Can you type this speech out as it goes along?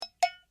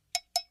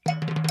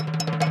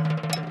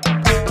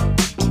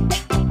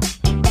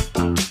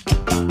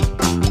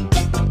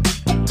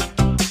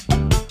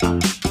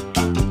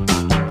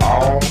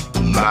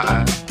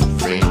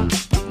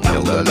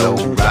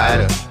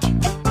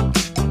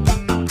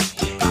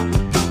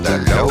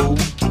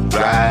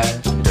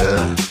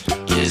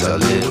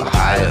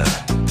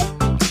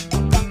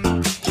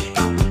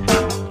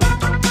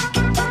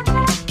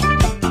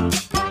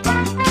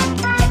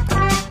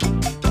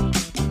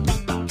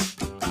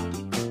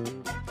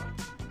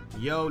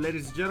Yo,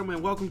 ladies and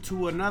gentlemen, welcome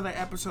to another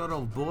episode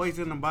of Boys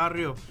in the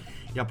Barrio.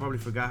 Y'all probably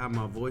forgot how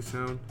my voice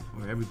sounds,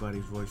 or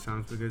everybody's voice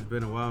sounds, because it's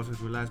been a while since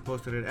we last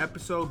posted an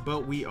episode,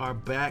 but we are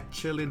back,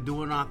 chilling,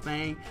 doing our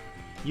thing.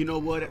 You know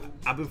what?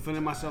 I've been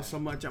feeling myself so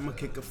much, I'm gonna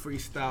kick a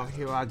freestyle.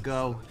 Here I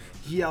go.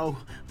 Yo,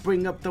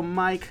 bring up the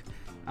mic.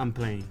 I'm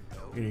playing.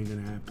 It ain't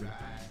gonna happen.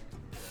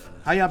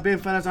 How y'all been,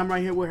 fellas? I'm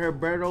right here with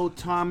Herberto,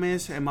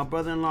 Thomas, and my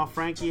brother-in-law,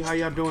 Frankie. How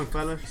y'all doing,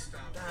 fellas?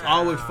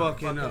 Always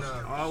fucking up.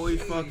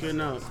 Always fucking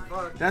up.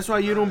 That's why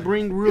you don't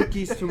bring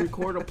rookies to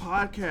record a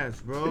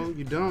podcast, bro.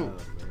 You don't.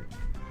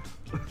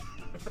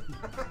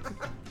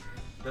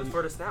 That's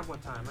for the snap one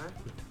time,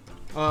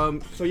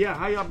 man. So yeah,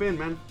 how y'all been,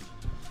 man?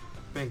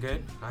 Been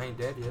good. I ain't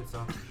dead yet,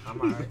 so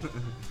I'm alright.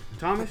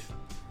 Thomas?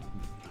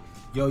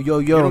 Yo, You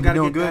don't gotta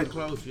doing get good. that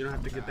close. You don't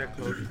have to get that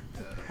close.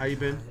 How you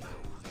been?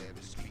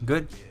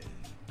 Good.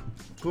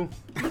 Cool.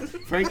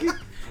 Frankie?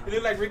 You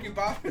look like Ricky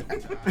Bobby.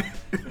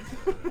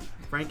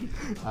 Frankie?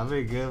 I've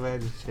been good, man.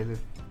 Just chilling.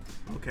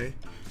 Okay.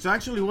 So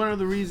actually, one of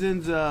the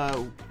reasons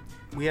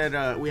we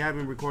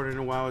haven't recorded in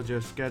a while is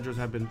just schedules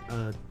have been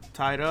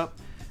tied up,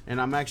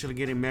 and I'm actually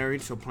getting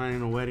married, so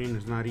planning a wedding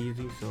is not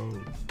easy. So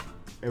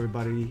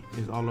everybody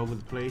is all over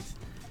the place,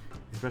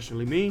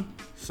 especially me.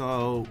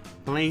 So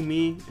blame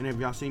me, and if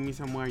y'all see me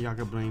somewhere, y'all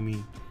can blame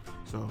me.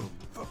 So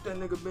Fuck that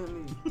nigga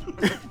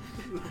Bentley.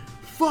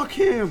 fuck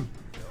him.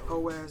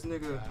 Hoe ass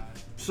nigga.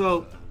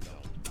 So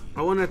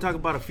I want to talk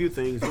about a few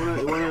things. One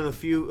of the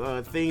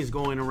few things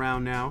going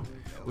around now,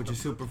 which is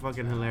super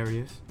fucking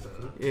hilarious,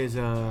 is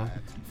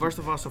first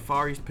of all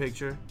Safari's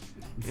picture,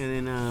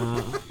 and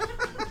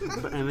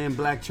then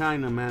Black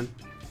China, man.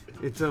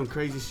 It's some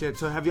crazy shit.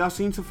 So have y'all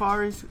seen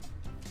Safari's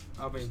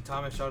I mean,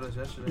 Thomas showed us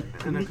yesterday.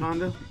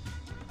 Anaconda?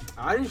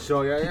 I didn't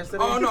show y'all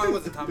yesterday. Oh no, it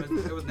wasn't Thomas.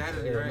 It was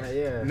Natalie, right?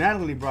 Yeah.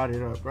 Natalie brought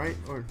it up, right?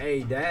 Or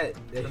Hey, that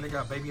The nigga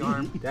got baby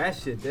arm. that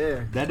shit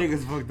there. That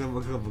nigga's fucked up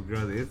a couple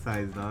girls'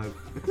 insides, dog.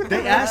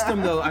 they asked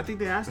him though. I think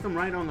they asked him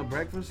right on the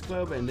Breakfast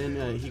Club, and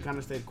then he kind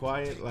of stayed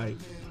quiet. Like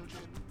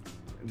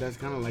that's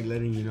kind of like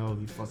letting you know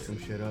he fucked some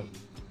shit up.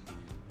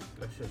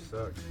 That shit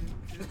sucks.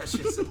 That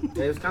shit's so...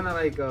 It was kind of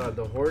like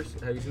the horse.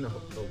 Have you seen the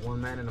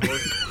one man and the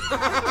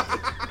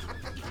horse?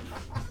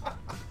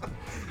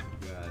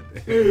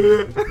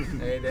 Hey,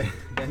 that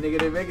nigga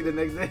didn't make it the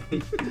next day.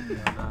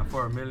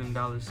 for $1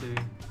 million city.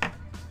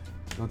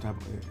 Don't tap.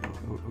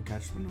 It'll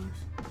catch the noise.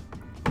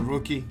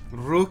 Rookie.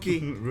 Rookie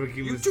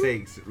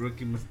mistakes.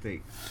 Rookie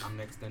mistakes. I'm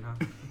next then, huh?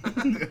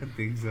 I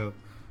think so.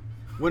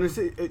 When is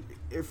it?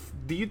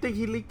 Do you think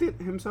he leaked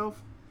it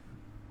himself?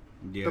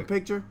 Yeah. The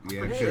picture?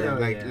 Yeah, Hell sure.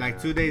 yeah.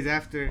 Like 2 days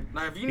after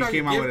Now, if you he know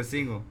came you out give... with a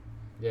single.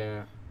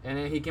 Yeah. And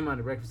then he came on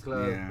the Breakfast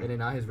Club, Yeah. and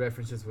then all his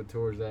references were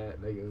towards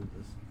that. Like, it was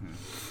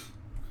just...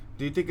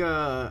 Do you think?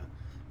 I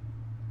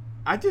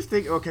just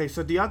think. Okay,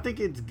 so do y'all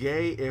think it's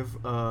gay if?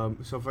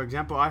 So for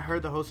example, I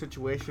heard the whole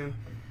situation,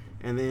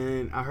 and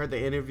then I heard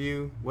the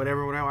interview.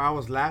 Whatever. I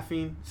was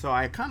laughing, so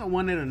I kind of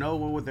wanted to know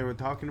what they were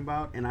talking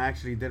about, and I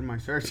actually did my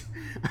search.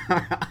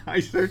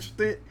 I searched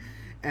it,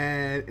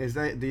 and is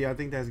that? Do y'all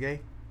think that's gay?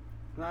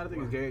 No, I don't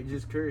think it's gay.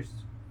 Just curious.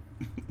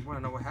 You want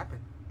to know what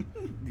happened?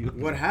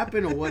 What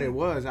happened or what it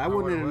was? I Or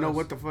what wanted it to know was.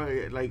 what the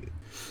fuck. Like,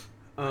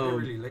 I didn't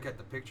really look at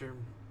the picture.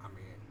 I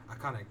mean, I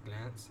kind of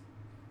glanced.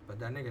 But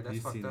that nigga, that's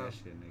You fucked seen up. that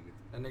shit, nigga.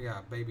 That nigga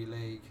got baby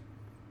leg.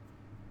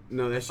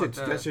 no, that Fuck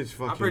shit's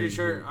fucking. I'm pretty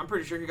sure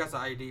he got the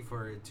ID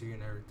for it too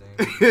and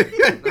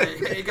everything.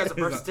 Like, he got the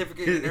birth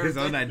certificate and everything. His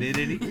own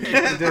identity.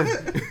 Yeah,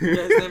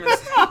 his name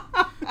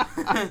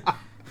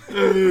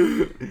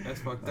is. That's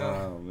fucked up.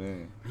 Oh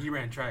man. He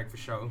ran track for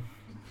sure.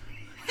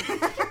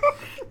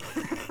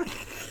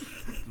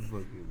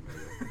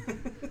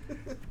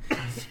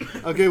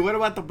 Okay, what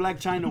about the Black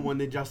China one?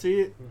 Did y'all see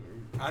it?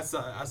 I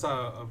saw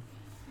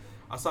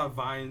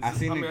vines. I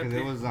seen it mean, because it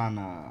think- was on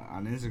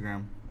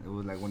Instagram. It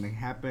was like when it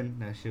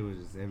happened, that shit was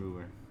just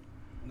everywhere.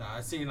 Nah,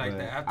 I seen like But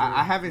the after.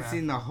 I haven't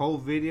seen the whole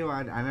video.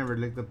 I never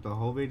looked up the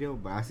whole video,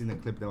 but I seen the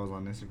clip that was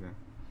on Instagram.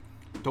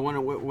 The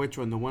one, which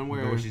one? The one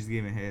where she's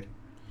giving head.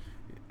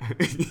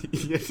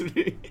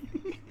 Yesterday.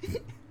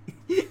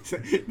 So,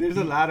 there's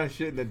a lot of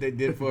shit that they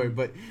did for it,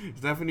 but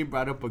Stephanie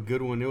brought up a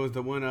good one. It was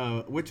the one.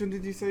 Which one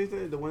did you say?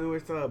 The one where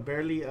it's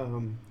barely.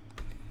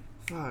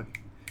 Fuck.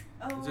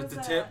 Oh, Is it it was the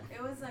a, tip?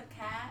 It was a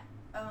cat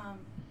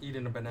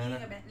Eating a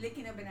banana.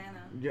 licking a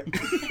banana. Yeah.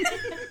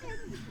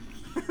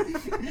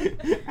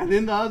 And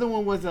then the other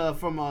one was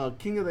from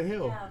King of the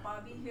Hill. Yeah,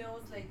 Bobby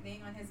Hill's like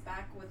laying on his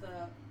back with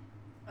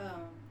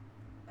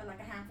like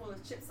a handful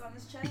of chips on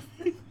his chest.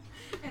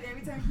 And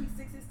every time he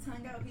sticks his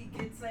tongue out, he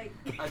gets like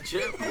A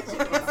chip. a chip gets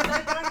stuck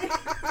on it.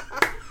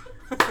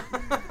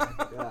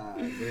 God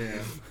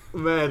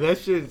damn. Man, that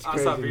shit's I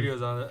crazy. saw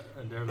videos on it,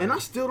 and they're like, And I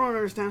still don't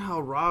understand how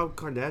Rob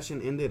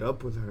Kardashian ended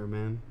up with her,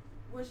 man.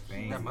 Which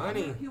Dang. he That was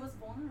money. He was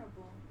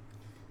vulnerable.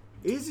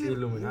 Is it?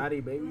 Illuminati,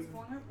 He baby. was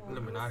vulnerable.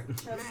 Illuminati. He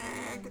was chubby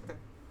and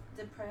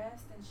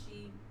depressed, and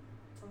she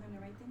told him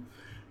the right things.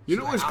 You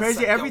know She's what's like, crazy?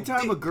 "I'll suck Every your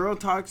time a dick." girl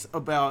talks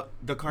about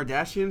the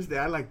Kardashians, they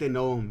act like they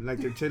know them, like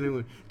they're chilling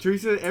with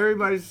Teresa.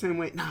 Everybody's the same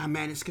way. Nah,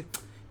 man, it's good.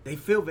 They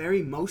feel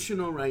very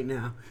emotional right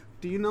now.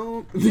 Do you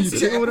know? Did you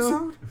see that what up?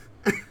 episode?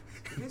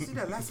 Did you see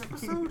that last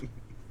episode?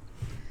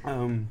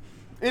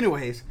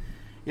 Anyways,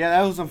 yeah,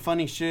 that was some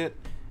funny shit.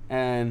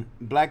 And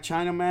Black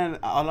China Man,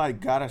 all I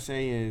gotta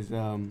say is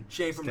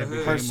Shame from the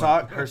hood. her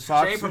Shame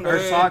socks from the her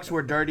hood. socks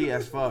were dirty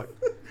as fuck.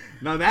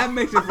 No, that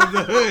makes it from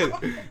the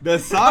hood. The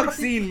sock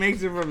scene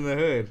makes it from the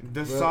hood.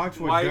 The socks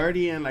were why-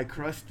 dirty and like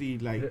crusty,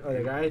 like Oh,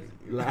 the guy.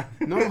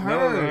 no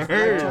hers,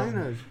 Black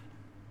China's.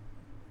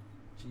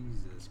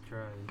 Jesus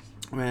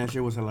Christ. Man, that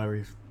shit was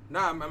hilarious.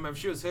 Nah, I mean, if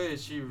she was hood,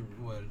 she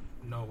would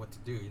know what to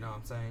do. You know what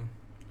I'm saying?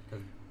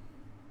 Because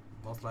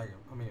most likely,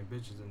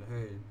 bitches in the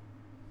hood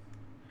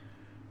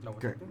know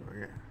what Okay. to do.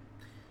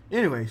 Yeah.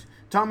 Anyways,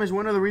 Thomas,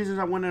 one of the reasons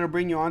I wanted to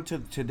bring you on to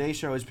today's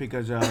show is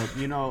because,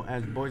 you know,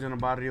 as Boys in the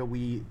Barrio,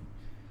 we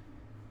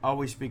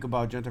always speak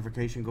about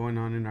gentrification going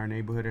on in our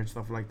neighborhood and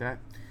stuff like that.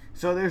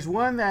 So there's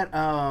one that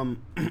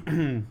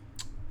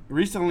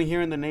recently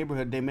here in the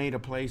neighborhood, they made a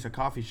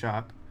coffee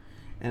shop.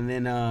 And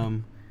then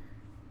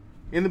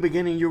in the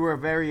beginning, you were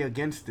very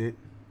against it.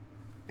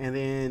 And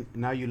then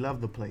now you love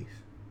the place.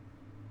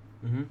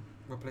 Mm-hmm.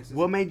 What place is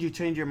What made you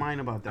change your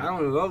mind about I that?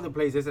 don't love the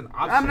place. It's an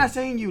option. I'm not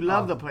saying you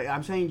love Oh. the place.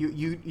 I'm saying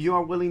you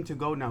are willing to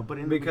go now. But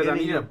in the because I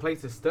beginning, need you- a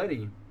place to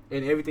study,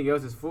 and everything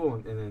else is full.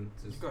 And then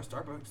You just, go to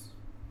Starbucks.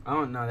 I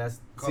don't know.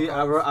 That's Coffee see.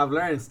 house. I've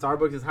learned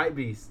Starbucks is hype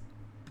beast.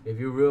 If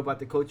you're real about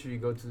the culture, you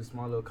go to the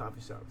small little coffee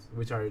shops,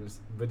 which are,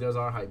 but those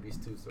are hype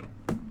beast too. So,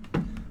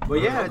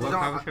 but yeah, What just,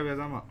 coffee shop you guys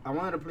talking about? I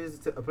wanted a place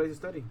to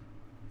study.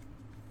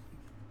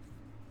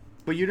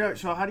 But you know,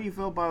 so how do you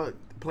feel about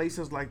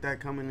places like that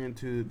coming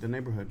into the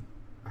neighborhood?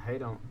 I hate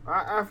them.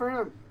 I've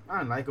heard I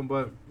don't like them,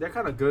 but they're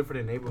kind of good for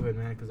the neighborhood,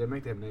 man, because they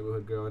make that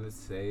neighborhood grow and it's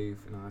safe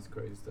and all that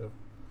crazy stuff.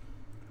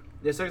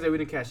 It sucks that we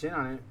didn't cash in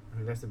on it. I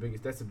mean, that's the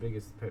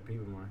biggest pet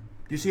peeve of mine.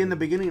 You see, in the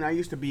beginning, I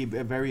used to be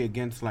very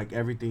against like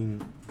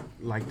everything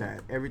like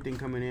that, everything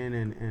coming in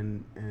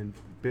and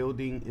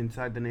building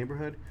inside the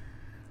neighborhood.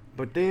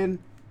 But then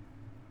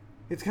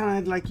it's kind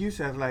of like you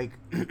said, like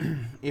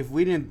if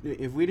we didn't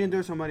do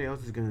it, somebody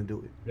else is gonna do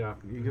it. Yeah.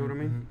 You get what I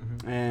mean?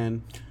 Mhm.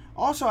 And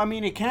also, I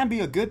mean, it can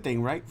be a good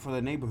thing, right, for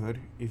the neighborhood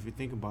if you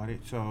think about it.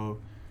 So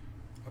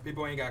If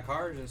people ain't got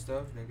cars and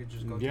stuff, they could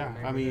just go Yeah, to the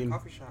I neighborhood mean-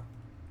 coffee shop.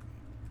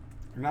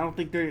 and I don't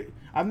think they're.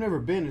 I've never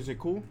been. Is it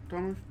cool,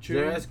 Thomas? Chill?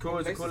 Yeah, it's cool.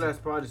 It's a Places- cool ass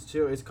spot. It's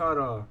chill. It's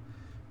called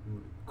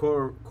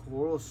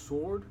Coral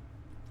Sword.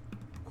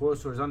 Coral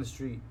Sword is on the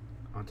street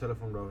on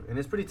Telephone Road, and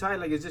it's pretty tight.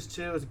 Like it's just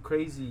chill. It's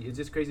crazy. It's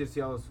just crazy to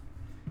see all those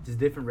just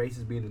different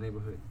races be in the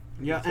neighborhood.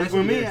 Yeah, and Especially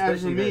for me, there,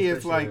 it's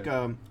especially like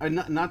there.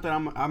 not that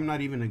I'm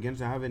not even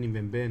against it. I haven't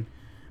even been,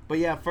 but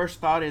yeah, first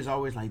thought is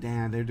always like,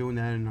 damn, they're doing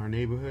that in our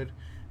neighborhood.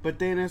 But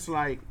then it's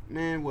like,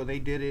 man, well, they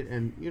did it,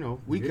 and you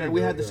know, we Yeah,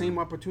 had the yeah. same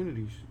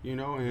opportunities, you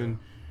know, and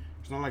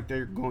it's not like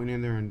they're going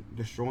in there and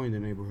destroying the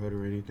neighborhood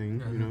or anything.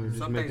 Yeah, You know, they're just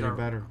some making things it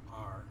better.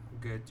 are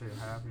good to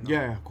have. You know?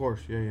 Yeah, of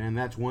course, yeah, and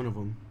that's one of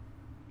them.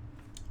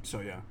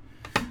 So yeah,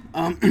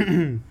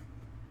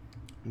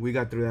 we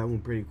got through that one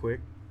pretty quick.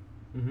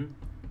 Mm-hmm.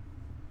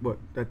 But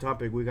that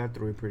topic, we got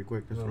through it pretty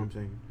quick. That's what Oh. I'm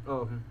saying. Oh,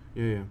 okay.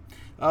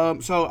 Yeah.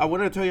 So I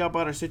wanted to tell you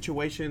about a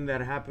situation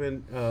that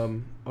happened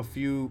a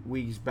few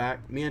weeks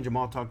back. Me and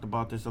Jamal talked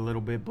about this a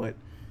little bit, but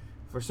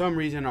for some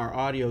reason our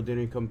audio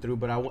didn't come through.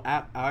 But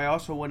I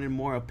also wanted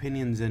more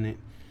opinions in it.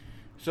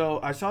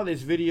 So I saw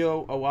this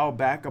video a while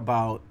back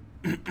about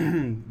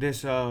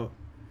this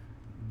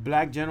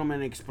black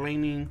gentleman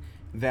explaining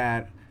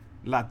that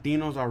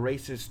Latinos are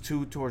racist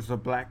too towards the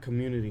black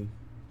community.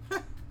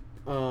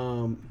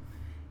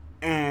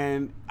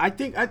 And I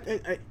think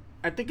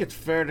it's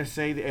fair to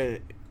say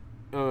that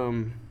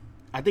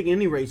I think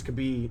any race could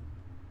be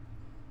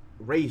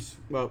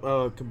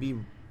could be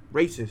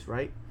racist,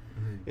 right?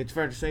 Mm-hmm. It's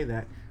fair to say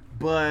that.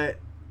 But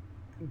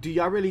do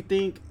y'all really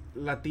think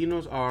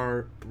Latinos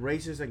are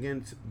racist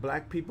against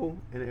black people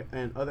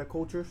and other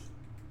cultures?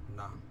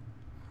 Nah.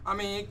 I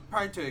mean,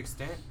 probably to an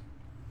extent.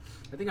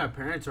 I think our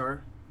parents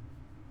are.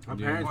 Our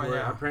Yeah. parents Oh, were.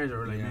 yeah. Our parents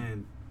are like, Yeah.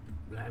 man,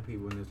 black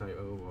people, and it's like,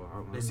 oh, well, I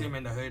don't They know. see him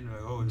in the hood and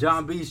like, oh,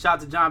 John B. Shout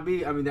to John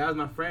B. I mean, that was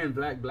my friend,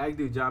 black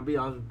dude, John B.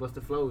 I was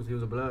Busta Flows. He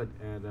was a blood,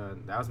 and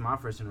that was my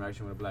first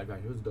interaction with a black guy.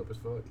 He was dope as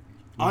fuck.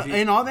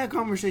 In all that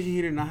conversation,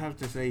 he did not have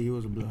to say he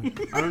was a blood.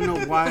 I don't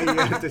know why you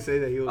have to say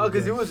that he was. Oh,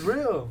 because blood. he was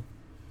real.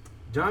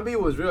 John B.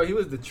 was real. He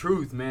was the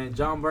truth, man.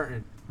 John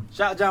Burton.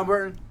 Shout out John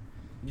Burton.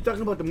 You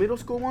talking about the middle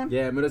school one?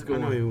 Yeah, middle school I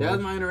know one. he That was.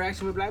 was my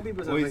interaction with black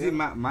people. So Well, I you was see,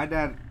 like, my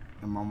dad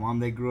and my mom,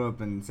 they grew up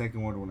in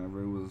Second World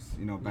whenever it was,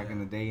 back in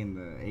Yeah. the day in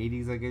the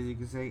 80s, I guess you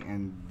could say,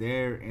 and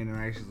their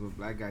interactions with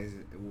black guys,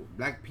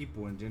 black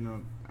people in general,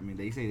 I mean,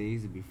 they say they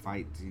used to be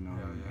fights, Yeah.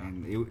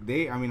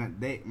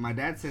 and my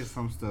dad says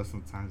some stuff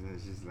sometimes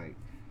that's just like,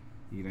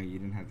 you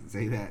didn't have to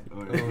say that,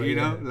 or, Oh,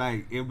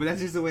 yeah. but that's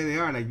just the way they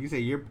are. Like you say,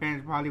 your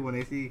parents probably, when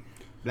they see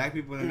black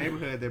people in the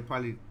neighborhood, they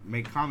probably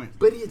make comments.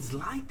 but it's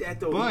like that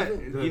though. But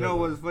Go you know ahead.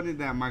 what's funny,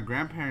 that my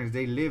grandparents,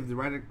 they lived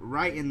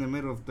right in the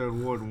middle of Third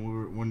Ward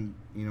when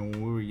we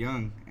were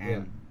young, and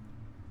Yeah.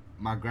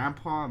 my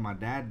grandpa and my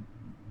dad,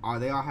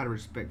 they all had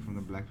respect from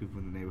the black people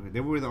in the neighborhood. They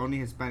were the only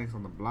Hispanics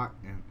on the block,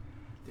 and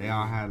they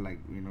all had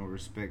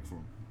respect for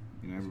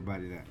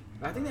everybody that.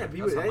 I think that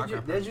people That's how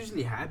my that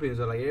usually happens.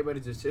 Or like everybody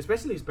just,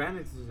 especially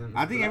Hispanics. And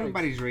I think blacks.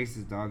 everybody's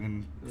racist, dog.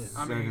 And Yeah.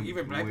 I mean,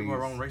 even black people are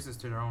ways. wrong racist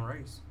to their own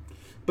race.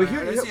 But Like,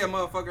 here, they see a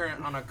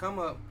motherfucker on a come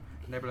up,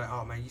 and they be like,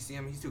 "Oh man, you see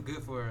him? He's too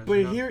good for us." but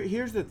you know?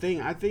 here's the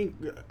thing. I think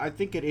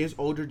it is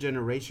older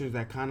generations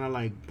that kind of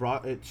like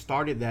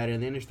started that,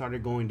 and then it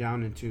started going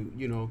down into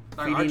Like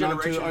our feeding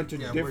generation, onto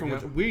yeah, different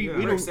we're- ones. We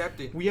we're don't.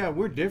 accepted. Yeah,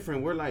 we're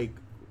different. We're like,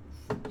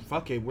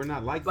 fuck it. We're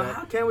not like But that.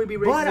 how can we be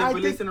But racist I if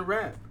we think- listen to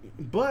rap?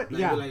 But Like,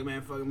 yeah, we're like,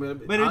 man, fuck him.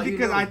 But it's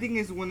because I think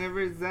it's whenever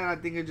it's that, I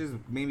think it's just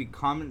maybe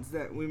comments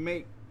that we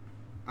make.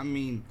 I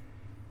mean,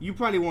 you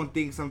probably won't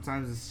think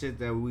sometimes the shit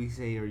that we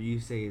say or you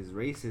say is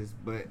racist,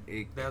 but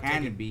it They'll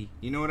can take it. be.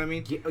 You know what I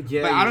mean?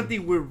 Yeah, But I don't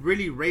think we're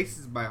really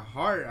racist by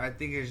heart. I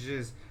think it's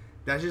just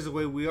that's just the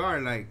way we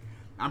are. Like,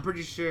 I'm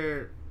pretty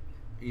sure,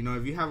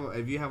 if you have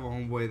a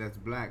homeboy that's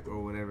black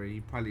or whatever,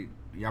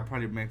 y'all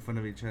probably make fun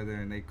of each other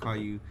and they call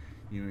you,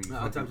 you all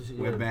fucking types of shit,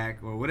 yeah.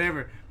 wetback or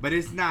whatever. But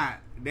it's not.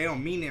 They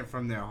don't mean it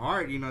from their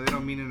heart. They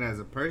don't mean it as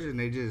a person.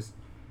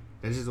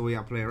 That's just the way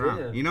I play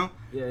around. Yeah.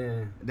 Yeah.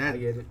 Yeah, That- I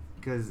get it.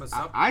 Because But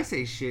some- I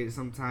say shit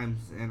sometimes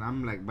and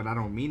I'm like, but I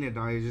don't mean it,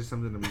 dog. It's just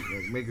something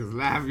to make us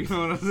laugh. You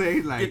know what I'm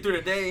saying? Like, Get through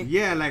the day.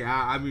 yeah, like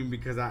I mean,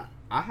 because I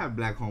have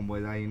black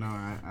homeboys.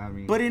 I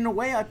mean. but in a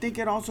way, I think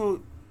it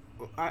also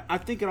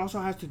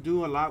has to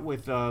do a lot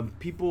with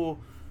people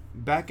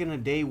back in the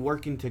day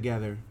working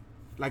together,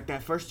 like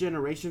that first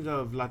generations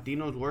of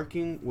Latinos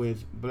working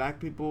with black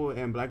people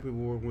and black people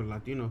working with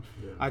Latinos.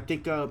 Yeah. I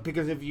think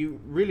because if you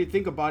really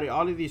think about it,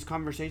 all of these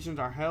conversations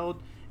are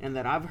held and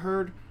that I've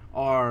heard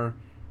are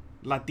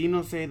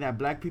Latinos say that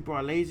black people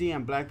are lazy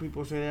and black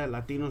people say that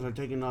Latinos are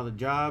taking all the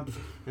jobs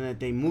and that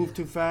they move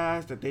too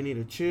fast, that they need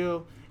to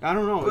chill. I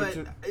don't know.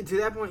 But to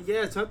that point,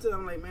 yeah, sometimes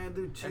I'm like, man,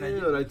 dude, chill. And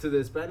then Like to the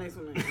Hispanics,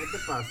 I'm like, what the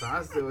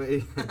pasaste,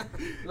 güey?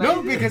 No,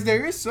 Like, because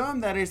there is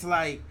some that is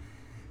like,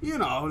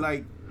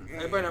 like.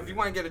 Hey, but if you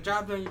want to get a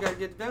job done, you gotta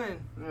get it done.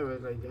 Yeah,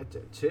 but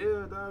like,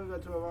 chill, dog. We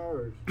got 12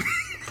 hours.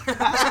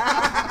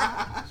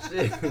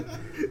 Shit.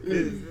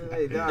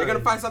 Hey, dog, They're gonna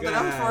find something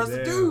else for us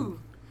to do.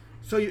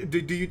 So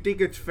do you think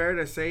it's fair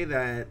to say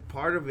that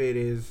part of it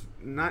is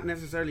not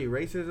necessarily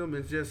racism?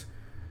 It's just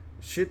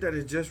shit that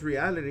is just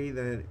reality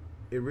that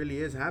it really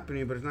is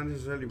happening, but it's not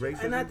necessarily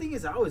racism. And I think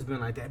it's always been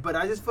like that. But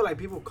I just feel like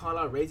people call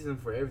out racism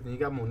for everything. You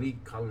got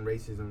Monique calling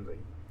racism like,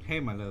 hey,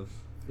 my love.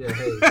 yeah,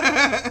 hey,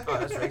 Oh,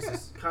 that's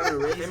racist. calling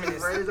racism. Feminist.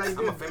 For it's like, I'm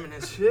a dude,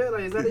 feminist. chill.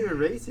 Like it's not even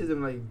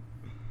racism. Like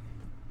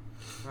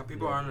Now,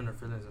 people aren't in their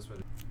feelings. That's what.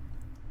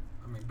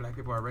 I mean, black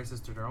people are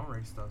racist to their own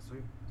race stuff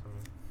too.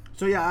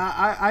 So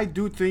yeah, I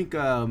do think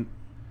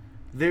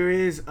there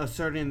is a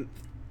certain.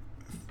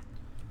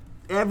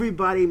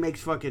 Everybody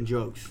makes fucking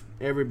jokes.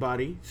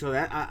 Everybody. So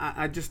that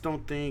I just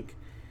don't think.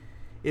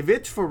 If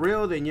it's for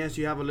real, then yes,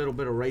 you have a little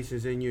bit of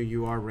racist in you.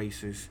 You are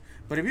racist.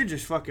 But if you're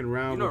just fucking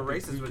around,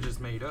 Racist was just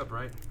made up,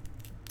 right?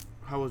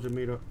 How was it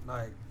made up?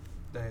 Like,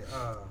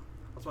 I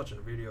was watching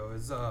a video.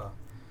 It's I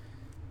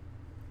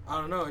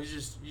don't know. You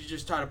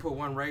just try to put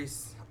one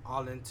race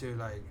all into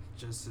like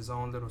just his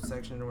own little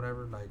section or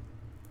whatever. Like,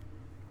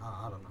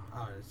 I don't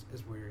know.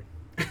 It's weird.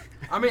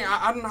 I mean,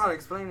 I don't know how to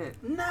explain it.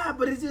 nah,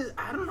 but it's just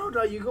I don't know,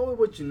 dog. You go with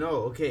what you know.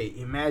 Okay,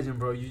 imagine,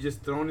 bro. You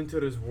just thrown into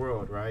this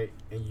world, right?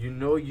 And you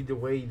know the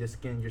way your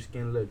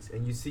skin looks,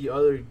 and you see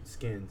other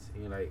skins,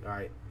 and you're like, all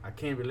right, I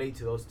can't relate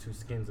to those two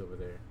skins over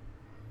there.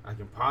 I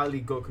can probably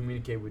go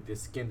communicate with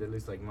this skin that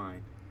looks like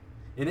mine.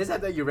 And it's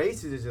not that you're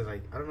racist. It's just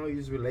like I don't know. You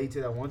just relate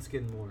to that one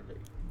skin more. Like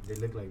they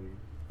look like me.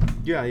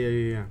 Yeah.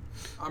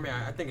 I mean,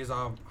 I think it's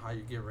all how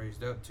you get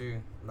raised up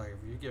too. Like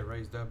if you get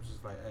raised up, it's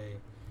just like, hey,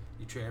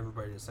 you treat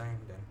everybody the same,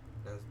 then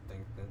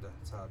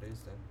that's how it is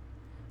then.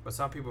 But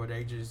some people,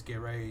 they just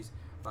get raised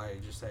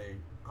like just say,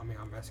 I mean,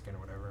 I'm Mexican or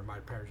whatever, and my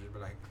parents just be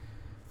like,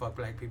 fuck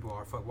black people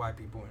or fuck white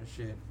people and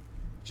shit.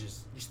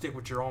 Just you stick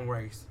with your own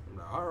race. I'm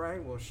like, all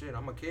right, well shit,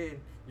 I'm a kid.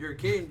 You're a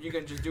kid. You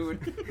can just do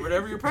it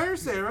whatever your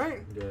parents say,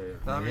 right? Yeah.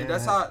 I mean,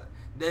 that's how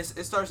it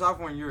starts off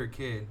when you're a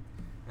kid,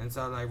 and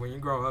so like when you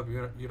grow up,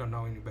 you don't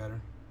know any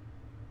better.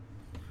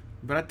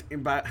 But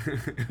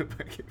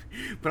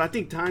I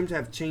think times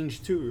have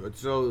changed too.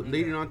 So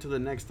leading on to the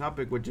next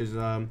topic, which is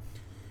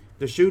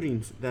the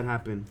shootings that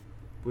happened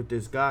with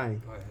this guy,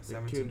 Oh, yeah, that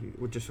 17. killed,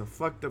 which is a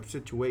fucked up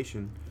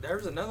situation. There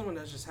was another one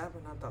that just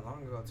happened not that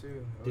long ago too. It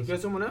Did you was- kill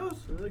someone else?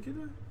 Another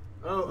kid?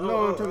 Oh,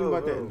 No, I'm talking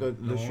about the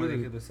The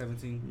shooting. the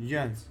 17.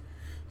 Yes.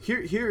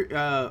 Here,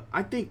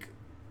 I think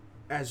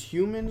as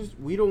humans,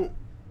 we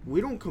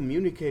don't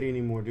communicate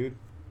anymore, dude.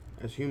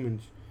 As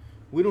humans,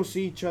 we don't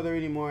see each other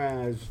anymore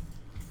as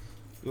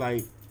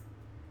like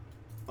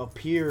a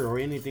peer or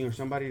anything or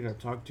somebody to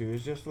talk to.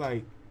 It's just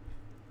like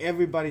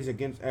everybody's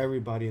against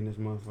everybody in this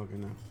motherfucker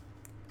now,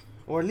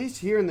 or at least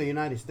here in the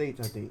United States,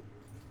 I think.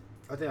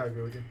 I think I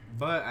agree with you.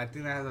 But I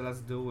think that has a lot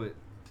to do with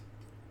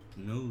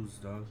news,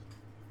 dog.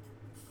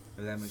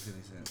 If that makes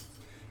any sense.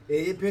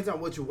 It depends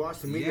on what you watch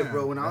the media, Yeah,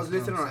 bro. When I was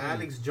that's what listening I'm on saying.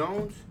 Alex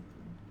Jones,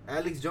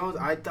 Alex Jones,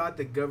 I thought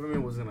the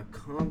government was gonna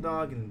come,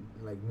 dog, and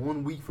like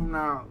 1 week from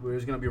now,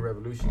 there's gonna be a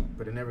revolution,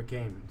 but it never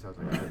came. So I was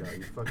like, oh, dog,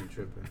 you fucking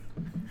tripping.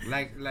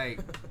 Like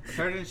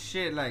certain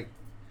shit, like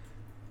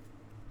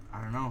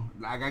I don't know.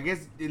 Like I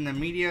guess in the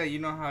media, you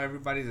know how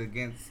everybody's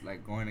against,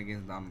 like going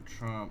against Donald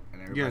Trump,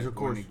 and everybody's of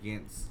going course.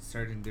 against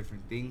certain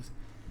different things.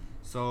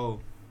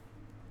 So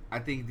I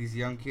think these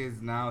young kids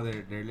now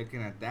they're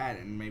looking at that,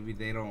 and maybe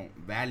they don't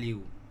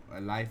value a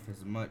life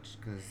as much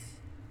because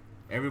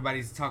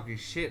everybody's talking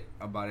shit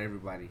about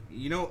everybody.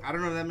 You know, I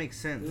don't know if that makes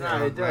sense.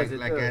 Nah, it does,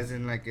 Like, it does. as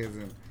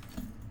in,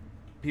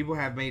 people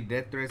have made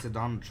death threats to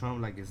Donald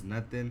Trump like it's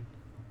nothing.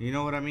 You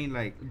know what I mean?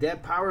 Like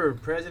That power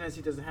of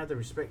presidency doesn't have the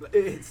respect. Like,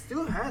 it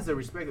still has the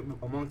respect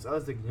amongst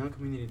us, the young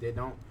community. They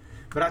don't.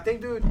 But I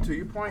think, dude, to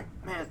your point,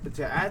 man,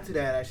 to add to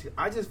that, actually,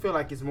 I just feel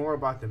like it's more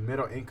about the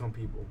middle income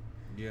people.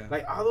 yeah,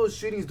 Like, all those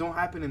shootings don't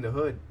happen in the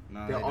hood.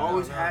 no, They don't.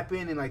 always No.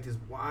 happen in, like, this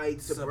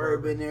white Suburban.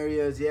 suburban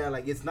areas. Yeah,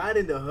 like, it's not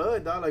in the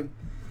hood, dog. Like,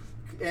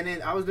 and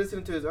then I was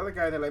listening to this other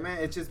guy that, like, man,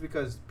 it's just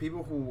because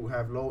people who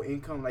have low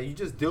income, like, you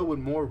just deal with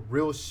more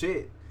real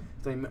shit.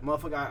 It's like,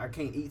 motherfucker, I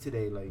can't eat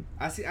today. Like,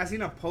 I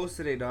seen a post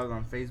today, dog,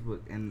 on Facebook,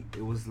 and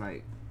it was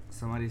like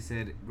somebody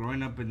said,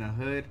 growing up in the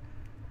hood,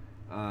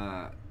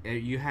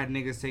 you had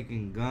niggas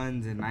taking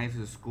guns and knives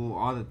to school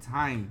all the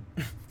time,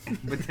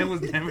 but there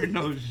was never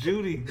no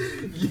shooting.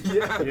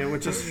 Yeah,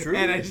 which is true.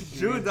 And it's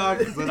true, dog.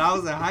 'Cause when I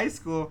was in high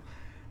school,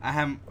 I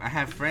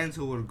had friends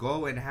who would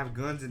go and have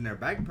guns in their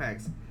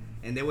backpacks,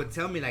 and they would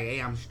tell me like,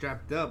 "Hey, I'm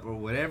strapped up" or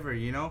whatever,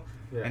 you know.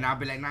 Yeah. And I'd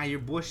be like, "Nah, you're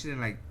bullshitting."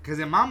 Like, cause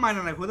in my mind,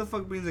 I'm like, "Who the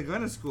fuck brings a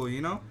gun to school?"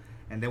 You know.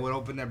 And they would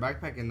open their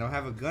backpack and they'll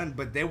have a gun,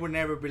 but they would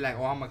never be like,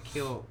 "Oh, I'm gonna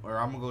kill or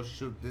I'm gonna go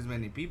shoot this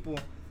many people."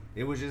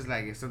 It was just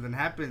like, if something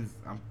happens,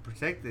 I'm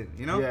protected,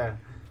 you know. yeah.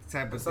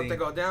 Type If of something thing.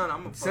 go down,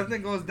 I'm If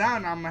something goes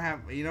down, I'm gonna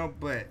have, you know.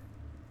 But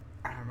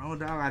I don't know,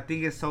 dog. I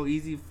think it's so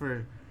easy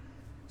for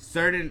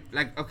certain,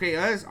 like, okay,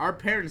 our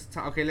parents.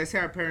 Okay, let's say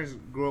our parents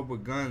grew up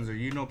with guns, or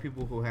you know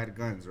people who had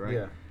guns, right?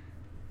 Yeah.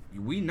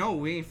 We know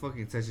we ain't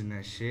fucking touching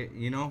that shit.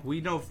 You know, we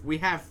know we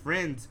have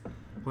friends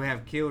who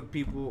have killed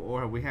people,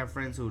 or we have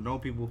friends who know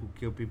people who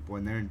kill people,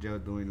 and they're in jail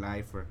doing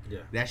life, or Yeah.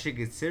 that shit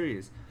gets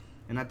serious.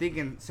 And I think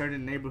in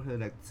certain neighborhoods,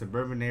 like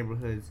suburban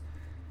neighborhoods,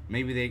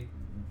 maybe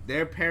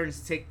their parents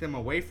take them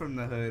away from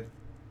the hood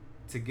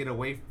to get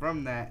away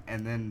from that,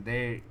 and then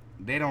they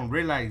don't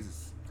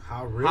realize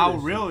How how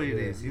is real it? it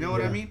Yeah. is. You know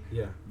what I Yeah. mean?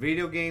 Yeah.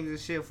 Video games and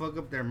shit fuck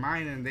up their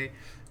mind, and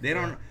they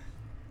don't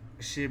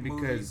shit because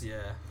movies,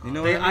 yeah. you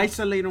know They what I mean?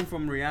 isolate them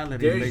from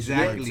reality. There's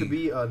Exactly. yet to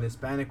be an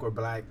Hispanic or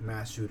black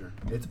mass shooter.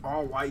 It's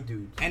all white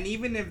dudes. And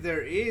even if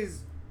there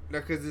is,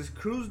 because this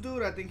Cruz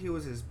dude, I think he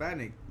was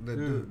Hispanic,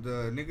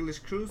 the Nicholas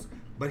Cruz,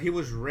 but he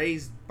was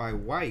raised by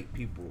white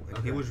people, and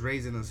he Okay. was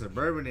raised in a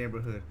suburban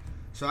neighborhood.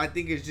 So I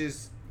think it's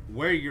just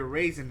where you're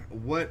raised and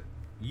what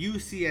you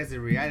see as a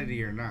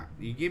reality or not.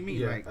 You get me?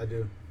 Yeah, Like, I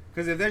do.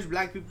 because if there's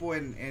black people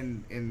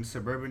in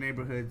suburban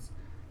neighborhoods,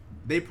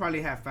 they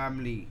probably have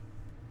family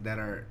that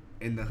are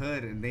in the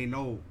hood, and they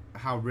know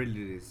how real it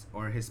is.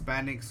 Or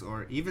Hispanics,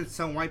 or even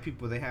some white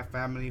people, they have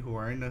family who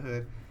are in the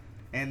hood,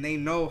 and they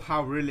know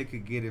how real it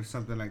could get if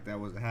something like that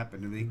was to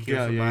happen, and they kill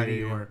Yeah, somebody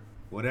yeah. or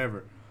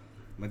whatever.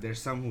 But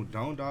there's some who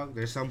don't, dog.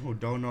 There's some who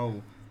don't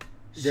know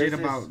There's shit this-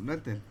 about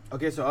nothing.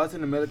 Okay, so us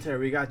in the military,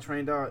 we got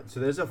trained out. So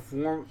there's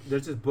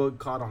this book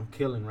called On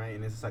Killing, right?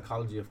 And it's the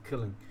psychology of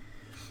killing.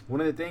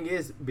 One of the thing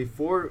is,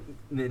 before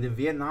the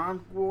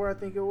Vietnam War, I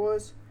think it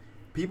was,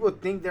 people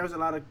think there was a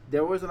lot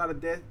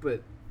of death,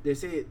 but they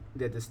say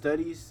that the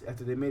studies,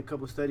 after they made a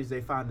couple of studies,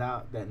 they found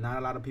out that not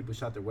a lot of people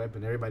shot their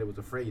weapon. Everybody was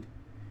afraid.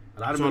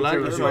 A lot of So, like,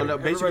 military- so,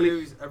 like,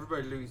 basically-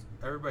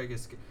 Everybody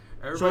gets scared.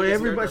 So gets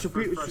everybody,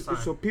 scared the first time.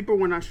 so people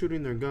were not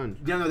shooting their guns.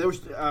 Yeah, no, there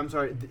was. I'm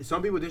sorry.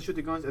 Some people didn't shoot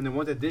the guns, and the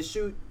ones that did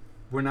shoot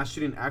were not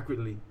shooting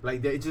accurately.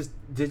 Like they just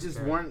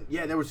Yeah. weren't.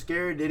 Yeah, they were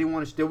scared. They didn't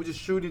want to. They were just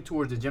shooting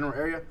towards the general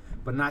area,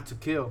 but not to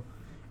kill.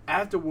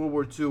 After World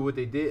War II, what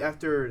they did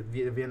after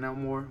the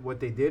Vietnam War, what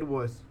they did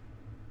was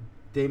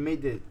they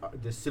made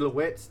the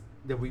silhouettes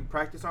that we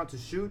practice on to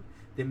shoot.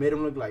 They made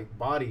them look like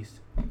bodies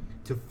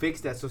to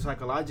fix that. So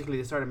psychologically,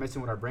 they started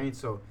messing with our brains.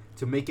 So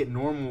to make it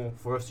normal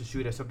for us to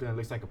shoot at something that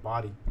looks like a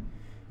body.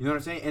 You know what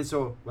I'm saying? And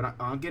so what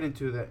I'm getting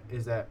to that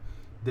is that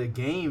the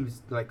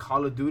games like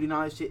Call of Duty and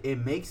all that shit, it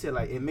makes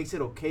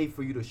it okay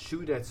for you to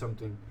shoot at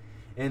something,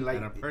 and like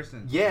At a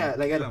person. Yeah,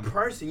 like at a Kill 'em.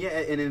 person. Yeah,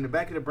 and in the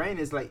back of the brain,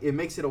 it's like it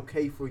makes it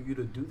okay for you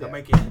to do They'll that.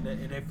 make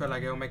it. They feel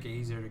like it'll make it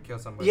easier to kill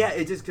somebody. Yeah,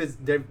 it's just because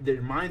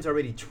their mind's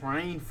already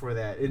trained for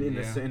that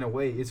Yeah. in a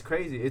way. It's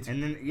crazy. It's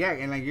And then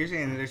and like you're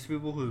saying, there's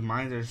people whose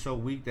minds are so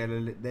weak that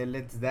it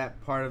lets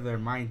that part of their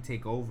mind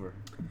take over.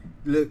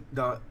 Look,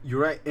 dog, you're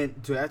right.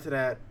 And to add to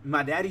that,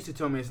 my dad used to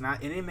tell me it's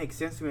not, and it didn't make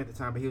sense to me at the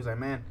time, but he was like,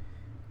 man,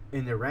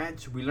 in the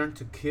ranch, we learned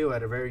to kill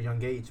at a very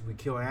young age. We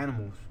kill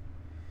animals,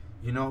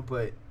 you know,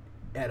 but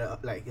at a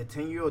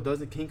 10-year-old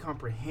can't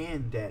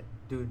comprehend that,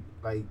 dude,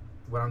 like,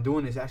 what I'm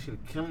doing is actually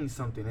killing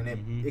something, and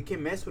Mhm. it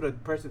can mess with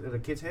a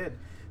kid's head.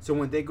 So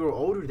when they grow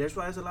older, that's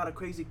why there's a lot of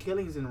crazy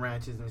killings in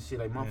ranches and shit,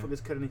 like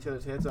motherfuckers cutting each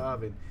other's heads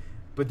off and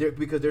but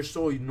because they're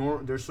so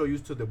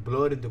used to the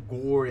blood and the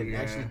gore and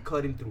Yeah. actually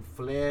cutting through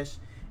flesh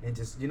and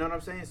just, you know what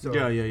I'm saying? So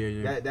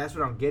Yeah. that's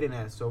what I'm getting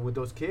at. So with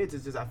those kids,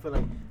 it's just I feel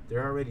like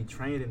they're already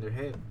trained in their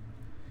head.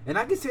 And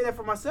I can say that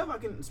for myself. I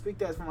can speak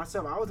that for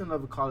myself. I was in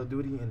love with Call of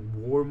Duty and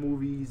war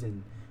movies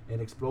and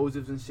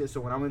explosives and shit.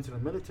 So when I went to the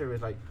military,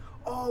 it's like,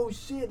 oh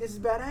shit, this is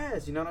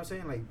badass. You know what I'm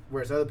saying? Like,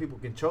 whereas other people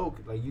can choke,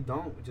 like you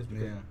don't, just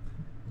because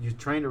you're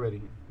trained already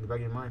in the back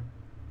of your mind.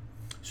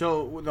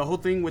 So the whole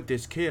thing with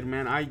this kid,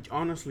 man, I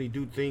honestly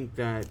do think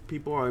that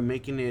people are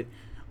making it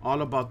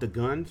all about the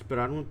guns, but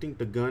I don't think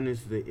the gun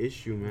is the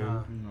issue,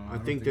 man. Nah. I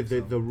think that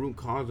the root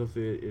cause of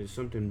it is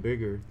something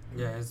bigger.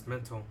 Yeah, it's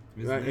mental.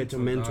 It's a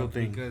mental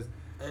thing. Because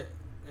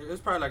It was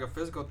probably like a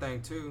physical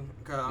thing too.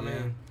 Cause I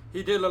mean,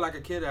 he did look like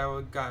a kid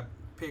that got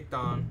picked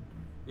on.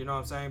 You know what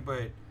I'm saying?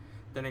 But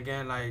then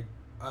again, like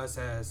us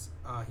as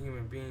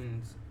human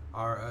beings,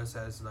 or us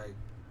as like,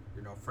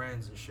 you know,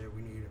 friends and shit,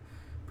 we need to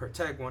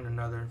protect one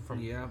another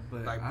from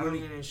but like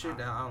bullying and shit.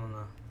 That I don't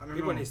know.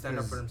 People need to stand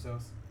up for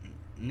themselves.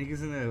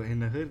 Niggas in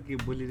the hood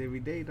get bullied every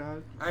day,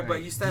 dog. Hey,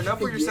 but you stand up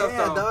for yourself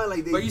Yeah, though. dog,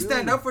 like they But you do.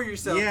 stand up for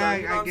yourself. Yeah, though,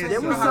 you know what I'm I saying? guess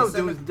There You know how to was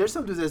stand some there's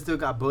some dudes that still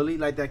got bullied,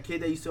 like that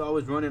kid that used to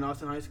always run in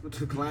Austin High School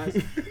to class.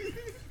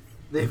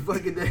 They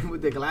fucking there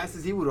with the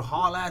glasses. He would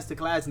haul ass to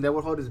class and they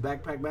would hold his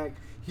backpack back.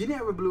 He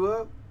never blew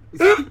up.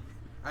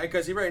 Hey,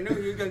 cause he already knew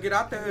he was gonna get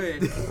out the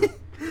hood.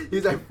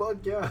 He's like, fuck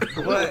yeah.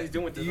 What he's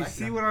doing with his You life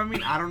see now. what I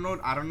mean? I don't know.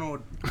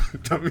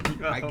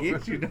 I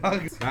get you,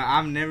 dog.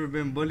 I've never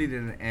been bullied,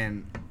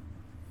 and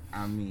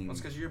I mean, Well,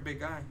 it's cause you're a big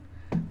guy.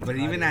 but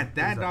even at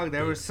that, He's a dog,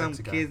 there big, were some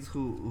sexy guy. kids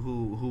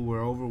who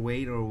were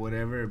overweight or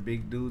whatever,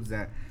 big dudes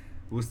that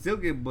will still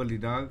get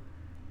bullied, dog.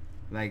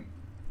 Like,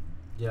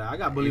 Yeah, I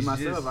got bullied It's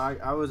myself. just-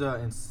 I was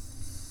in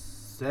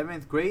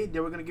 7th grade. They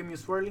were gonna give me a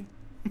swirly.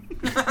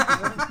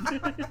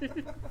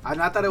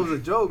 And I thought it was a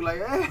joke,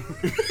 like, hey.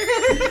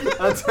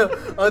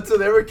 until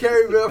they were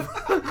carrying me up.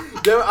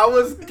 I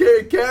was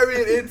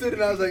carrying into it,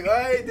 and I was like, all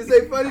right, this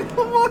ain't funny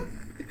no more.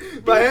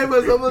 My head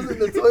was almost in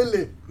the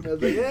toilet. I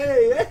was like,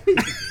 hey.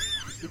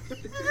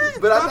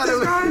 But I thought it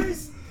was.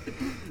 Guys.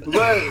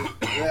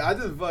 But yeah, I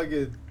just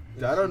fucking.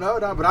 I don't know,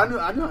 but I knew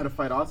how to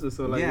fight also.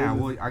 So like, yeah, it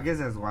was well, I guess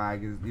that's why. I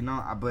guess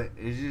but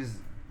it's just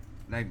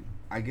like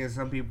I guess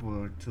some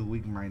people are too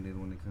weak-minded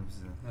when it comes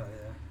to. Oh,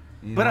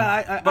 yeah. You But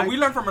know? But we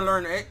learn from an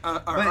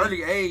But-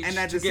 early age. And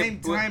at to the get same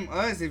bu- time,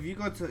 if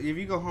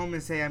you go home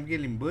and say I'm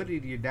getting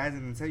bullied, your dad's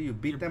gonna tell you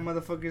beat that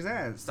motherfucker's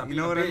ass. Stop You being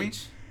know a what I mean?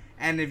 bitch.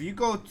 And if you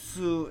go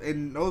to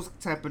in those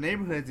type of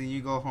neighborhoods and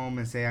you go home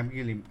and say I'm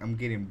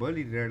getting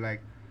bullied, they're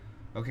like,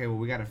 okay, well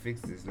we gotta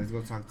fix this. Let's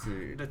go talk to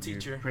The your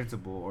teacher.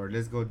 principal, or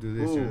let's go do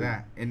this Ooh. or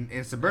that. In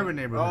suburban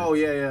neighborhoods. Oh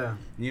yeah.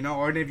 You know,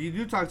 or if you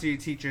do talk to your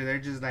teacher, they're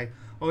just like,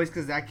 oh, it's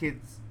because that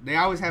kid's. They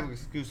always have an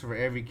excuse for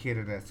every kid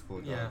at that school.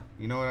 Dog. Yeah.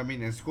 You know what I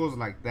mean? And schools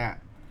like that.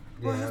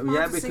 Well, his Yeah, mom's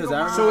a because single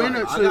I mom. remember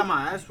So I got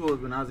my ass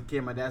whooped when I was a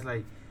kid. My dad's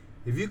like,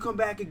 if you come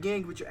back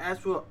again with your ass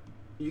whooped,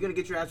 you're gonna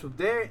get your ass whooped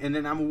there, and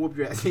then I'm gonna whoop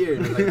your ass here.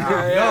 And I was like,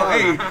 ah,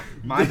 Yeah. No, hey,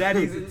 my dad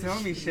used to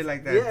tell me shit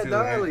like that Yeah, too.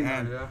 dog.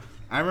 And Yeah.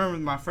 I remember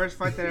my first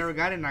fight that I ever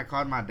got in. I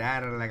called my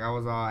dad and like I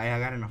was all, hey, I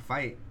got in a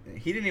fight.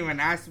 He didn't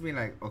even ask me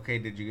like, okay,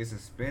 did you get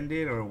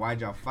suspended or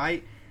why'd y'all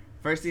fight?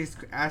 First thing he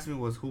asked me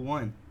was who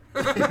won.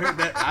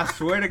 I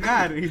swear to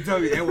God, he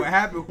told me, hey, what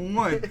happened? Who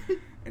won?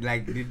 And,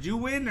 like, did you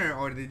win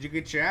or did you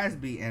get your ass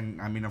beat?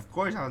 And I mean, of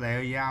course, I was like,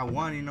 oh, yeah, I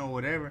won, you know,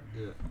 whatever.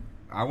 Yeah.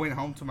 I went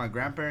home to my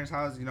grandparents'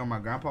 house. You know, my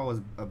grandpa was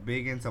a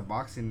big into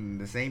boxing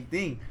and the same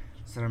thing.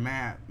 So,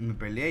 man, me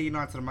peleé, you know,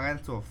 until I got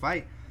into a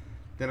fight.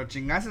 Te lo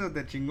chingaste o te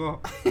chingó.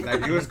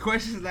 Like, it was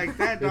questions like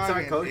that, It's dog. our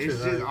and culture,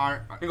 it's just right?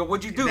 You go,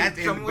 what'd you do? That's,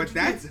 Show me what but you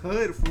that's did.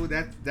 hood, fool.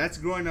 That's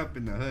growing up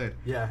in the hood.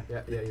 Yeah,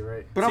 you're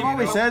right. But See, I've you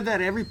always know- said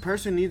that every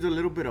person needs a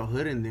little bit of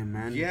hood in them,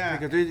 man. Yeah.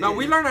 Because No,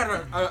 we learned at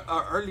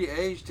a early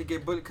age to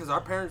get bullied because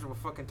our parents would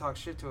fucking talk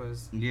shit to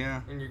us,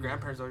 Yeah. and your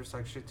grandparents always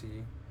talk shit to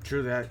you.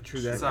 True that.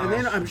 So, And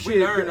then I'm we shit.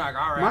 learned, like,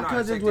 all right, I my know how to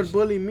cousins take would this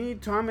bully me,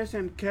 Thomas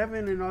and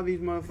Kevin, and all these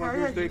motherfuckers.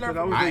 yeah, you Because learn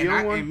I from- was a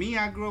young one. And me,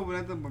 I grew up with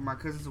nothing but my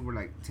cousins who were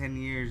like 10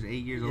 years,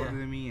 8 years Yeah. older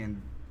than me.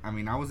 And I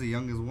mean, I was the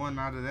youngest one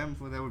out of them,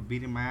 fool, that were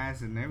beating my ass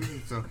and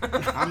everything. So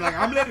I'm like,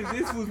 I'm letting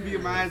this fool beat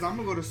my ass. I'm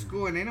going to go to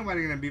school and ain't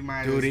nobody going to beat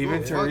my ass. Dude, at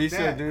even school. Fuck Teresa,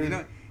 that. dude. You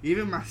know,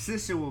 even my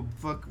sister will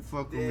fuck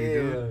with me,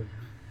 dude.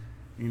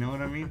 You know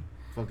what I mean?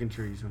 Fucking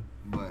Teresa.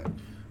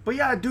 But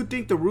Yeah, I do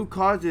think the root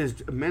cause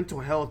is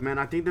mental health, man.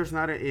 I think there's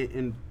not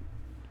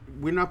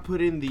we're not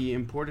putting the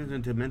importance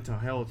into mental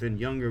health in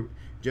younger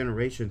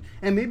generation.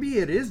 And maybe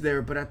it is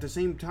there, but at the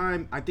same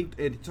time, I think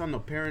it's on the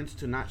parents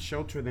to not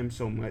shelter them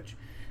so much,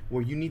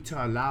 where you need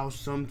to allow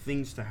some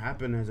things to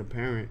happen as a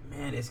parent.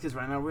 Man, it's because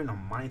right now we're in a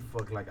mind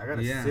fuck. Like, I got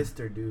a Yeah.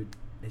 sister, dude.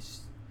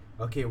 It's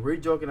okay. We're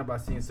joking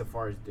about seeing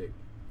Safari's dick.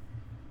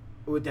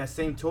 With that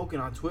same token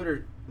on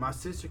Twitter, my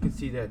sister can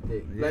see that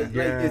dick. Like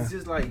Yeah. it's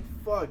just like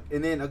fuck.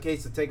 And then okay,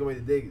 so take away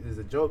the dick is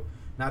a joke.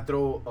 Not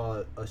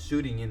throw a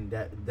shooting in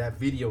that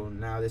video.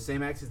 Now the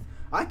same access,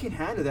 I can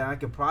handle that. I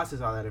can process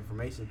all that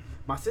information.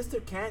 My sister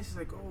can't. She's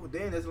like, oh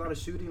damn, there's a lot of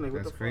shooting. Like, what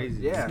That's the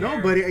crazy. fuck? Yeah. No,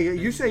 but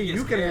you say You you get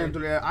can scared.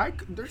 handle that.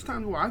 There's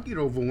times where I get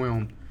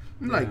overwhelmed.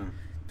 I'm like,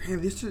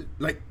 damn, this is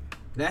like.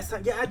 Last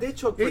time, yeah, I did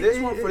choke for It- this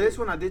it- one. For it- this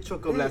one, I did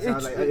choke up last time.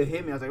 it's- It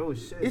hit me. I was like, oh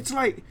shit. It's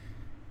like,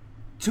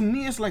 to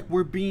me, it's like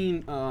we're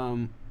being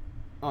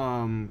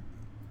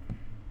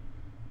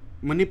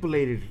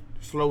manipulated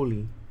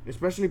slowly,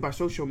 especially by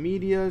social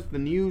medias, the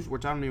news,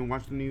 which I don't even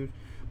watch the news.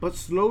 But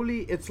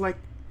slowly, it's like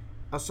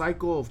a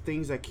cycle of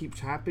things that keeps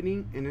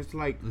happening, and it's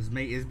like,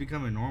 It's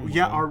becoming normal.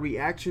 yeah, bro. our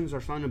reactions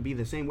are starting to be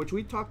the same, which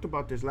we talked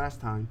about this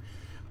last time.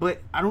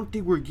 But I don't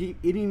think we're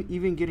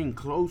even getting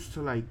close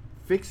to like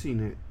fixing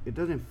it. It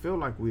doesn't feel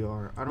like we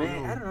are. I don't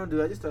know. I don't know,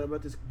 dude. I just thought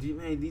about this. Do you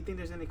think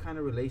there's any kind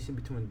of relation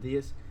between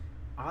this?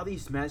 All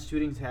these mass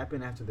shootings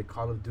happen after the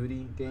Call of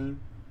Duty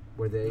game,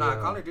 where they Nah,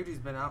 Call of Duty's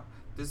been out.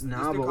 This new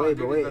Call of but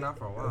Duty's wait. been out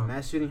for a A while.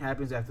 mass shooting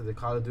happens after the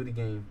Call of Duty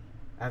game,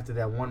 after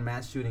that one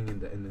mass shooting in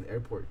the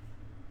airport.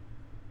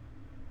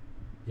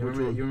 You Which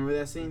remember? one? You remember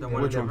that scene? The They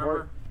one went you to the remember?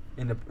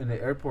 park in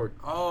the airport.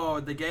 Oh,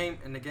 the game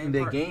in the game. In the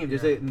part? game,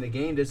 there's Yeah. in the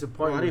game there's a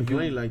part. Oh, I where didn't you-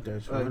 play like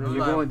that. So I don't It was know.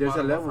 you're like going. There's a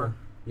Modern level. Warfare.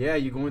 Yeah,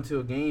 you go into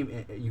a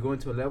game. You go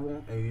into a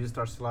level and you just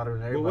start slaughtering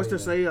everybody. But what's to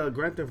then. say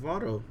Grand Theft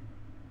Auto?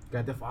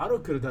 Grand Theft Auto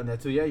could have done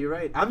that too. Yeah, you're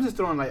right. I'm just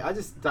throwing like I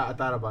just thought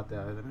about that.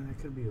 I was like, man, that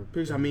could be.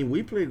 Because I mean,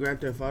 we play Grand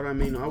Theft Auto. I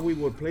mean, all we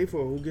would play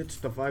for who gets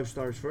the 5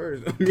 stars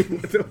first. I mean,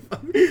 what the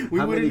fuck? We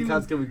how wouldn't many even-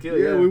 cops can we kill?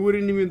 Yeah, we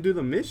wouldn't even do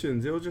the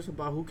missions. It was just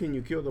about who can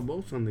you kill the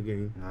most on the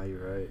game. Nah,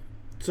 you're right.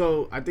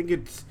 So I think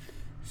it's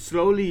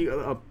slowly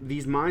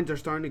these minds are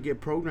starting to get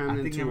programmed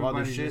I think into all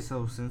this everybody's shit. just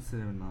so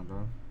sensitive now,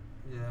 dog.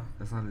 Yeah.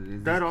 That's all it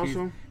is. That These kids-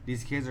 also.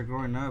 these kids are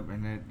growing up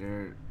and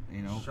they're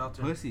you know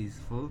Sheltered. pussies,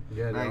 fool.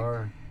 Yeah, they Like,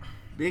 are.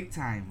 big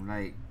time.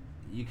 Like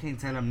you can't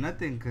tell them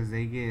nothing because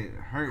they get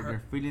hurt.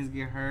 Their feelings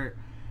get hurt.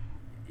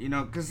 You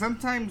know, because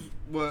sometimes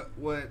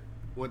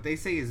what they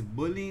say is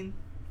bullying,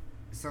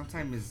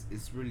 sometimes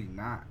it's really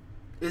not.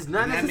 It's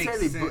not And that makes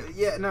necessarily. sense.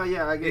 Yeah, no,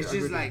 yeah. I get. It's I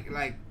just agree.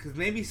 like because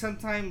maybe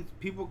sometimes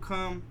people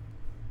come,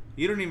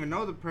 you don't even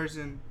know the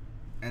person,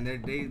 and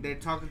they're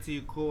talking to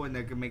you cool and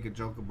they can make a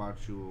joke about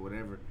you or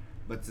whatever.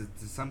 But to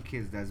some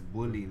kids that's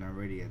bullying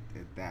already at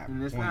that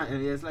And it's point. not.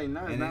 And it's like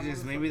no. And it's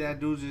just maybe that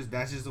dude's just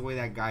that's just the way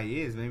that guy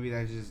is. Maybe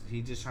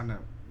he's just trying to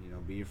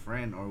be your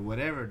friend or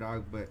whatever,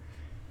 dog. But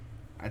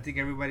I think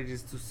everybody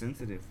just too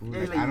sensitive. Fool. Yeah,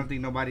 Like, like- I don't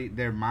think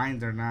their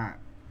minds are not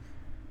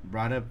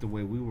brought up the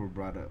way we were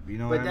brought up. You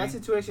know But what that I mean?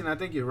 situation, I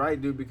think you're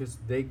right, dude, because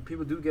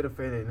people do get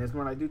offended, and it's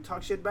more like, dude,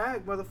 talk shit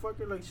back,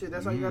 motherfucker. Like shit,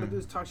 that's all you gotta do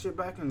is talk shit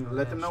back and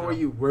let Yeah, them know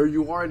sure. where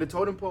you are in the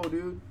totem pole,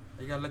 dude.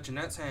 You gotta let your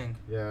nuts hang.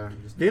 Yeah.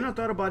 Just, Then I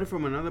thought about it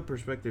from another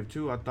perspective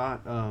too. I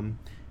thought,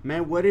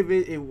 man, what if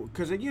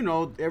because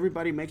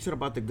everybody makes it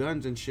about the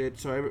guns and shit.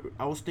 So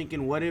I was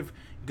thinking, what if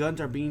guns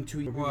are being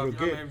too Well,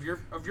 good?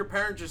 if your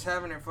parents just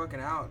having it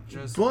fucking out,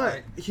 just But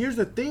like, here's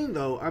the thing,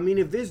 though. I mean,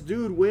 if this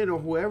dude win or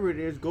whoever it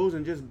is goes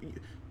and just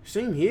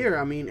same here.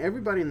 I mean,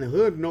 everybody in the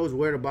hood knows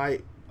where to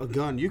buy a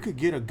gun. You could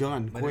get a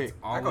gun But quick. it's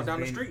I go always down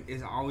the been- street.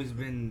 It's always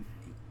been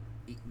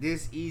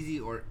this easy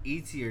or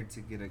easier to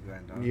get a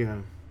gun, dog. Yeah.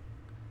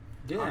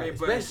 yeah, I mean,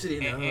 but- especially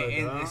in the And, hood,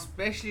 and dog.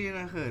 especially in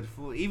the hood,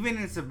 fool. Even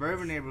in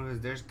suburban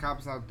neighborhoods, there's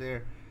cops out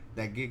there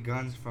that get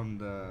guns from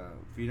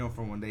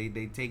from when they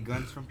take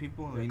guns from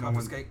people. They you know,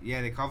 confiscate?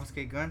 they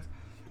confiscate guns,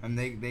 and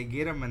they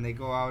get them and they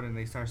go out and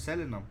they start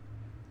selling them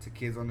to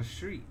kids on the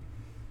street.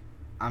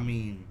 I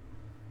mean,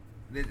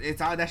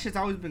 that shit's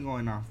always been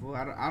going on, fool.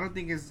 I don't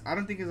think it's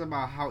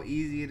about how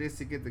easy it is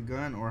to get the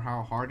gun or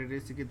how hard it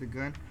is to get the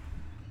gun.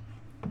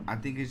 I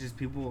think it's just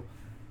people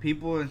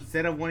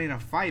instead of wanting to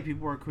fight,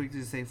 people are quick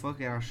to say,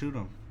 "Fuck it, I'll shoot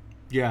them."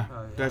 Yeah,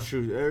 Oh, yeah. that's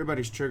true.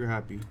 Everybody's trigger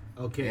happy.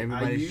 Okay, I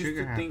Everybody's used to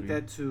trigger think happy.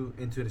 that too,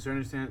 and to a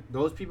certain extent,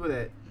 those people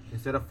that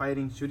instead of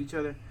fighting shoot each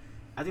other,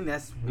 I think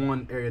that's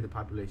one area of the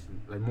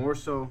population. Like more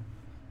so,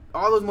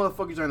 all those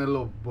motherfuckers are in a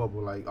little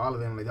bubble. Like all of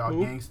them, like they're all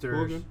Who?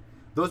 gangsters. Okay.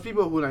 Those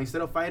people who like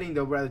instead of fighting,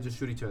 they'll rather just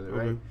shoot each other,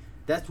 right? Okay.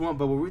 That's one.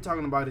 But what we're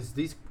talking about is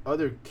these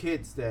other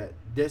kids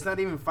that's not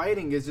even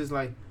fighting. It's just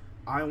like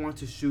I want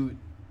to shoot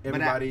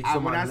everybody. But so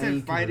when my I lane said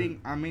can-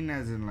 fighting, I mean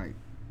as in like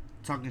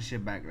talking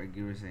shit back, like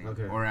you were saying,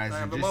 Okay. or as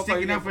Like, in if a just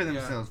sticking motherfucker up for get- yeah.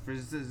 themselves, for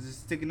just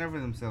sticking up for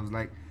themselves.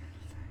 Like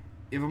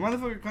if a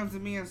motherfucker comes to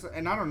me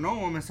and I don't know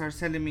him and starts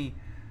telling me,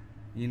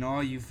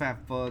 you fat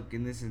fuck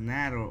and this and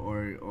that,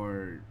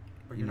 or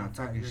But you you're know, not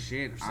fat, talking you're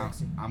shit,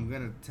 sexy. I'm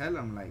gonna tell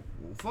him like,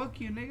 well, fuck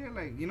you, nigga,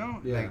 like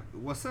Yeah. like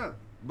what's up?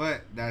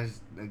 But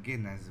that's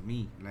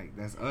me, like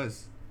that's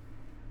us.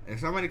 If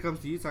somebody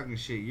comes to you talking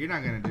shit, you're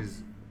not gonna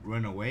just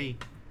run away,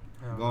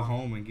 Hell go no.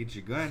 home and get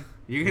your gun.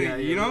 You're gonna, Yeah,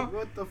 you yeah, know, like,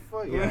 what the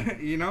fuck? Yeah.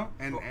 you know,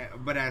 and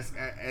but as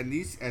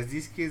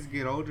these kids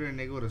get older and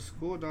they go to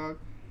school, dog,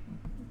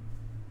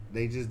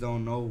 they just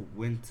don't know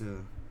when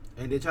to.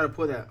 And they try to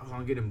put that,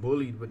 I'm getting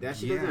bullied, but that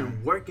shit Yeah.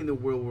 doesn't work in the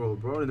real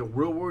world, bro. In the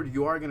real world,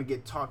 you are gonna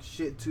get talked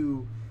shit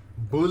to,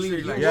 bullied.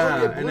 Treated You like will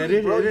Yeah, get and bullied, it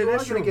is- bro. it You is are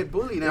gonna true. get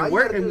bullied. Now, In, all you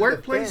work, gotta in do is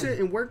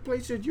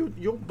workplaces, defend.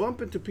 you'll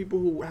bump into people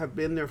who have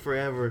been there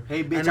forever.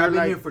 Hey, bitch, And I've they're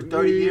been here like, for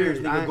 30 years.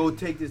 "Yeah, Nigga, I- go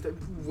take this.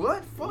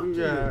 What? Fuck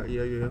Yeah,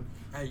 you. yeah.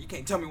 Hey, you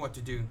can't tell me what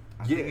to do.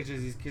 I Yeah. think it's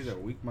just these kids are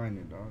weak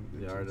minded, dog.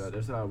 They're Yeah, just-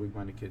 there's a lot of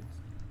weak-minded kids.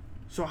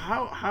 So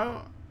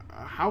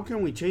how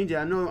can we change it?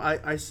 I know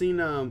I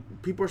seen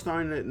people are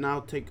starting to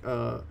now take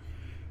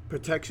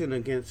protection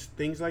against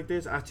things like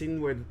this. I've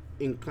seen where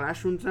in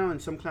classrooms now, in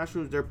some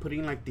classrooms, they're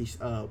putting like these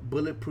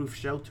bulletproof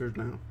shelters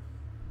now.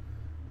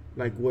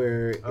 Like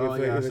where if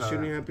a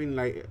shooting happened,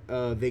 like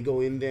they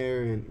go in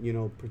there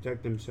and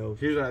protect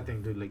themselves. Here's what I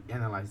think, dude. Like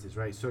analyze this,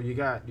 right? So you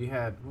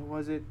had what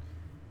was it?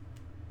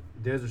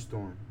 Desert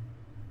Storm.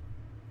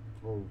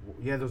 Or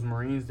you had those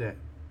Marines that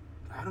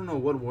I don't know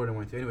what war they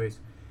went to. Anyways,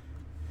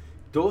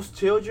 those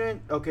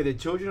children. Okay, the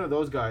children of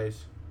those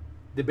guys,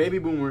 the baby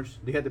boomers.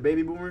 They had the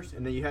baby boomers,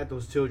 and then you had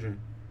those children.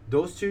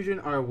 Those children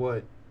are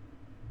what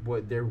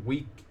they're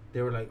weak.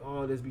 They were like,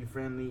 oh, let's be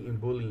friendly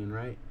and bullying,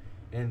 right?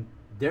 And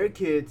their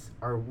kids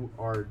are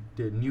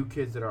the new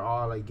kids that are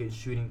all like get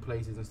shooting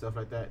places and stuff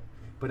like that.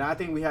 But I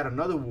think we had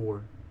another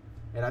war,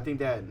 and I think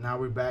that now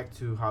we're back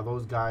to how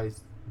those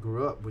guys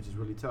grew up, which is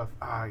really tough.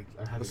 I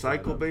had A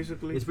cycle,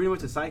 basically. It's pretty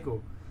much a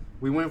cycle.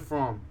 We went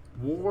from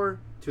war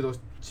to those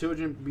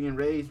children being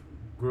raised,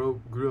 grew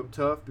up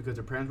tough because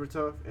their parents were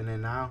tough, and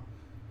then now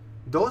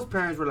those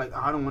parents were like,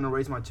 I don't want to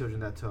raise my children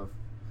that tough,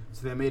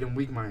 so they made them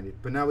weak-minded.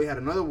 But now we had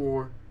another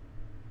war,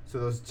 so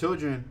those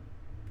children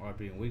Are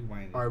being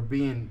weak-minded. are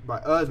being, by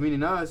us,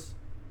 meaning us,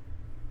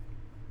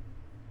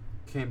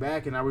 came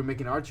back, and now we're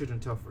making our children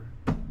tougher.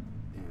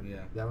 And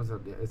Yeah. that was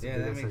that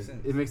makes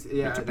sense. It makes It's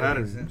a it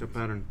pattern. makes sense. It's a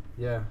pattern.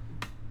 Yeah,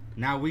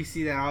 Now we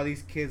see that all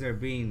these kids are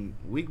being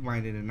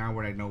weak-minded, and now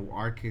we're like, no,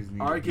 our kids need.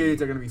 our to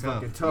kids are gonna be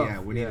fucking tough. Yeah,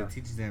 we need to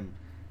teach them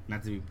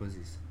not to be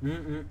pussies.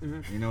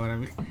 Mm-mm-mm. You know what I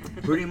mean?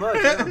 Pretty much.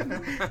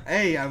 Yeah.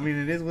 Hey, I mean,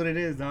 it is what it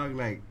is, dog.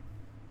 Like,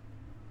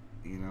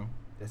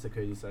 That's a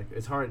crazy cycle.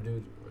 It's hard,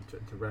 dude,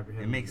 to wrap your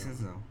head. it around makes that. sense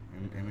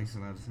though. It makes a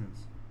lot of sense.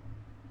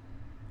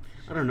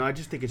 I don't know. I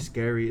just think it's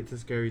scary. It's a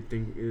scary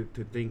thing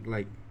to think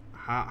like,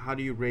 how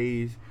do you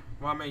raise?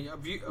 Well, I mean,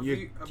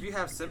 if you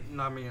have symptoms,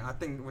 I mean, I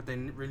think what they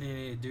really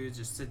need to do is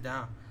just sit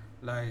down,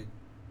 like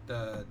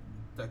the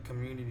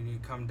community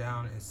need to come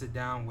down and sit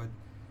down with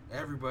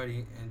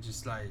everybody and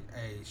just like,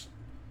 hey, if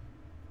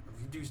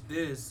you do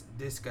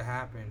this could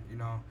happen,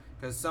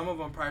 because some of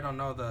them probably don't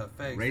know the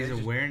effects. Raise They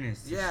just-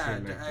 awareness. to Yeah,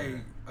 shit like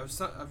hey,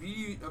 that.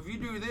 if you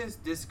do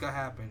this could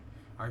happen,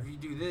 or if you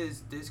do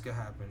this could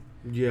happen.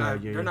 Yeah,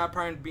 They're not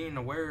probably being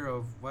aware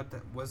of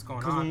what's going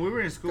Because when on. we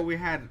were in school, we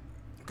had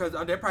Because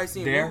they're probably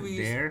seeing movies.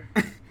 there.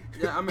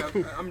 Yeah, I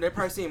mean, they're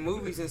probably seeing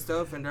movies and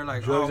stuff, and they're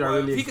like, Drugs oh, are well,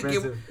 really if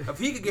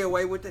he could get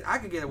away with it, I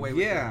could get away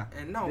with Yeah. it.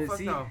 And no, Yeah, fuck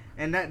see, no.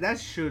 And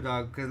that's true,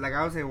 dog. Because like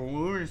I was saying, when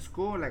we were in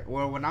school,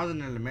 when I was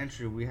in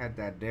elementary, we had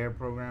that DARE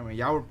program, and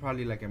y'all were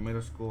probably like in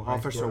middle school, high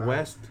Officer school, right?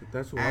 West.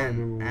 That's what I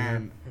remember. we had.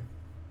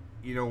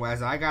 And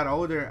as I got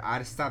older,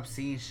 I stopped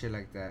seeing shit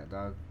like that,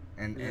 dog.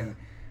 And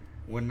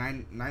when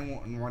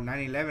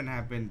 9/11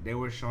 happened, they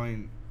were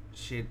showing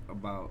shit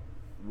about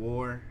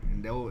war,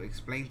 and they'll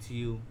explain to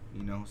you,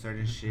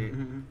 certain shit.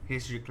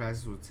 History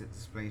classes will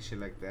explain shit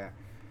like that.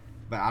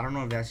 But I don't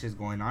know if that shit's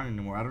going on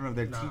anymore. I don't know if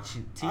they're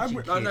teaching kids.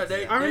 No,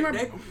 I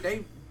remember-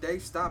 they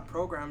stopped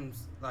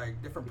programs,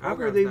 like different I've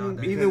heard programs they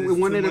nowadays. even it's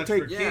wanted too to much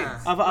take. for Yeah,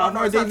 kids. I've No, heard it's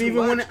not they've too even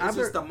much, wanted. It's I've just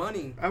heard, the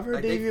money. I've heard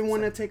Like, they even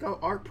want to take out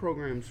art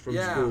programs from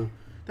Yeah. school.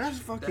 That's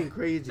fucking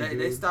crazy, dude.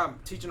 They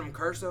stopped teaching them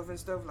cursive and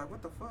stuff. Like,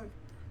 what the fuck?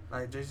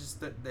 Like,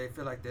 they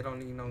feel like they don't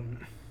need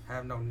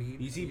have no need.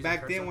 You to see, use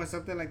back cursive. then when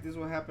something like this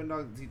would happen,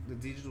 dog, the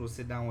teachers would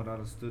sit down with all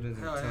the students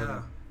and Hell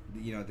tell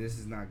yeah. them, this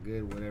is not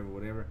good,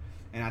 whatever.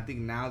 And I think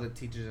now the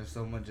teachers are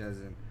so much as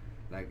in,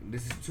 like,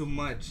 this is too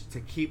much to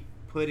keep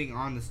putting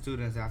on the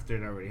students after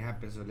it already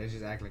happened. So let's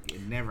just act like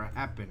it never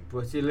happened.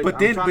 But see, look, But I'm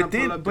then, trying to but pull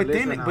then, up the but list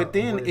then, right now but of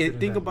then, what think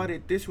shouldn't about happen.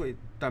 it this way,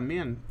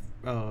 también.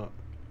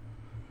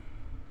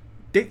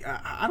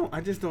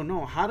 I just don't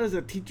know. How does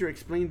a teacher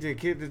explain to a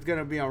kid it's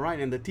gonna be all right,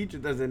 and the teacher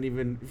doesn't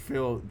even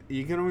feel?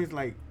 You can always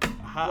like,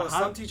 Well,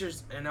 some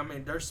teachers, and I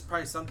mean, there's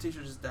probably some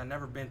teachers that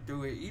never been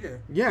through it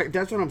either. Yeah,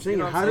 that's what I'm saying. You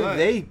know what How I'm do saying?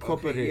 they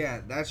cope with it?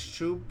 Yeah, that's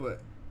true. But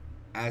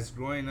as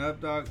growing up,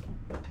 dog,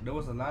 there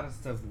was a lot of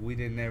stuff we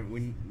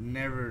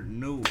never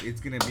knew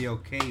it's gonna be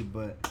okay.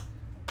 But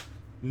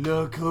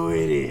Look who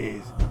it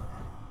is.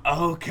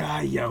 Oh,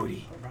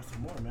 Coyote. I brought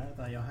some more, man. I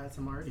thought y'all had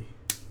some already.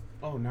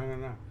 Oh, no.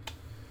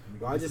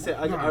 Well, I just said,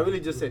 I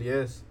really just said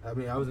yes. I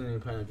mean, I wasn't even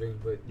planning on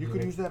drinking, but You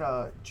could use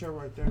that chair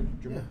right there,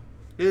 Jamal. Yeah.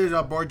 Here's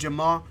our boy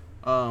Jamal,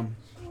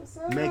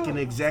 making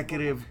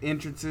executive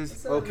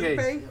entrances.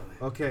 Okay.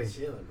 Okay.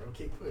 Chilling, bro.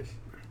 Kick push.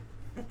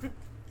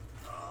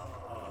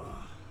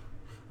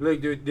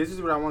 Look, dude, this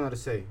is what I wanted to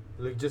say.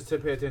 Look, just to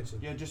pay attention.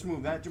 Yeah, just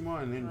move that, Jamal,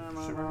 and then.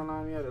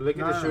 No, yeah. Look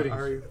at the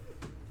shootings.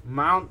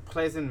 Mount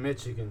Pleasant,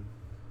 Michigan.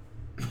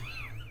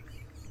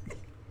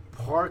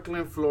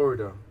 Parkland,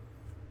 Florida.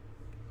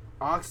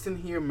 Oxton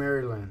Hill,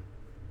 Maryland.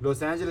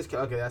 Los Angeles,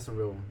 okay, that's a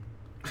real one.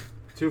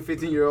 2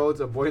 15-year-olds,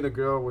 a boy and a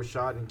girl, were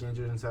shot and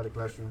injured inside a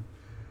classroom.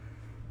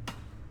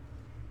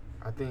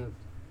 I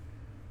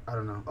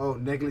don't know. Oh,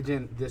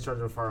 negligent discharge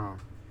of a firearm.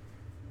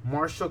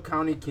 Marshall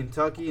County,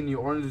 Kentucky, New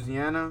Orleans,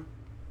 Louisiana,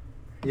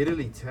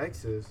 Italy,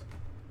 Texas.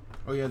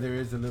 Oh yeah, there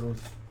is a little.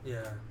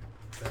 Yeah.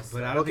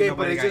 But I don't Okay, think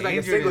but nobody it's got just like a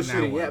injured single in that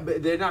shooting. one. Yeah,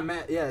 but they're not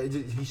mad. Yeah,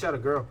 he shot a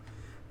girl.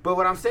 But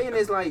what I'm saying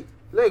is like,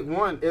 look,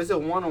 it's a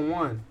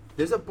one-on-one.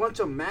 There's a bunch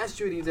of mass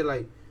shootings that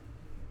like,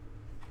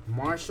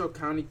 Marshall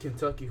County,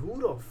 Kentucky. Who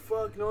the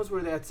fuck knows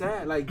where that's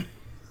at? Like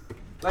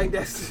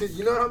that's,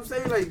 you know what I'm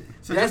saying? Like,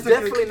 So that's just to-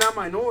 definitely not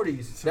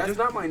minorities. So That's just-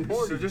 not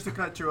minorities. So just to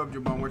cut you up,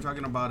 Jabon, we're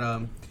talking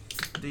about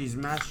these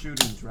mass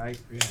shootings, right?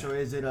 Yeah. So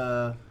is it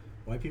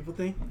White people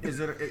think? is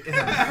it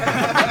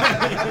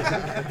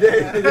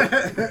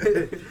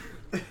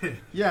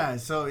yeah?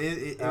 So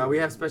we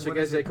have special what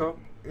guest is J. Cole.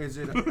 Is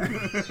it?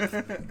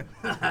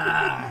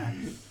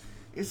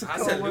 It's a I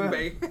said cold word.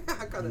 Lupe.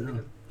 I call it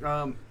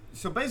nigga.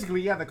 So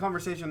basically, yeah, the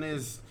conversation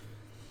is,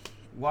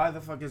 why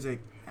the fuck is it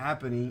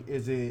happening?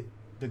 Is it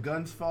the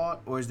gun's fault,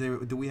 or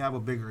do we have a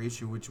bigger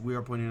issue, which we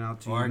are pointing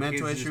out to you, Or our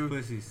mental kids issue,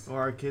 just pussies. or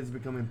our kids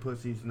becoming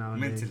pussies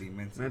nowadays?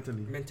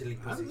 Mentally. Mentally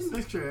I think pussies. it's a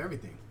mixture of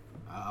everything.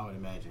 I would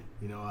imagine.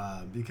 You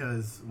know,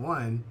 because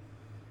one,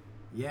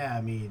 yeah,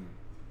 I mean,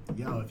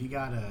 yo, if you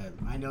got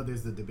I know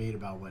there's a debate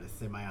about what a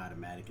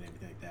semi-automatic and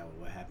everything like that,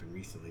 what happened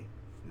recently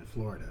in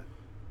Florida.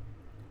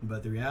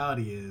 But the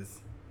reality is,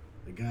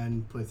 the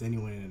gun puts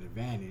anyone in an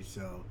advantage.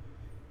 So,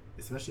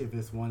 especially if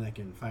it's one that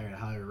can fire at a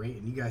higher rate,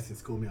 and you guys can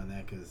school me on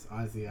that, because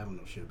honestly, I don't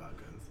know shit about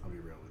guns. I'll be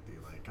real with you.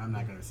 Like, I'm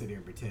not gonna sit here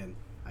and pretend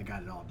I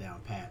got it all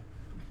down pat.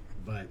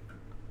 But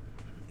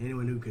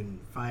anyone who can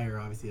fire,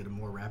 obviously, at a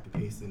more rapid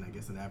pace than, I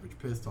guess, an average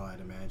pistol,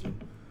 I'd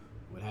imagine,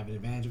 would have an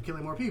advantage of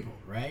killing more people,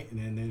 right? And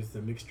then there's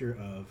the mixture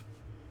of,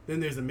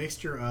 There's a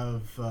mixture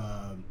of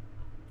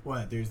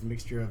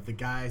the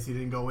guys who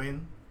didn't go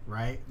in,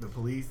 right? The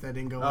police that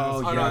didn't go in.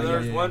 Oh, Oh yeah, no,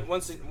 there's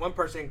yeah. one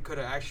person could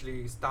have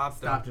actually stopped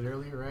Stopped it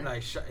earlier, right?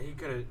 Like he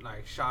could have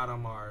like shot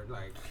him or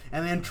like.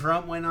 And then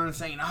Trump went on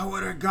saying, "I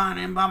would have gone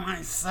in by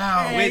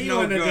myself." Hey, with you no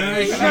would've gun. done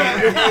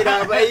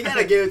Hey, it. but you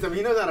gotta give it to him.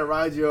 He knows how to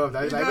rise you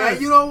up. He's like,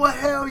 man, you know what?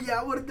 Hell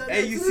yeah, I would have done that.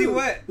 Hey, you too. see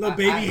what? Little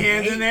baby I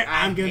hands in there.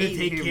 I I'm gonna hate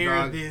take him, care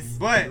of dog, this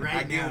But right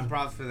I give now. him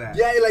props for that.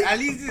 Yeah, like At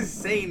least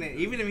just saying it,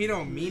 even if he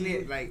don't mean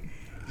it, like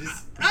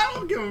just. I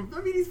don't give him.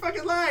 I mean, he's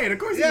fucking lying. Of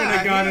course, he Yeah, wouldn't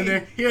have gone in he-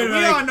 there. He would we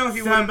have all know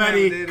he wouldn't have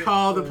somebody did it."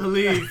 call the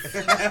police.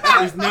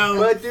 There's no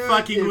But dude,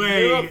 fucking if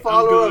way. you're a I'm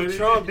follower going of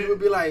Trump, you would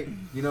be like,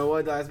 you know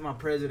what? That's my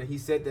president. He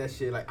said that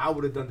shit. Like I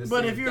would have done the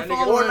But same. if you're a That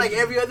nigga- follower, Or like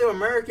every other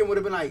American would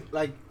have been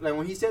like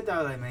when he said that,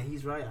 I was like, man,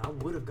 he's right. I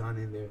would have gone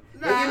in there.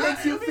 Like, it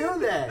makes you feel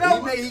that.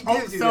 No, he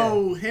gives you that.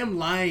 so him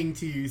lying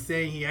to you,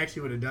 saying he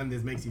actually would have done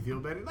this, makes you feel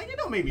better. Like it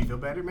don't make me feel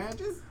better, man.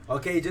 Just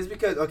Okay, just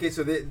because. Okay,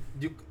 so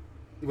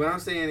what I'm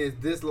saying is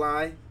this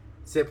lie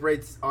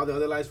separates all the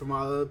other lies from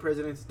all the other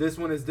presidents. This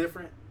one is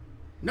different.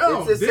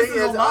 no. It's the This same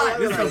is a as lie. all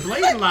This is other a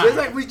blatant lie. Just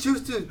like we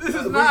choose to. This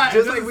is not-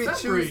 Just it like we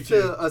doesn't choose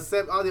separate to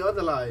accept all the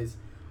other lies.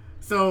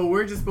 So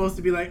we're just supposed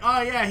to be like,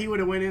 oh yeah, he would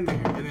have went in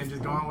there, and then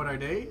just go on with our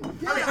day.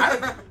 I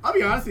mean, I'll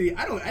be honest with you,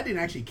 I didn't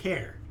actually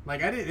care.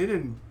 Like it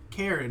didn't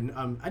care, and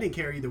I didn't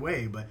care either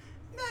way. But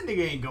that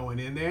nigga ain't going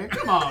in there.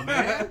 Come on,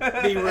 man.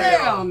 Be real.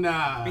 Hell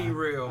nah. Be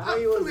real.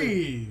 He wasn't.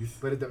 Please.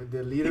 But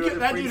the leader of the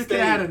That free dude state. could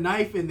have had a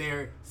knife in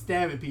there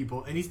stabbing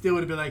people, and he still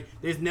would have been like,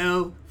 "There's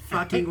no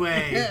fucking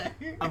way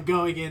I'm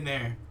going in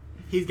there."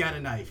 He's got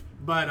a knife,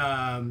 but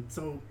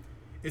so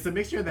it's a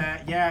mixture of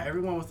that. Yeah,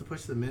 everyone wants to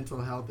push the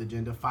mental health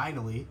agenda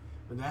finally,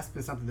 but that's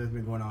been something that's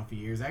been going on for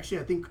years. Actually,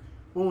 I think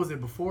what was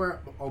it before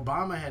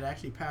Obama had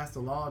actually passed a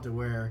law to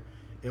where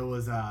it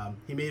was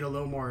he made a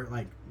little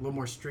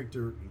more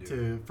stricter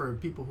for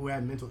people who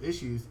had mental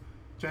issues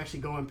to actually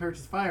go and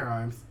purchase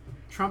firearms.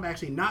 Trump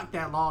actually knocked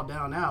that law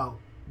down out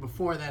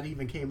before that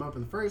even came up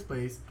in the first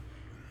place.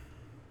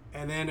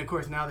 And then, of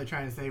course, now they're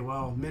trying to say,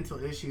 well,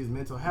 mental issues,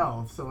 mental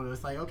health. So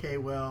it's like, okay,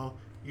 well,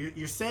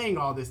 you're saying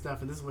all this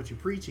stuff and this is what you're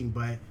preaching,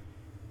 but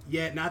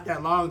yet not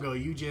that long ago,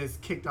 you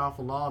just kicked off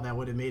a law that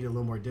would have made it a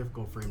little more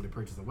difficult for him to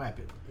purchase a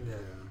weapon. Yeah.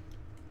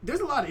 There's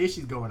a lot of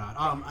issues going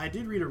on. I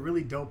did read a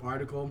really dope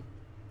article.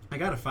 I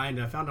gotta find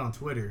it. I found it on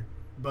Twitter.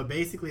 But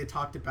basically, it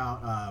talked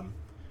about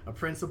a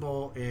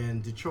principal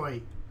in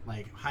Detroit,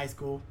 like high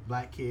school,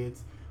 black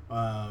kids,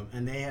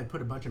 and they had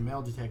put a bunch of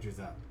metal detectors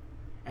up.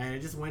 And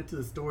it just went to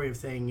the story of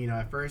saying, you know,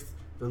 at first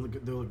the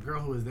girl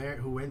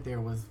who went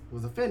there was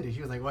offended. She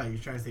was like, "What? You're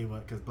trying to say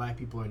what? Because black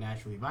people are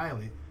naturally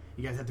violent.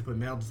 You guys have to put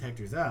metal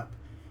detectors up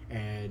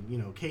and, you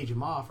know, cage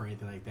them off or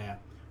anything like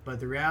that." But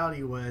the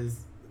reality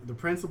was the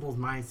principal's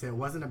mindset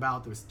wasn't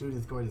about the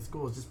students going to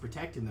school; it's just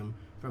protecting them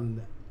from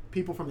the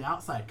people from the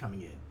outside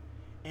coming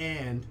in.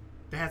 And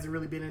there hasn't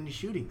really been any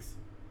shootings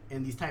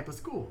in these type of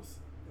schools.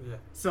 Yeah.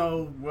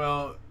 So,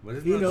 Well,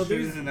 there's You no know,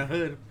 shootings there's- in the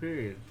hood,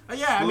 period.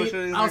 yeah, I School mean,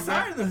 shootings like outside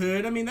that? of the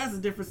hood, I mean, that's a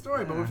different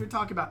story. But Yeah. if you're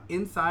talking about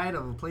inside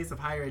of a place of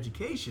higher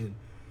education,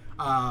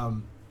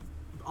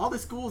 all the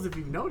schools, if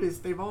you've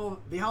noticed, they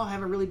all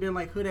haven't really been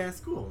like hood ass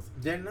schools.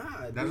 They're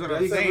not. That's what Dude,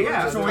 I'm saying.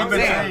 yeah, That's so what we've I'm been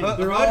saying. saying.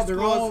 They're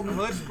all-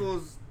 Hood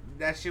schools,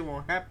 that shit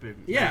won't happen.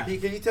 Yeah.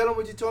 Can you tell them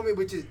what you told me?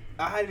 Which is,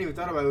 I hadn't even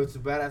thought about it. It's a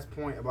badass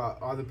point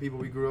about all the people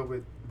we grew up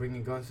with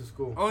bringing guns to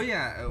school. Oh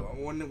yeah,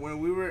 when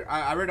we were,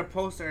 I read a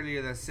post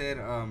earlier that said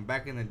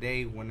back in the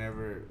day,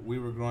 whenever we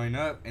were growing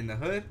up in the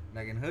hood,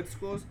 like in hood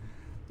schools,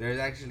 there's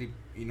actually,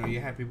 you know, you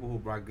had people who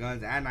brought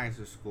guns and knives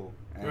to school,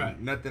 and Right.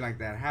 nothing like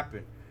that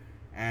happened.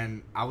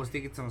 And I was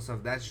thinking to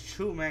myself, that's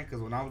true, man.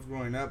 Because when I was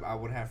growing up, I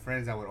would have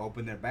friends that would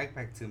open their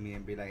backpack to me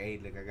and be like,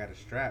 "Hey, look, I got a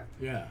strap."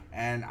 Yeah.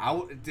 And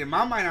in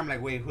my mind, I'm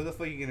like, "Wait, who the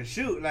fuck you gonna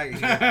shoot?"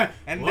 Like,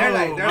 and Whoa, they're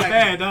my like,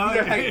 bad, dog.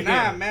 they're like,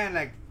 "Nah, man,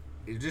 like,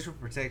 it's just for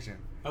protection."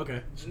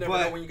 Okay. You never know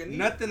But when you're gonna need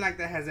nothing like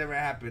that has ever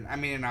happened. I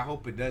mean, and I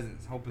hope it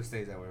doesn't. Hope it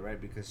stays that way,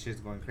 right? Because shit's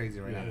going crazy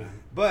right Yeah. now.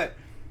 But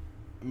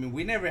I mean,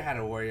 we never had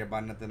to worry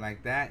about nothing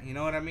like that. You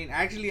know what I mean?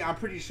 Actually, I'm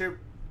pretty sure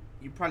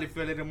you probably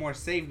feel a little more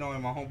safe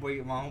knowing my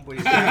homeboy.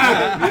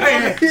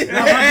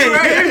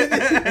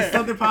 If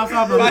something pops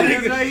off,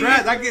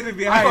 I get to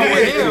be I'm high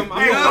with him.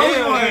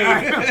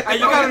 Hey,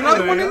 you got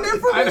another one in there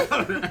for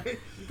me?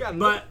 You got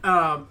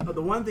But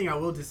the one thing I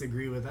will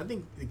disagree with, I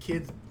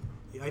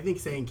think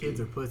saying kids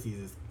are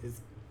pussies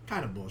is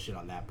kind of bullshit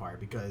on that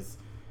part, because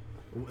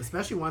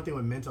especially one thing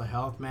with mental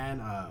health,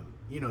 man,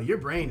 your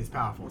brain is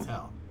powerful as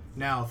hell.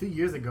 Now, a few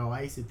years ago,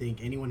 I used to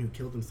think anyone who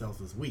killed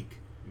themselves was weak,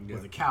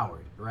 was a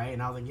coward, right?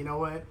 And I was like, you know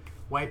what?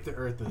 Wipe the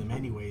earth with them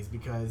anyways,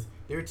 because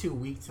they're too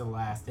weak to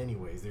last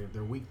anyways.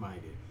 They're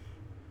weak-minded.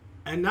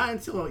 And not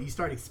until you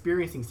start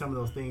experiencing some of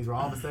those things where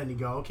all of a sudden you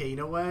go, okay, you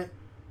know what?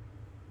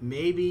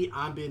 Maybe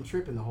I've been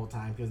tripping the whole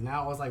time, because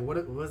now I was like, what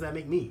does that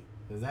make me?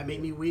 Does that make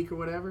me weak or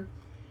whatever?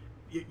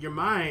 Your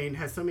mind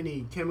has so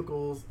many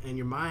chemicals, and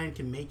your mind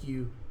can make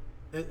you...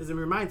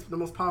 Your mind's the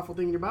most powerful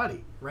thing in your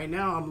body. Right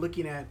now, I'm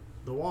looking at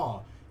the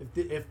wall.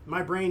 If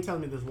my brain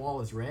tells me this wall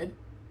is red,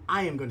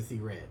 I am going to see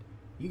red.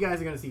 You guys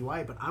are going to see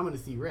white, but I'm going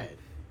to see red.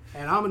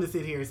 And I'm going to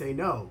sit here and say,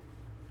 no,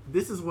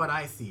 this is what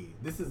I see.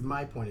 This is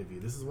my point of view.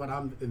 This is what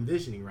I'm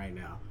envisioning right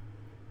now.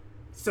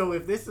 So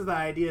if this is the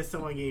idea of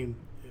someone getting...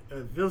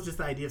 If it was just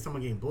the idea of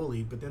someone getting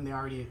bullied, but then they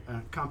already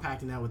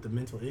compacting that with the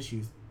mental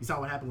issues. You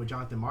saw what happened with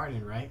Jonathan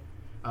Martin, right?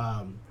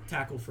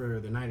 Tackle for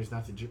the Niners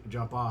not to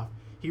jump off.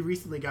 He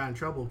recently got in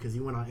trouble because he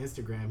went on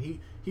Instagram.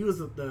 He was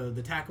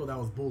the tackle that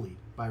was bullied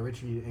by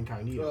Richie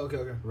Incognito. Oh,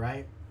 okay.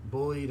 Right?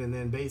 Bullied, and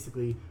then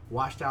basically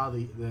washed out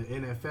the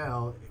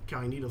NFL.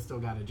 Incognito still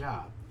got a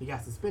job. He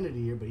got suspended a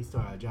year, but he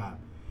still got a job.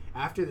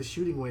 After the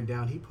shooting went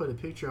down, he put a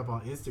picture up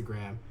on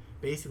Instagram,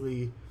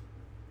 basically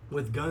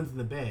with guns in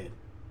the bed.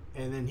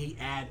 And then he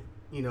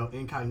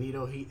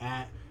Incognito, he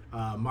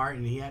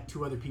Martin, he had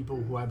two other people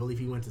who I believe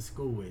he went to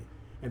school with.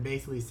 And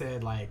basically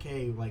said, like,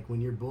 hey, like, when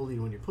you're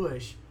bullied, when you're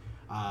pushed,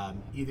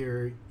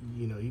 either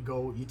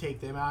you take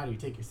them out or you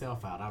take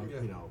yourself out.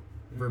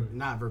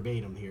 Not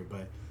verbatim here,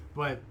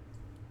 but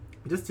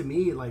just to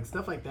me, like,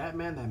 stuff like that,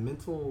 man, that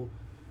mental,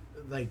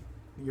 like,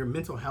 your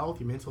mental health,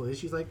 your mental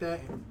issues like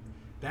that,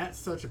 that's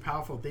such a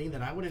powerful thing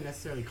that I wouldn't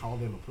necessarily call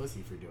them a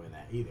pussy for doing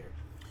that either.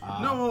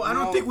 No, I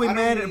don't think we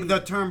meant the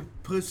term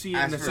pussy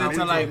in the sense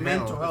of like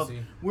mental health.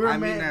 Pussy. We're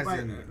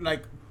meant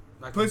like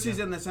Like pussies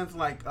in the sense of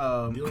like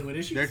Dealing with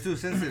issues. They're too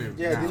sensitive.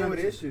 Yeah, now. dealing with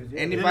issues. Yeah.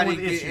 Anybody,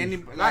 Dealing with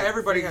issues. Not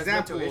everybody for has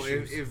example, mental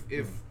issues.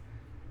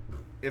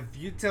 if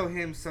you tell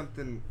him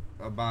something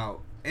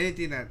about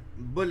anything that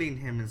bullying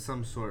him in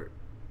some sort,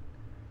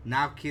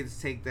 now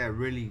kids take that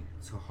really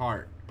to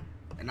heart.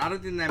 And I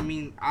don't think that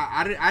mean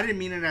I didn't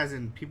mean it as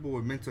in people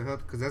with mental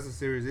health, because that's a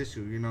serious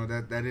issue. You know,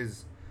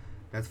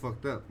 that's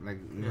fucked up, like,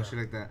 shit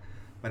like that.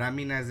 But I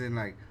mean as in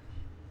like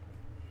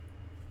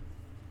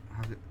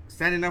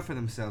standing up for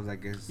themselves, I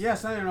guess. yeah,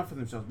 standing up for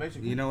themselves,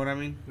 basically. You know what I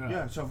mean?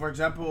 Yeah. So for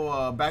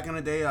example, back in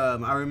the day,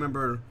 I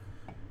remember,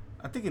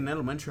 I think in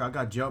elementary, I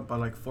got jumped by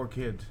like 4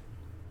 kids.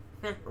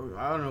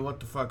 I don't know what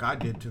the fuck I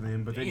did to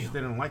them, but they just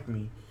didn't like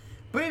me.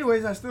 But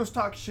anyways, I still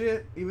talk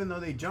shit, even though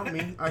they jumped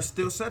me. I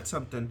still said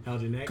something.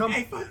 Held your neck.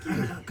 Hey, fuck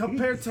you.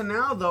 Compared to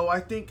now, though, I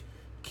think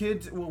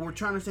kids. What we're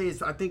trying to say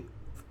is, I think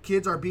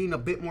kids are being a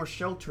bit more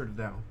sheltered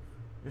now.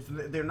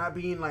 They're not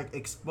being like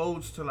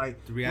exposed to like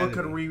what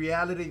could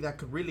reality that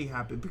could really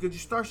happen, because you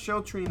start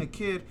sheltering a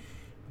kid,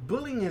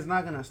 bullying is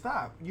not gonna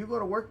stop. You go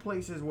to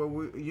workplaces where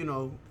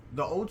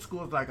the old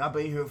school is like, I've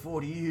been here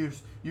 40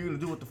 years. You're gonna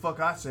do what the fuck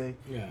I say.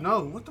 Yeah.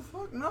 No, what the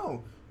fuck?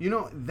 No.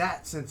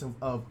 That sense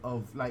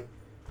of like,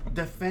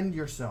 defend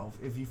yourself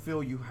if you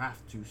feel you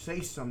have to say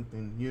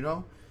something.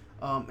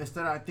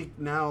 Instead, I think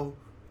now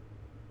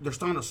they're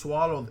starting to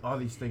swallow all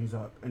these things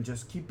up and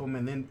just keep them,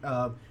 and then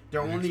they're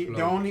only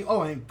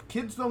and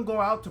kids don't go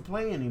out to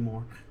play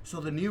anymore. So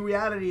the new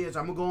reality is,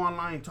 I'm gonna go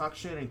online and talk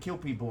shit and kill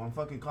people on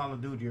fucking Call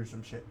of Duty or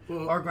some shit,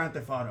 or Grand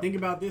Theft Auto. Think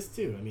about this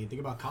too. I mean, think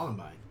about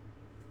Columbine.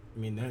 I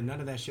mean, none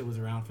of that shit was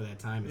around for that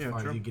time as far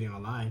as you getting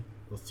online.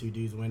 Those 2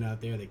 dudes went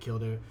out there, they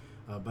killed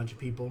a bunch of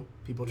people.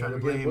 People try to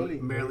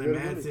blame Marilyn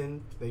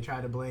Manson. They try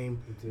to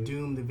blame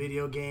Doom, the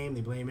video game.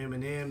 They blame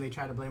Eminem. They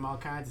try to blame all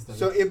kinds of stuff.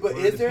 So,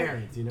 is there,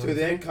 parents, to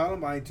them,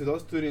 Columbine, to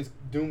those students,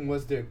 Doom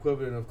was their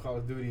equivalent of Call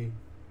of Duty.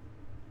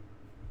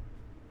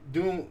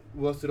 Doom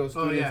was to those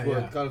students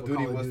what Call of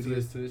Duty was to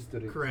this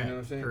student. Correct. You know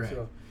what I'm saying? Correct.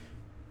 So,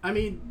 I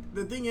mean,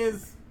 the thing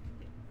is,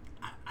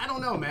 I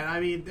don't know, man. I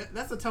mean,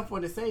 that's a tough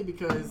one to say,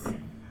 because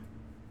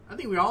I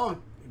think we all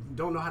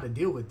don't know how to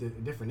deal with the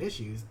different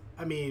issues.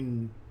 I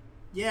mean,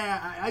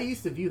 yeah, I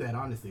used to view that,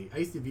 honestly. I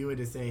used to view it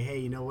as saying, hey,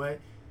 you know what?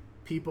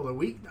 People are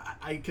weak.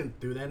 I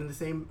threw that in the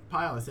same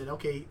pile. I said,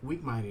 okay,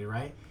 weak-minded,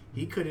 right?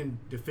 He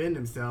couldn't defend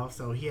himself,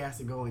 so he has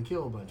to go and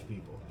kill a bunch of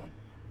people.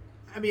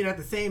 I mean, at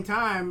the same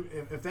time,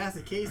 if that's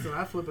the case, then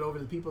I flip it over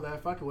to the people that are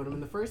fucking with him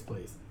in the first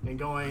place and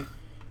going,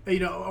 you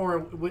know, or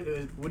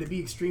would it be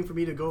extreme for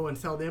me to go and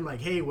tell them like,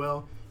 hey,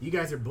 well, you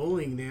guys are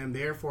bullying them,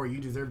 therefore you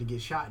deserve to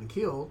get shot and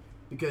killed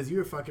because you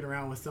were fucking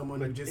around with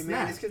someone who just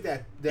man, snapped. it's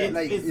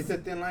because it's a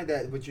thin line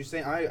that what you're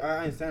saying. I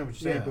understand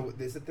what you're saying,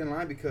 but it's a thin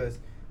line because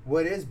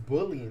what is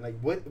bullying? Like,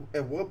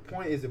 at what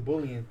point is it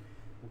bullying?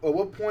 At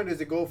what point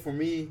does it go for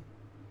me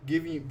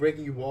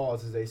breaking you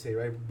balls, as they say,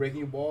 right? Breaking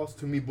your balls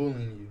to me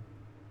bullying you.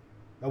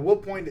 At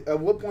what point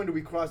do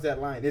we cross that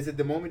line? Is it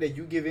the moment that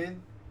you give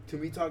in to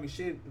me talking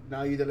shit?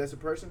 Now you're the lesser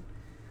person.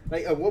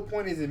 Like, at what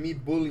point is it me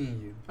bullying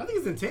you? I think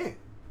it's intent,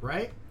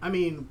 right? I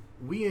mean,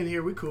 we in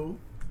here, we cool.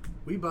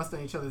 We bust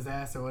on each other's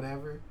ass or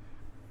whatever.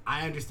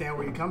 I understand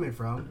where you're coming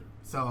from,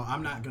 so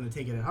I'm not going to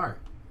take it at heart.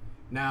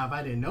 Now, if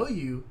I didn't know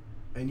you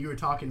and you were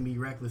talking to me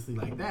recklessly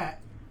like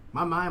that,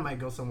 my mind might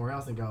go somewhere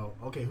else and go,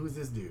 okay, who's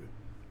this dude?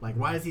 Like,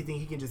 why does he think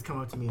he can just come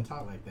up to me and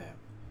talk like that?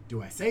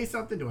 Do I say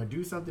something? Do I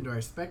do something? Do I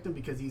respect him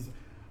because he's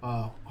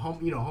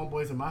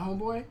homeboys with my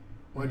homeboy?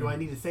 Or do I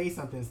need to say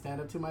something and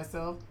stand up to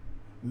myself?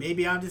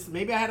 Maybe I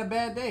had a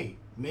bad day.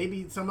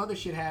 Maybe some other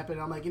shit happened.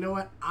 I'm like, you know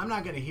what? I'm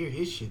not going to hear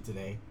his shit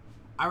today.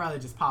 I'd rather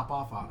just pop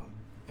off on him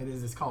and then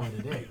just call it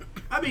a day.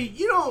 I mean,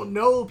 you don't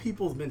know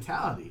people's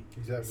mentality.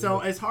 Exactly.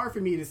 So it's hard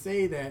for me to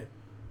say that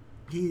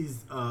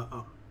he's,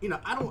 I'm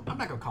not going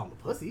to call him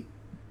a pussy.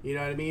 You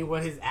know what I mean?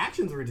 Well, his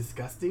actions were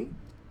disgusting.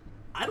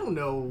 I don't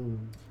know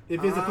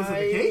if it's a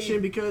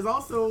pussification because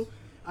also,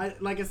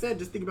 like I said,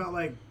 just think about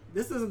like,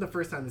 this isn't the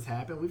first time this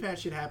happened. We've had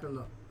shit happen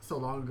so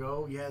long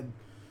ago. You had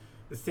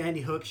the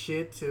Sandy Hook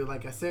shit to,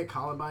 like I said,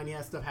 Columbine. You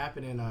had stuff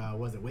happen in,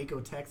 was it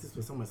Waco, Texas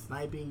with someone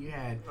sniping. You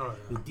had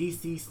the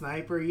DC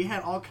sniper. You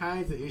had all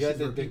kinds of issues. Yeah,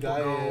 the guy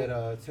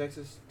at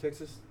Texas Tech?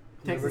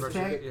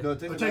 University? No,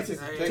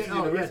 Texas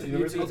University.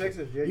 University of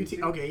Texas. Yeah,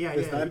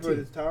 the sniper at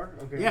the tower?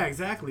 Okay. Yeah,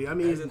 exactly. I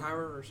mean,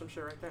 Eisenhower or some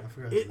shit right there. I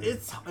forgot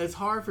it's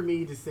hard for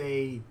me to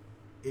say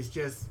it's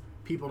just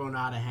people don't know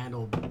how to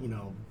handle,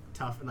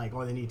 tough, like,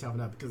 or they need to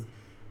toughen up. Because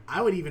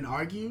I would even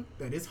argue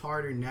that it's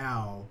harder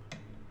now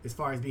as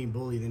far as being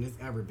bullied than it's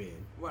ever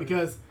been.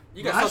 Because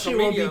you got social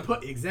media. Won't be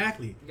put,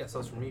 exactly. You got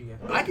social media.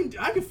 I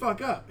can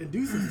fuck up and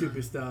do some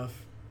stupid stuff,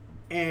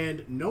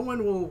 and no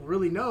one will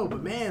really know.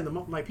 But man,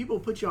 people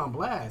put you on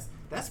blast.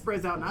 That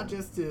spreads out not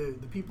just to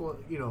the people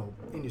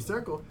in your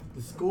circle.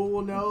 The school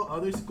will know.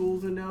 Other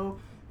schools will know.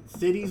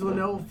 Cities will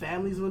know.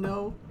 Families will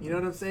know. You know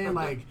what I'm saying?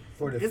 Like,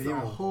 it's a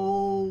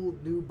whole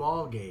new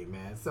ball game,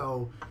 man.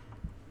 So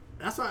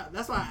that's why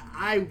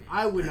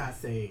I would not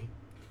say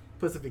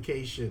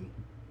pussification.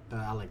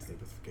 I like to say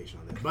pussification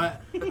on this,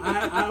 but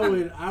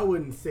I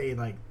wouldn't say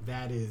like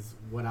that is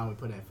what I would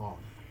put at fault.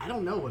 I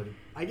don't know what.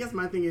 I guess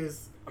my thing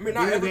is. I mean,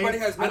 not everybody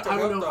has mental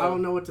health. I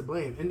don't know what to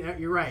blame, and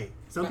you're right.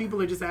 Some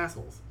people are just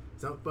assholes.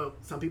 But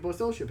some people are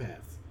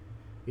sociopaths.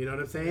 You know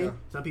what I'm saying? Yeah.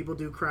 Some people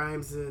do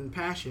crimes and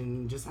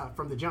passion just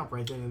from the jump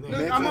right then and there.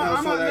 Mental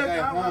health. So that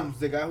guy Holmes,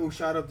 the guy who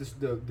shot up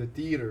the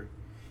theater.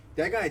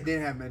 That guy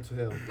didn't have mental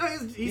health. No,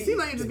 he seemed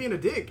like he was just being a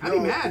dick. I'd be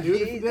mad,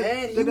 dude.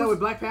 Did that with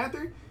Black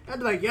Panther? I'd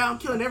be like, yeah, I'm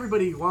killing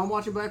everybody while I'm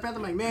watching Black Panther.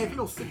 I'm like, man, if you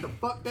don't sit the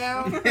fuck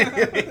down,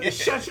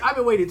 I've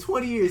been waiting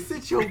 20 years.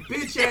 Sit your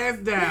bitch ass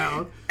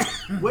down.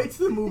 Wait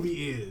till the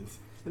movie ends.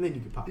 And then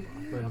you can pop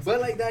off. But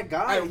like that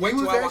guy, he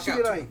was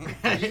actually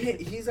like,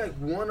 he's like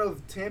one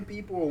of 10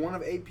 people or one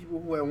of 8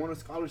 people who had won a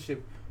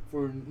scholarship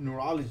for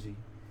neurology.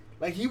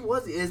 Like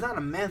it's not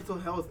a mental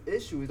health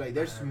issue. It's like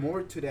there's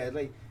more to that.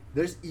 Like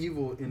there's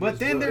evil in But this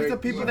then world. there's the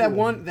people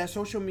that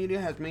social media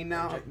has made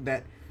now,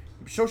 that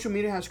social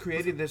media has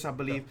created this, I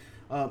believe.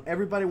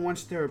 Everybody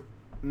wants their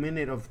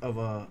minute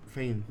of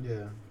fame.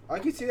 Yeah. I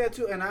can see that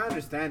too, and I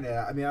understand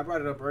that. I mean, I brought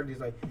it up earlier. It's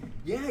like,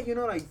 yeah,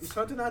 like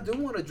something I do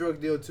want a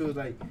drug deal too. It's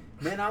like,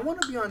 man, I want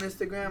to be on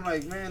Instagram.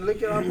 Like, man,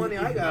 look at all the money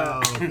I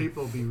got. No,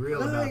 people be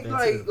real about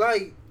that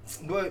too.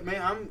 But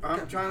man,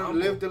 I'm trying to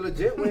live the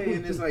legit way,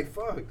 and it's like,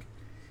 fuck.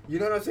 You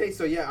know what I'm saying?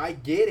 So yeah, I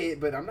get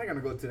it, but I'm not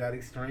gonna go to that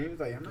extreme. It's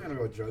like I'm not gonna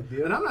go drug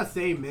deal. And I'm not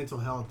saying mental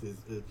health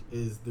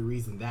is the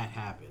reason that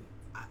happened.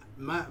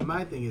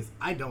 My thing is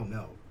I don't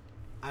know,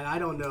 and I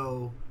don't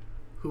know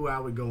who I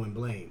would go and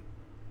blame.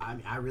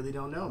 I really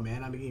don't know,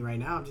 man. I mean, right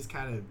now I'm just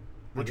kind of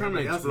we're trying to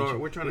explore.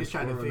 We're trying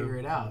to figure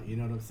it out. You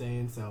know what I'm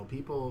saying? So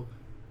people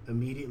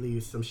immediately,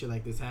 some shit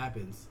like this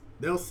happens,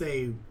 they'll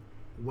say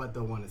what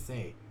they'll want to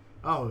say.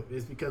 Oh,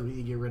 it's because we need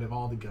to get rid of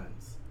all the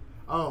guns.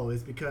 Oh,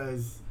 it's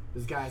because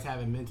this guy's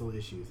having mental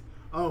issues.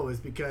 Oh, it's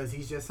because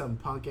he's just some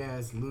punk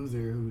ass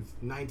loser who's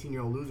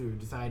 19-year-old loser who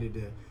decided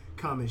to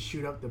come and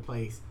shoot up the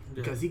place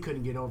because he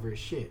couldn't get over his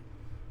shit.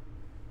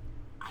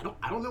 I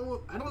don't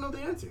know the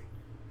answer.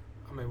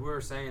 I mean, we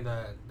were saying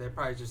that they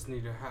probably just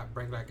need to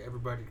bring like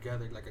everybody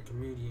together, like a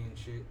community and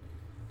shit,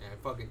 and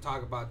fucking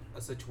talk about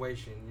a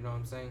situation. You know what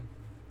I'm saying?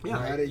 Yeah,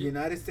 like,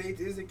 United States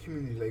is a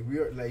community. We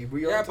are.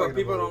 Yeah, but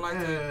people don't like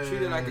to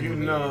treat it like a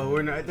community. No,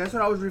 we're not. That's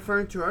what I was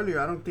referring to earlier.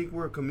 I don't think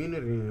we're a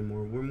community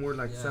anymore. We're more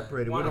like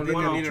separated. We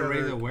don't need to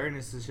raise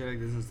awareness and shit like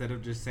this instead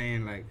of just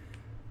saying like,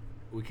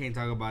 we can't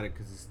talk about it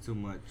because it's too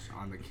much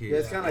on the kids. Yeah,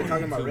 it's kind of like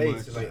talking about Too race.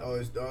 much. It's like, oh,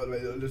 it's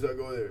like let's not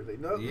go there. It's like,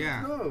 no,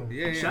 Yeah. no.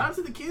 Yeah. Shout out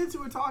to the kids who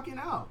were talking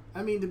out.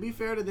 I mean, to be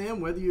fair to them,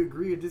 whether you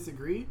agree or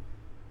disagree,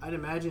 I'd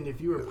imagine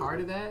if you were part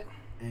of that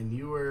and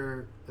you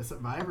were a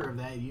survivor of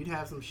that, you'd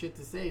have some shit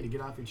to say to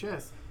get off your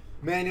chest.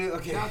 Man,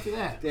 okay. Shout out to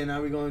that. Then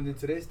now we going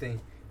into this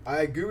thing.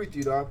 I agree with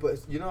you, dog, but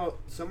you know,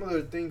 some of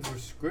those things were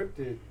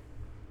scripted,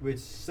 which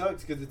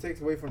sucks because it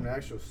takes away from the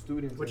actual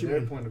students What and you their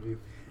mean? point of view.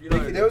 You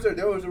know,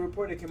 There was a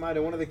report that came out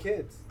of one of the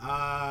kids.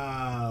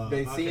 Oh,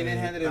 They CNN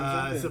handed him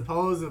something.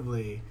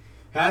 Supposedly.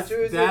 How That's,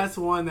 true is it? that's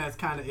one that's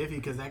kind of iffy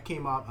because that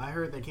came off. I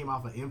heard that came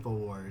off of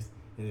InfoWars,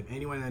 and if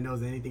anyone that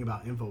knows anything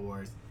about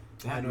InfoWars,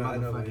 that I know about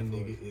motherfucking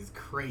InfoWars. nigga is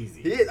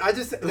crazy. He is.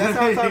 That's what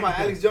I was talking about.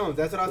 Alex Jones.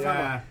 That's what I was talking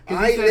Yeah, about.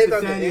 because I he said lived the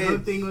on the Sandy Hook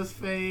edge. thing was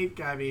fake.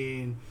 I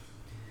mean,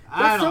 But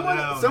I don't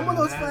know. Some man. of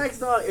those That's- facts,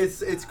 dog,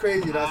 it's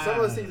crazy. Dog. Some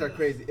of those things are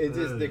crazy. It's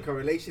just the Ugh.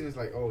 correlation is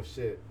like, oh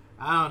shit.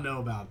 I don't know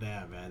about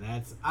that, man.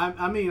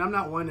 I mean, I'm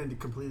not one to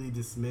completely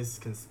dismiss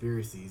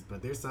conspiracies,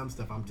 but there's some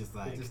stuff I'm just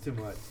like, It's just too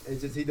much.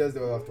 It's just he does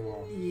go off the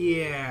wall.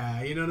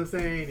 yeah, you know what I'm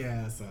saying?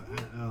 Yeah, so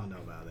I don't know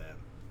about that.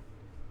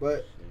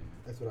 But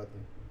that's what I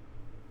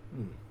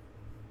think.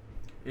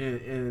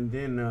 And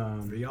then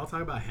So y'all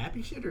talking about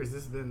happy shit, or has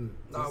this been?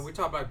 No, we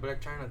talk about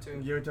Black China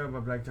too. you were talking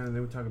about Black China,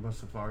 then we talk about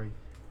Safari.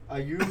 Are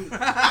you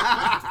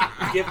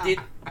Gifted.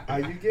 are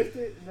you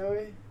gifted? No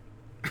way.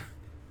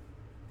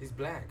 He's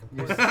black. Of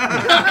Yes. course.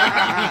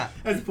 I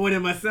just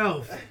pointed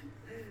myself.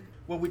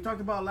 What we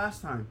talked about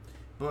last time,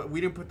 but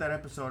we didn't put that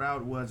episode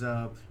out, was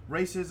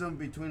racism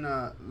between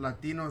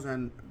Latinos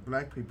and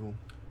black people.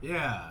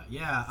 Yeah.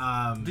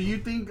 Do you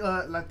think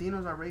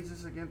Latinos are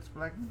racist against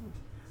black people?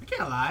 I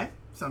can't lie.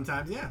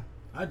 Sometimes, yeah,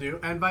 I do,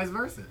 and vice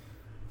versa.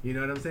 You know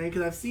what I'm saying?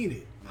 Because I've seen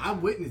it.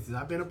 I've witnessed it.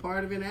 I've been a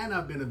part of it, and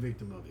I've been a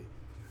victim of it.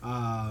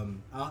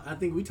 I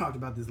think we talked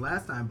about this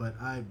last time, but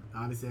I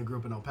grew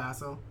up in El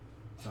Paso,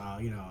 so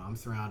you know I'm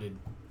surrounded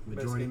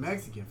majority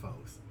Mexican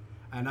folks,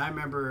 and I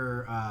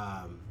remember,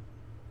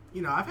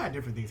 you know, I've had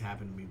different things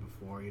happen to me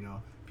before. You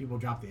know, people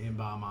drop the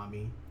N-bomb on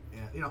me.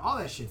 Yeah, you know, all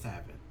that shit's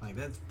happened. Like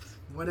that's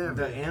whatever.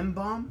 The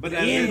M-bomb? But The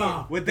that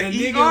N-bomb with the That ER?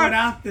 nigga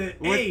without the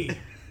With- A.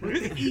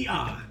 With the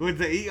ER. With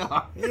the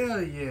ER.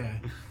 Hell yeah.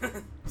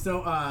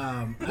 So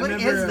I What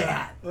remember, is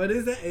that? What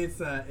is that?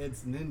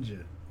 It's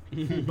ninja.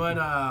 but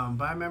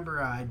I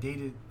remember I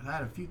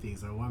had a few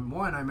things. So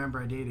one I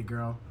remember I dated a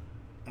girl,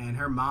 and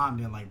her mom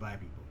didn't like black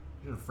people.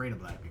 She was afraid of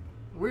black people.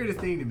 Weirdest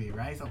thing to me,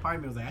 right? So part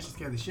of me was like, I should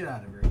scare the shit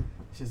out of her.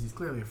 She's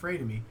clearly afraid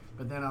of me.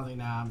 But then I was like,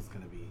 nah, I'm just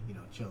gonna be, you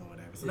know, chill or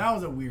whatever. So that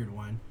was a weird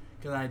one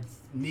because I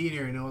need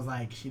her, and it was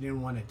like she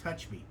didn't want to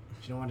touch me.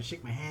 She didn't want to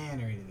shake my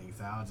hand or anything.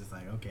 So I was just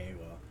like, okay,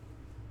 well,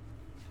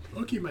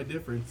 I'll keep my my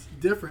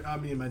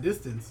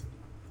distance,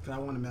 because I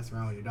want to mess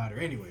around with your daughter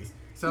anyways.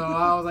 So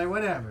I was like,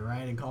 whatever,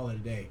 right, and call it a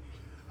day.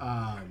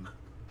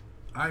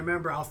 I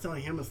remember I was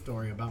telling him a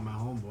story about my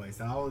homeboy.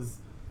 So I was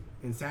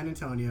in San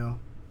Antonio,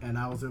 and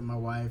I was with my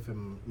wife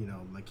and, you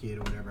know, my kid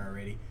or whatever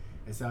already.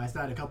 And so I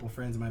started a couple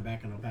friends of mine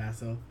back in El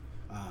Paso.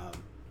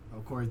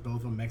 Of course, both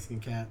of them Mexican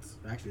cats.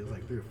 Actually, it was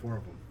like 3 or 4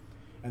 of them.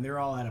 And they were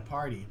all at a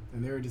party,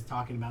 and they were just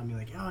talking about me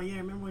like, oh, yeah,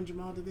 remember when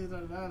Jamal did this?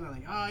 And I'm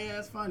like, oh, yeah,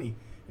 that's funny.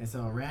 And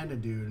so a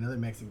random dude, another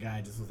Mexican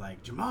guy, just was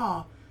like,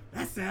 Jamal,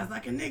 that sounds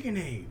like a nigga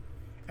name.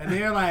 And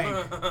they're like,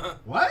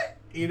 what?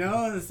 You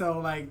know? And so,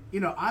 like, you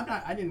know,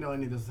 I didn't know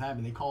any of this was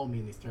happening. They called me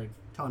and they started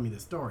telling me the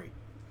story.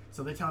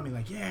 So they're telling me,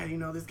 like, yeah, you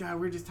know, this guy,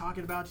 we're just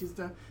talking about you and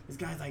stuff. This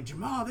guy's like,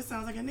 Jamal, this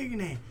sounds like a nigga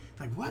name. It's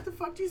like, what the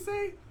fuck do you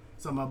say?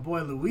 So my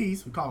boy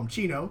Luis, we call him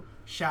Chino,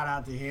 shout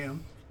out to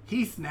him.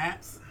 He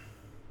snaps,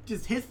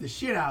 just hits the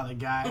shit out of the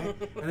guy,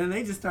 and then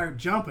they just start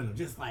jumping him,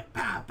 just like,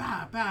 pow,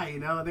 pow, pow, you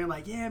know? And they're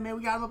like, yeah, man,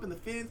 we got him up in the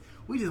fence.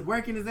 We just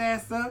working his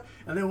ass up.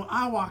 And then when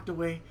I walked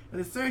away,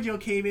 and then Sergio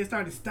came in,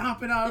 started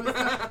stomping all this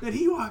stuff. Then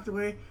he walked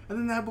away, and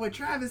then that boy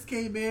Travis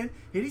came in,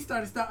 and he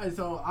started stomping. And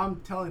so I'm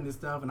telling this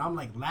stuff, and I'm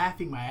like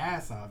laughing my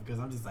ass off,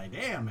 because I'm just like,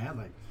 damn, man,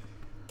 like,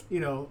 you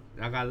know,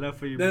 I got love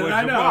for you, then boy.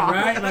 I know, Jamal.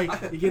 right?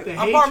 Like, you get the I'm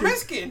hatred. part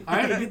Mexican.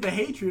 I get the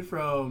hatred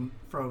from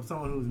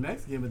someone who's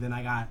Mexican, but then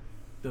I got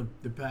the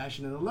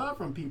passion and the love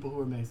from people who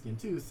are Mexican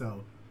too.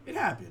 So it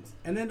happens.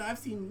 And then I've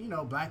seen, you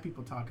know, black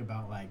people talk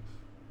about like,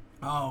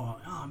 oh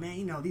man,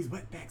 you know, these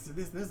wetbacks are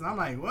this and this. And I'm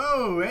like,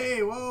 whoa,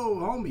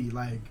 homie,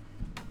 like,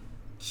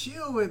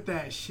 chill with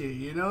that shit,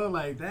 you know?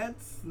 Like,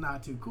 that's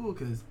not too cool,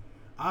 because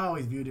I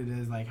always viewed it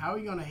as like, how are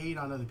you gonna hate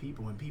on other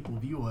people when people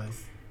view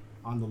us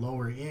on the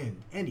lower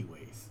end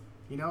anyways?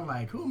 You know,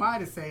 like, who am I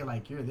to say,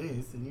 like, you're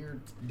this and you're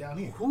down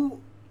here? Who,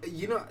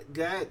 you know,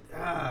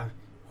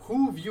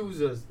 who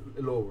views us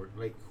lower?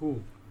 Like,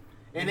 who?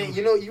 And then,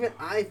 you know, even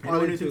I fall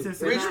what into it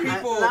is? and Rich I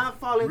people.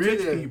 fall into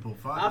Rich that. people,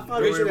 fuck. I fall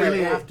Do into we that.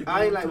 really have to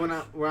I go like into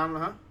when I'm,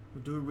 huh?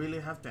 Do we really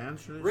have to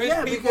answer this? Rich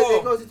Yeah, people. because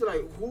it goes into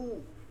like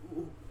who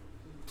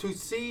to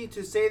say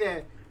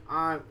that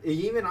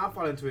even I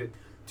fall into it.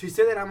 To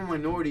say that I'm a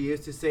minority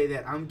is to say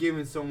that I'm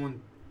giving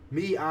someone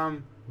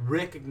I'm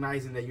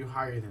recognizing that you're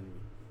higher than me.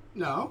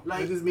 No,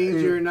 Like, it just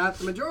means you're not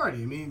the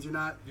majority. It means you're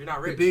not You're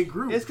not the rich. big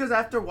group. It's because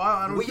after a while,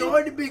 I don't. We think-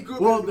 are the big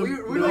group. Well,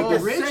 we're no, like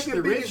the rich, second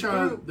the biggest rich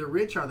are group. the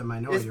rich are the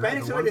minority. right?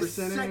 Hispanics The are the 1%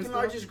 and second stuff.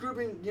 largest group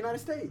in the United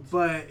States.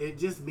 But it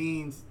just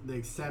means the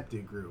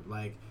accepted group.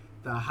 Like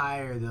the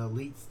higher the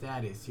elite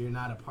status, you're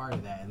not a part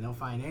of that, and they'll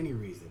find any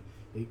reason.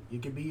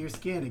 It could be your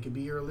skin, it could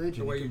be your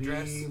religion, The way it could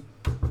you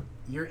be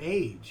your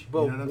age.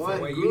 But you know what what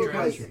I'm way saying? you group?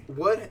 dress.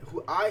 Like,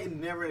 I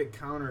never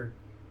encountered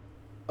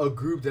a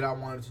group that I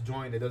wanted to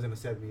join that doesn't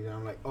accept me. That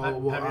I'm like, oh, Have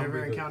well, you I'm ever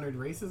good. encountered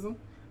racism?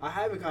 I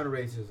have encountered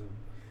racism,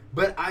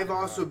 but I've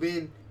also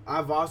been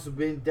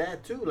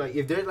that too. Like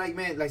if there's like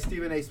like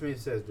Stephen A.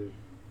 Smith says, dude,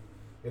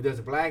 if there's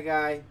a black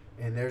guy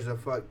and there's a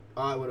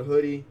with a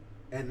hoodie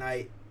at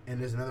night and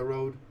there's another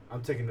road,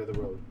 I'm taking another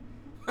road.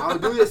 I'll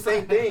do the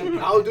same thing.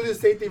 I'll do the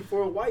same thing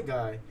for a white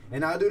guy,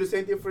 and I'll do the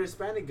same thing for a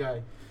Hispanic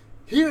guy.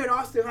 Here in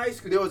Austin High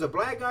School, there was a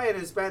black guy and a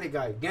Hispanic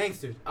guy,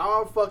 gangsters.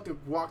 I fucking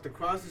walked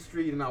across the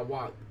street and I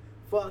walked.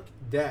 Fuck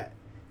that.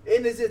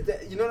 And is it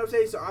that, you know what I'm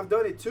saying? So I've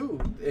done it too,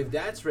 if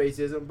that's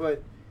racism,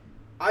 but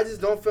I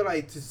just don't feel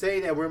like to say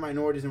that we're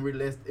minorities and we're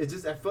less. It's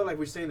just I feel like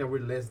we're saying that we're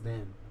less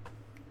than,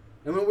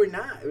 and when we're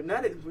not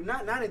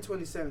in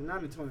 27,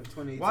 not in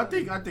 2020. Well, I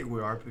think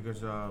we are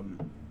because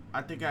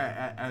I think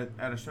at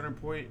a certain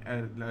point at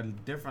a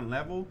different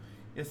level,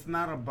 it's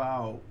not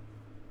about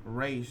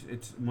race,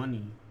 it's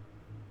money,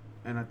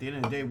 and at the end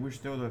of the day, we're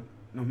still the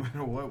no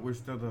matter what, we're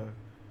still the.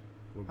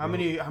 How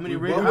many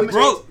rich? What How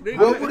would many,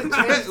 What would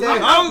change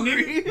that?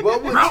 hungry.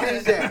 What would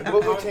change that?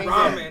 What would change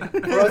that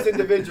Ramen. for us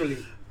individually?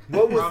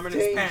 What Ramen would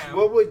is change? Pam.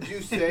 What would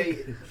you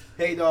say?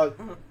 Hey, dog,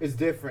 it's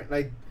different.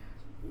 Like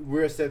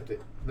we're accepted.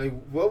 Like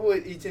what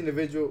would each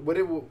individual?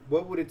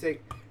 What would it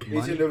take each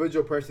Money?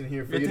 individual person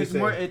here for It you takes to say?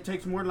 more. It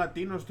takes more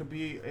Latinos to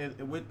be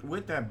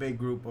with that big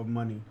group of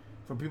money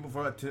for people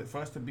for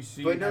us to be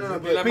seen. But no, as no, a-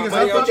 but Because I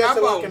think El that's a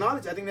Chapo. lack of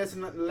knowledge. I think that's a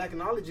lack of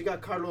knowledge. You got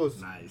Carlos.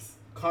 Nice.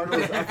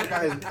 Carlos, I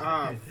forgot his.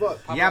 Fuck.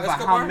 Yeah, but how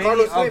Escobar? many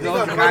Carlos of Slim, you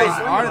those got guys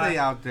Carlos are Slim. they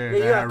out there? Yeah,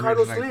 you that got are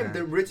Carlos rich Slim, like the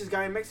that? richest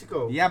guy in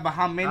Mexico. Yeah, but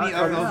how many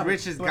I of those know,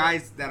 richest but-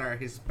 guys that are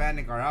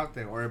Hispanic are out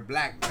there or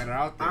black that are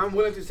out there? I'm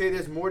willing to say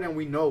there's more than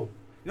we know.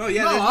 No,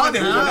 yeah, No, there's I more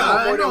than we know.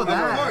 know More than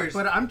that. Of course.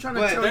 But I'm trying to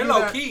But tell They're you low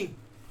that. key.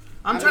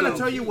 I'm I trying don't to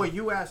tell know. you what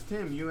you asked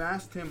him. You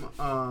asked him,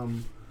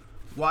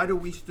 why do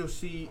we still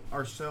see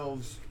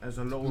ourselves as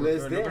a lower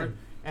Less or than. lower-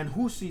 and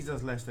who sees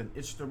us less than?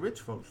 It's the rich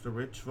folks. The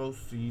rich folks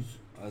sees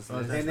Us us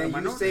less as And the then you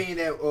minority. saying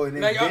that, and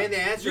then, Like, then the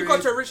answer you is,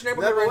 go to a rich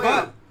neighborhood right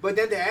now. But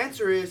then the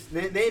answer is,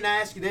 then they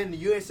ask you, then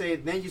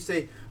you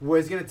say, well,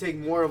 it's gonna take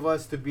more of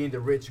us to be in the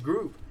rich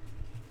group.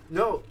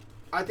 No,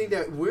 I think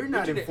that we're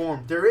not Richard-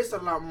 informed. There is a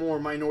lot more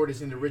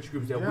minorities in the rich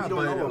groups that Yeah, we don't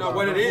but- know No, about. No,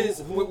 what it is,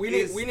 who we is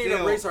need to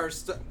still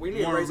raise we need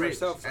to more raise rich,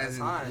 ourselves as as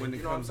in high. when You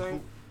it know what I'm comes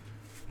saying?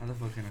 How the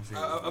fuck can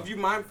I say If you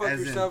mind fuck As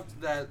in- yourself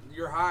that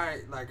you're high,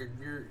 like if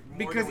you're more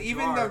Because than what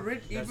even you the are, rich,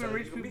 that's even how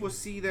rich you can be. people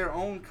see their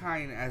own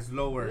kind as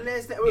lower.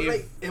 Less than, If-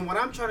 like, and what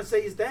I'm trying to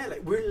say is that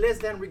like we're less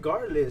than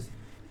regardless,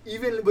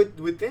 even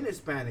within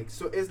Hispanics.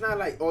 So it's not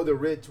like the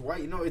rich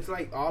white. No, it's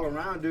like all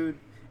around, dude.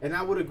 And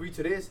I would agree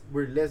to this.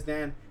 We're less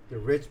than the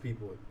rich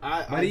people.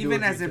 I But do even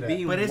agree as to it that.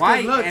 being But it's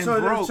white look, and so,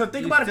 broke, so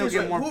think you about it still this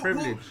get way. more Who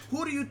privilege.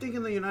 do you think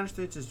in the United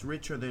States is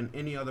richer than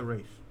any other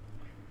race?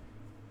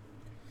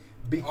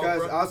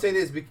 Because Oh, bro. I'll say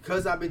this,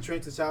 because I've been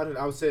trained since childhood,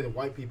 I would say the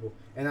white people,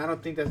 and I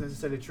don't think that's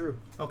necessarily true.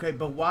 Okay,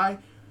 but why?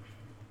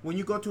 When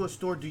you go to a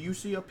store, do you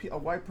see a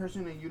white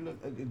person and you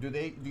look? Do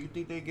you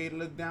think they get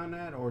looked down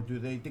at, or do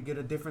they get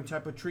a different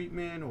type of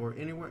treatment, or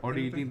anywhere? Or do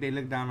you anything? think they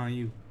look down on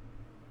you?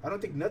 I don't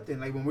think nothing.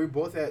 Like when we're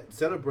both at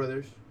Seller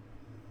Brothers.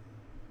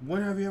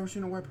 When have you ever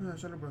seen a white person at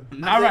Center Brother?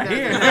 Not right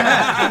here.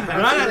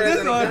 Not at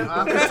this one.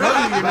 I'm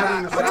telling you, you're not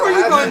in the But Where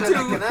you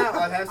going to?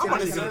 I have I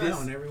want to seen see it. this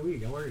one every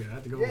week. I work. I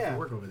have to go Yeah. to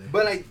work over there.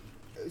 But like,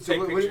 so Take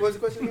what pictures. was the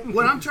question again?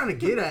 What I'm trying to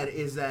get at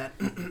is that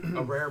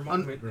A rare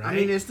moment. I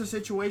mean, it's the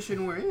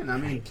situation we're in. I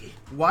mean,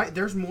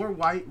 there's more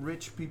white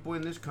rich people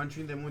in this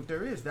country than what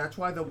there is. That's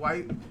why the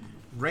white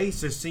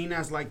race is seen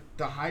as like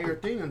the higher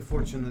thing.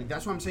 Unfortunately,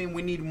 that's why I'm saying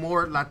we need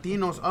more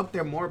Latinos up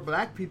there, more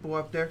black people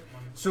up there.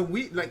 So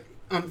we like.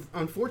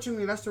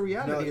 Unfortunately, that's the No,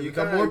 reality. you the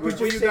got more what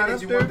people you're you saying got is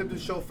up you there. want them to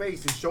show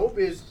face. In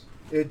showbiz,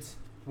 in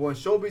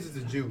showbiz is the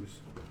Jews.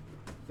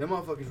 Them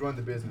motherfuckers run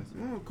the business.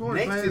 Oh, of course,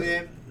 Next to man.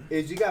 them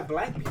is you got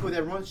black people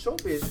that run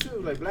showbiz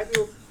too. Like black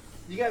people,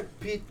 you got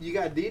Pete, you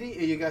got Diddy,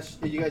 and you got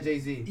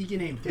Jay-Z. You can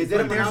name. Is three.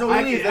 that a there's monopoly?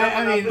 only- Is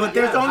that a monopoly? but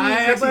there's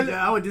Yeah. only-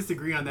 I would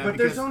disagree on that. But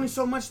there's because- only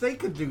so much they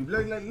could do.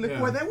 Look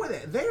Yeah. where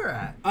they're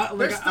at. Like,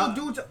 There's still I'll-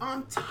 dudes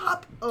on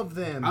top of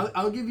them.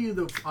 I'll give you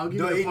the No, point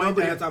ain't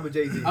nobody on that top of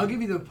Jay-Z. I'll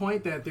give you the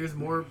point that there's Ain't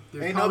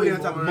probably nobody on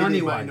top more of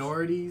money-wise.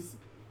 minorities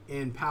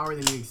in power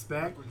than you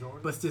expect.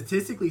 But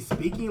statistically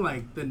speaking,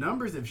 like the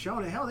numbers have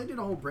shown it. Hell, they did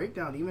a whole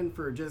breakdown even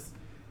for just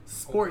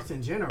sports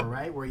in general,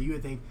 right? Where you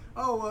would think,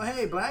 oh well,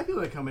 hey, black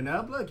people are coming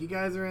up. Look, you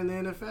guys are in the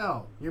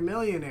NFL. You're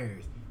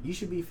millionaires. You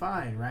should be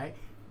fine, right?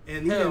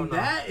 And Hell even no.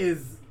 that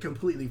is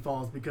completely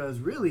false because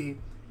really,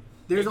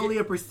 there's They only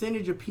get- a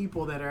percentage of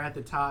people that are at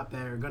the top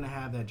that are going to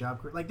have that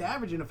job. Like the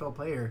average NFL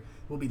player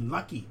will be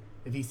lucky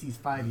if he sees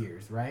 5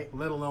 years, right?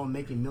 Let alone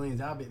making millions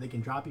out of it. They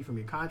can drop you from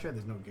your contract.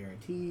 There's no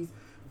guarantees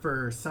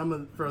for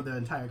for the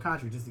entire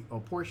contract, just a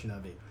portion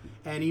of it.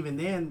 And even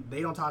then,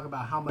 they don't talk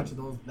about how much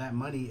of that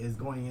money is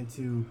going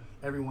into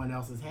everyone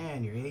else's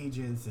hand, your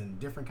agents and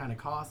different kind of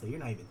costs that you're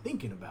not even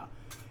thinking about.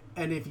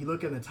 And if you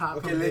look at the top,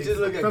 Okay, let's just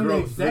look at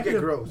gross. Look at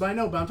gross. But I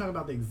know, but I'm talking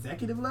about the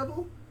executive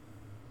level.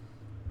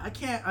 I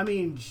can't. I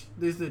mean,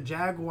 there's the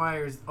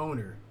Jaguars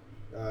owner,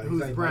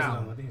 who's like brown.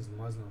 Muslim. I think he's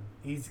Muslim.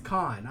 He's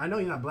Khan. I know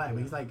he's not black,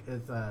 but he's like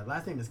his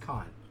last name is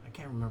Khan. I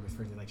can't remember his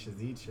first name, like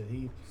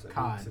Shahid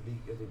Khan.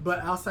 But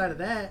outside of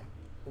that,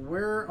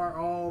 where are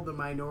all the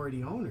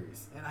minority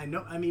owners? And I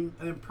know, I mean,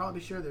 I'm probably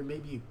sure there may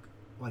be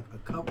like a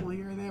couple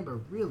here and there, but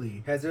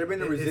really, has there been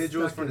the it's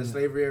residuals stuck from the in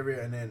slavery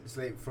area and then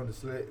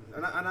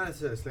not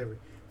necessarily slavery,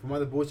 from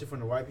other bullshit from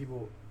the white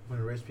people, from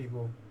the rich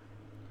people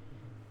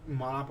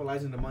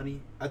monopolizing the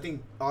money? I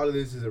think all of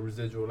this is a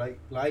residual,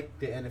 like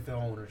the NFL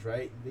owners,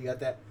 right? They got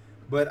that,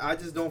 but I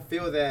just don't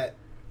feel that,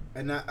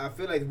 and I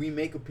feel like we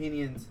make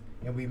opinions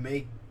and we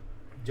make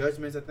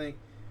judgments, I think,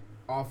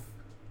 off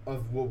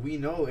of what we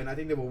know, and I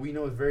think that what we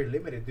know is very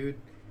limited, dude.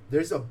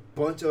 There's a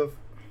bunch of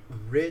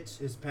rich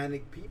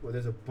Hispanic people.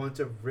 There's a bunch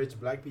of rich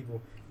black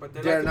people. But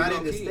they're like not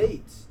in the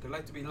States. They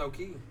like to be low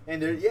key.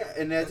 And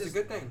that's just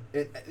a good thing.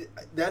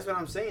 That's what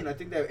I'm saying. I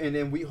think that, and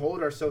then we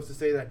hold ourselves to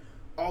say that,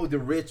 oh, the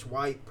rich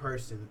white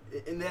person,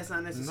 and that's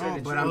not necessarily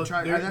No, but true. I'm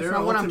trying. They're- That's they're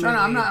not what I'm trying.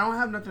 ultimately- I don't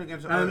have nothing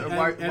against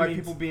white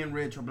people being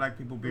rich or black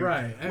people being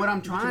Right. rich. What I'm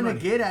Get trying your to money.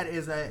 get at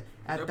is that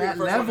They'll at be the that first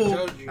one to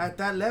level, judge you. at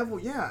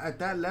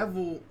that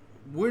level,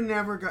 we're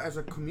never as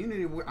a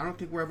community. I don't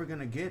think we're ever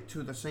gonna get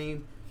to the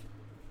same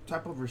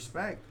type of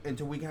respect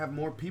until we have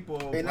more people.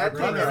 And black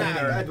brothers in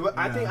there.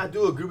 I think I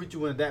do agree with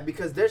you on that,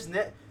 because there's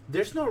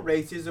no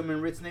racism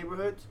in rich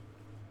neighborhoods.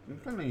 I'm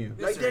telling you.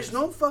 Like, there's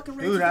no fucking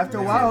racism. Dude, after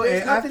a in while,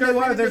 There's nothing that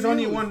made there's the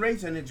only news. one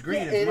race and it's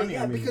green. Yeah, It's money.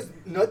 yeah, I mean, because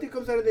nothing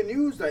comes out of the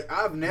news. Like,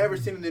 I've never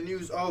seen in the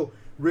news, oh,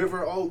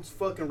 River Oaks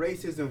fucking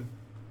racism.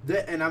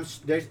 And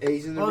there's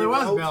Asians in Well, there River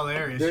was Oaks. Bel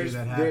Air issue There's-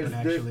 that happened, there's-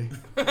 actually.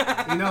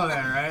 You know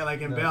that, right?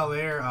 Like, in No. Bel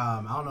Air,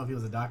 I don't know if he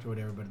was a doctor or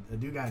whatever, but a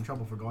dude got in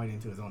trouble for going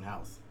into his own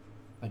house.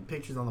 Like,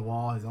 pictures on the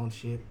wall, his own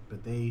shit,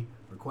 but they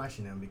were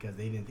questioning him because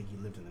they didn't think he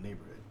lived in the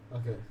neighborhood.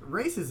 Okay.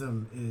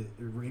 Racism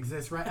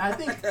exists, right? I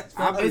think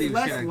I believe it's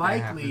less shit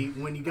like that likely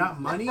when you got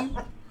money.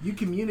 You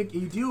communicate.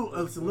 You do.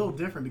 It's a little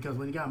different because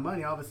when you got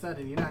money, all of a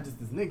sudden you're not just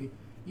this nigga.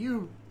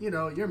 You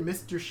know, you're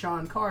Mr.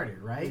 Sean Carter,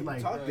 right? You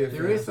Like, talk there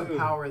different, is some too.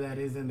 power that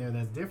is in there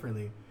that's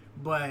differently,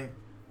 but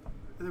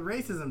the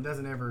racism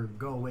doesn't ever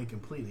go away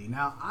completely.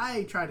 Now,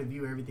 I try to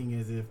view everything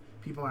as if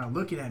people aren't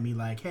looking at me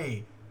like,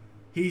 hey,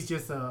 he's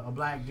just a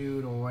black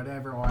dude or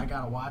whatever, or I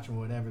gotta watch him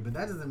or whatever. But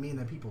that doesn't mean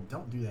that people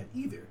don't do that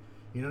either.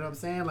 You know what I'm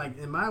saying? Like,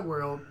 in my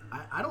world,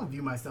 I don't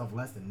view myself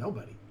less than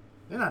nobody.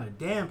 There's not a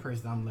damn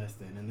person I'm less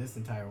than in this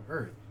entire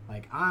earth.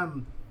 Like,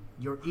 I'm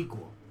your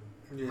equal.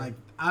 Yeah. Like,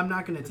 I'm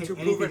not going to take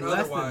Until proven anything less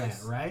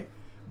otherwise. than that, right?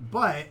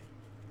 But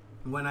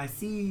when I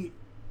see,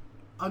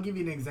 I'll give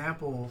you an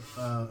example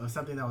of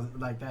something that was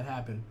like that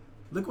happened.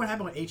 Look what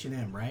happened with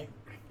H&M, right?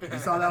 You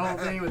saw that whole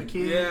thing with the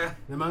kid, Yeah.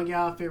 the monkey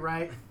outfit,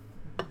 right?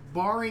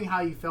 Barring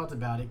how you felt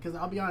about it, because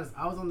I'll be honest,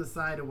 I was on the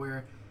side of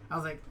where I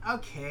was like,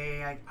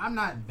 okay, I'm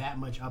not that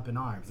much up in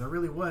arms. I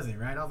really wasn't,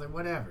 right? I was like,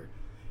 whatever.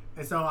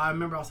 And so I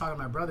remember I was talking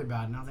to my brother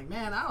about it, and I was like,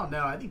 man, I don't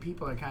know. I think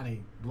people are kind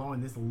of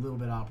blowing this a little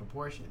bit out of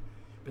proportion.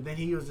 But then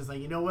he was just like,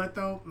 you know what,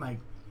 though? Like,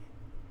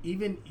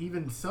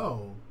 even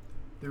so,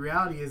 the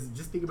reality is,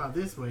 just think about it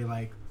this way,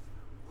 like,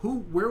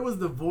 where was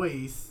the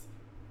voice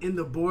in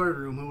the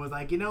boardroom who was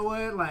like, you know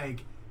what,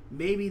 like,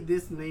 maybe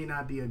this may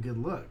not be a good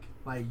look,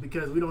 like,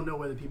 because we don't know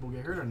whether people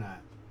get hurt or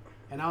not.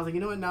 And I was like, you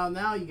know what,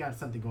 now you got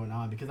something going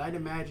on, because I'd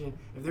imagine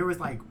if there was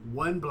like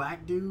one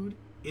black dude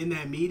in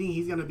that meeting,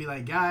 he's gonna be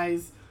like,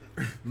 guys,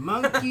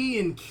 monkey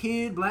and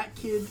black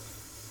kid,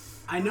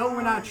 I know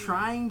we're not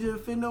trying to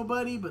offend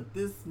nobody, but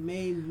this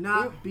may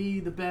not be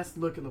the best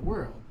look in the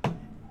world.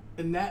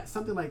 And that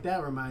something like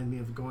that reminds me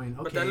of going,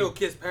 okay. But that little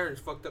kid's parents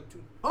fucked up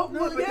too. Oh,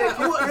 No, well, but yeah. the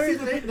Well,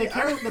 see,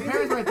 parents, the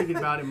parents weren't thinking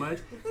about it much.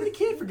 And the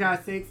kid, for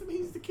God's sakes, I mean,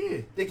 he's the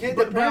kid. The kid,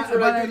 But- the parents but-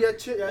 were but like, I-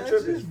 dude, you're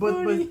tripping.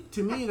 But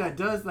to me, that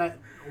does that.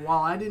 While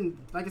I didn't,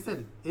 like I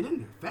said, it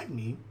didn't affect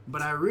me.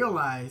 But I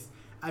realized,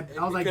 I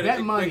was like,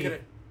 that money.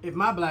 If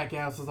my black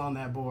ass was on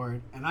that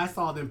board and I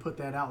saw them put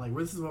that out, like,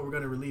 well, this is what we're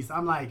gonna release,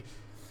 I'm like,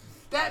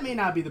 that may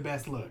not be the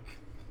best look.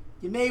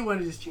 You may want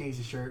to just change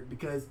the shirt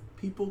because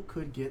people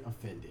could get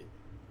offended.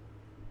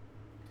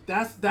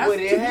 That's Would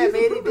to it me have is the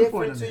made it proving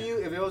point different of to that.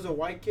 you if it was a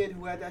white kid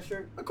who had that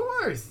shirt? Of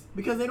course,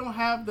 because they don't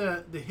have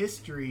the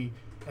history,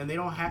 and they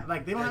don't have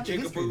have the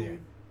history there.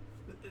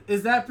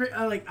 Is that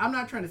like, I'm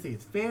not trying to say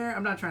it's fair.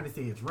 I'm not trying to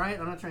say it's right.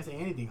 I'm not trying to say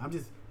anything. I'm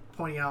just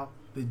pointing out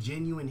the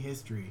genuine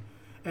history,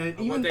 and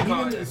what they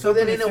call it. So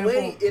then, in a simple-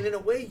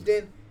 way,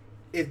 then,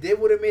 if they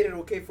would have made it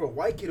okay for a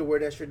white kid to wear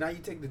that shirt, now you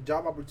take the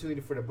job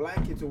opportunity for the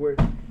black kid to wear.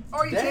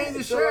 or you that. change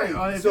the So, shirt. like,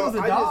 Or if so it was a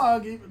I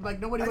dog, like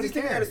nobody I would just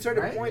have think cared. at a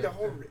certain right? point, the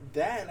whole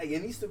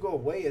it needs to go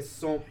away at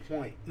some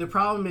point. The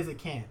problem is it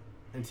can't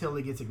until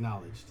it gets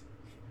acknowledged.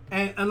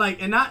 and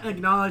like, and not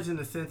acknowledged in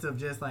the sense of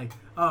just like,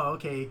 oh,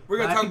 okay, We're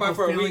gonna black talk about people's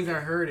for a feelings week.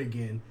 are hurt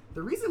again.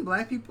 The reason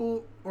black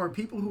people or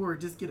people who are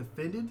just get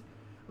offended,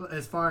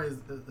 as far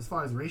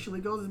as racially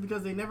goes, is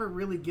because they never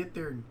really get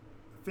their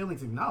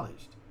feelings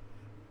acknowledged.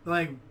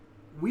 Like,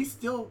 we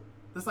still,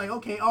 it's like,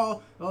 okay,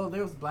 oh,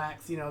 those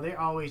blacks, you know, they're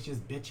always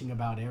just bitching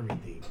about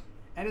everything,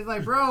 and it's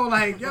like, bro,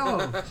 like,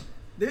 yo,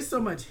 there's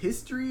so much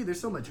history, there's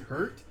so much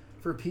hurt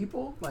for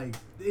people. Like,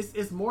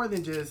 it's more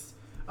than just,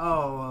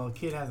 oh, well, a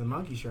kid has a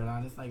monkey shirt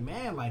on. It's like,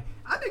 man, like,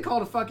 I've been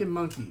called a fucking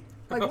monkey.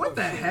 Like, what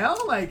the hell?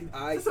 Like,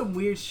 that's some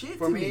weird shit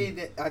For to me,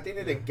 I think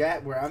that the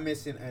gap where I'm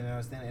missing and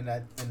understand,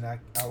 and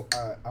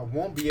I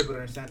won't be able to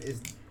understand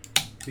is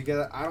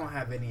because I don't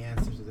have any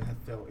answers that have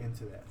fell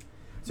into that.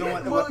 So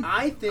Yeah, what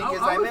I think is,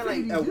 I like, would man, like,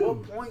 think you at do.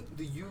 what point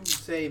do you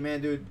say,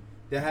 man, dude,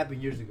 that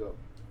happened years ago?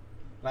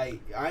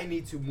 Like, I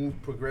need to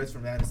progress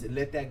from that and say,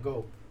 let that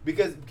go.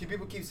 Because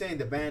people keep saying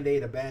the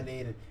Band-Aid,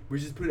 and we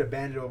just put a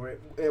Band-Aid over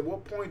it. At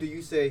what point do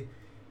you say,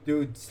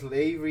 dude,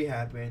 slavery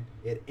happened,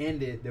 it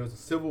ended, there was a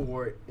civil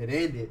war, it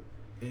ended,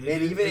 and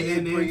even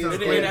it brings us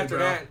It ended after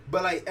that.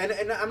 But like,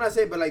 and I'm not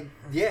saying, but like,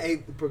 yeah,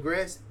 it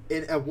progressed.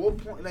 And at what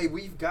point, like,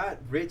 we've got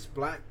rich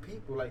black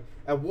people. Like,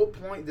 at what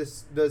point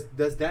does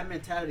that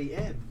mentality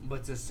end?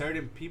 But to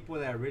certain people,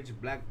 that rich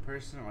black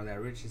person or that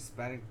rich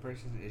Hispanic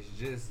person is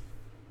just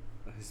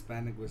a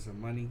Hispanic with some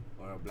money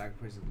or a black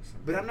person with some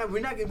But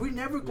money. we're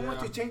never going Yeah.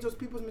 to change those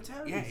people's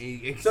mentalities.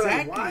 Yeah, So,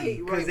 like, exactly. why-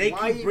 Because like, they why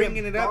keep even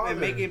bringing it up and bother?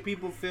 making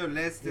people feel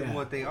less than Yeah.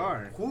 what they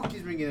are. Who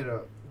keeps bringing it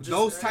up?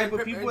 Those type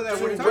of people that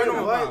just we're in talking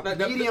general, about. like,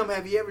 Medium,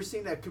 have you ever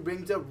seen that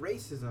brings up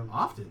racism?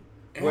 often.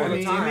 All I the mean,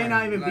 it time. may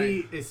not even Like-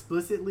 be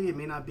explicitly. It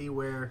may not be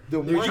where The they're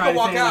one- You trying can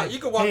walk to say, out- like, you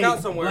can walk hey, out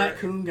somewhere. Black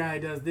coon guy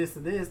does this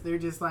and this. They're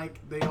just like,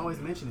 they always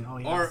mention it. Oh,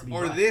 he has to be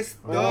Or black. this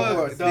Or-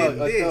 thug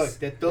a did this.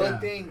 That thug Yeah.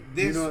 thing.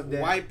 This you know,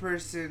 that, white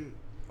person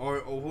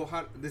or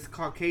this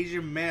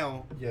Caucasian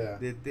male Yeah.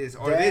 did this,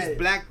 or That- this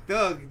black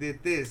thug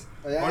did this,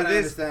 That or I this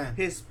understand.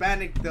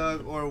 Hispanic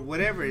thug, or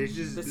whatever. It's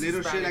just This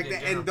little shit Hispanic like in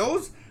that, general. and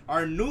those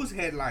are news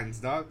headlines,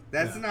 dog.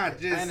 That's Yeah. not I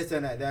just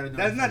understand that.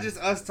 that's not just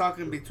us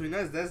talking between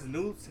us. That's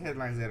news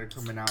headlines that are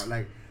coming out.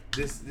 Like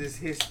this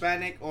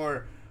Hispanic,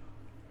 or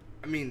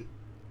I mean,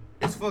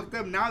 it's fucked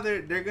up. Now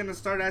they're gonna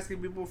start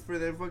asking people for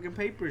their fucking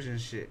papers and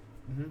shit.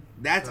 Mm-hmm.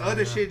 That's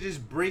other yeah. shit,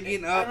 just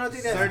bringing I up don't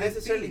think that's certain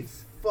necessarily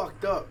things.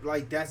 fucked up.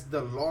 Like, that's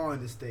the law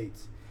in the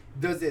States.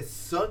 Does it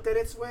suck that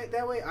it's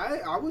that way?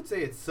 I would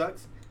say it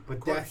sucks,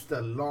 but course. that's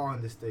the law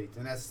in the States,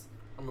 and that's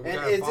I mean, we and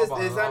gotta it's fall just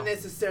by it's the not law.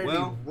 necessarily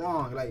Well,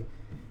 wrong. Like,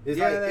 it's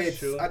yeah, like that's it's.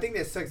 true. I think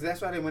that sucks. That's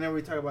why when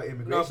we talk about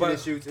immigration but-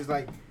 issues, it's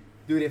like,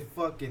 dude, it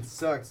fucking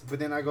sucks. But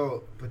then I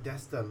go, but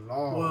that's the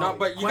law. Well, No,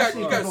 but you got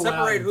Question you got to people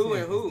separate out who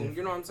is and who. different.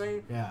 You know what I'm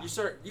saying? Yeah.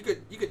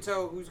 You could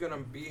tell who's gonna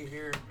be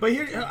here. But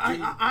here,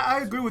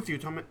 I agree with you,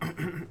 Tommy.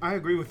 I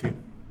agree with you.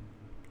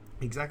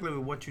 Exactly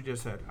with what you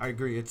just said. I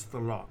agree. It's the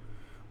law.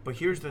 But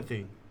here's the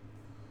thing.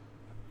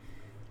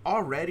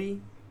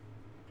 Already,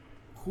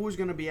 who's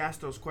going to be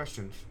asked those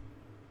questions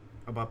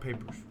about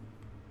papers?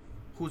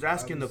 Who's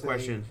asking the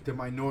questions? The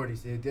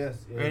minorities. It does.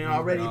 And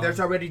already, No. there's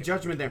already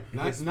judgment there.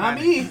 Not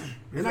me.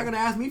 They're not gonna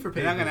ask me for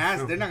papers. They're not gonna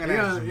ask. They're not gonna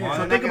Yeah, ask. yeah. Jamal. So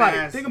They're think not about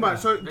gonna it. ask- Think about it.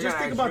 So They're just gonna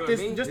think ask about you this.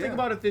 and me. Just think Yeah.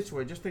 about it this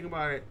way. Just think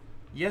about it.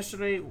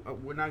 Yesterday,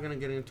 we're not gonna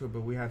get into it,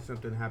 but we had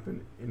something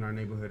happen in our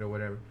neighborhood or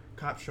whatever.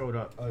 Cops showed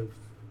up. Oh,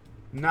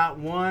 Not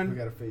we one.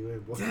 gotta fade in,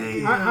 boy.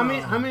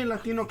 Damn. How many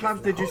Latino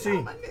cops did you see?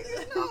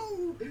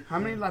 No. How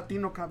many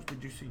Latino cops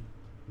did you see?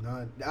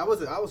 None. I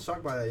was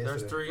shocked by that yesterday.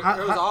 There's three. How-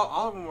 It was how-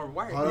 all of them were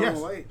white. How- Oh, Yes.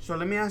 wait. So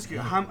let me ask you,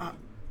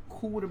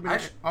 who would have been?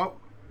 Actu-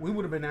 We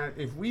would have been at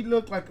if we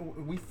looked like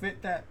we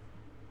fit that.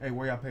 Hey,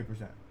 where y'all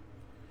papers at?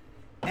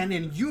 And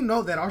then you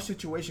know that our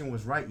situation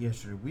was right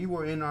yesterday. We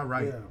were in our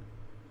right. Yeah.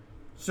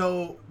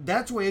 So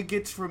that's where it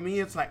gets for me.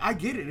 It's like I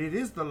get it. It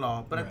is the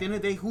law, but at the Right. end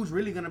of the day, who's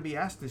really gonna be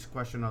asked this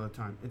question all the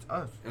time? It's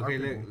us. our Okay,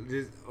 people. look,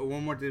 just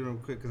one more thing real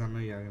quick because I know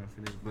y'all gonna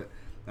finish. But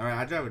all right,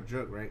 I drive a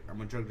truck, right? I'm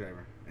a truck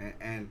driver,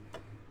 and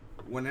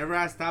whenever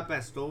I stop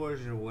at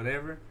stores or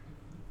whatever,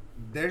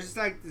 there's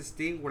like this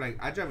thing where like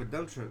I drive a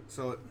dump truck,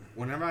 so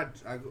whenever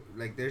I go,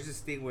 like there's this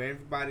thing where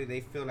everybody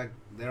they feel like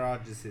they're all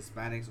just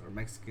Hispanics or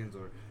Mexicans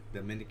or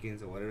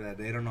Dominicans or whatever, that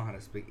they don't know how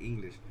to speak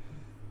English.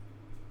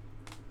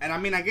 And I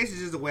mean, I guess it's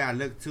just the way I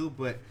look too,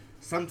 but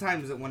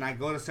sometimes when I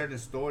go to certain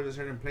stores or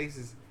certain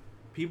places,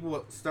 people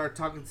will start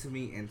talking to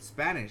me in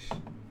Spanish.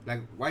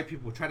 Like white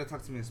people try to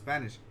talk to me in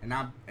Spanish, and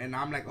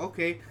I'm like,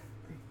 okay,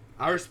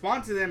 I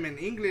respond to them in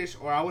English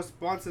or I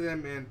respond to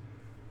them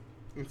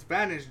in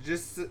Spanish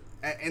just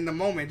in the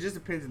moment. It just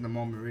depends in the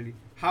moment, really.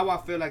 How I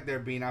feel like they're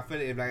being. I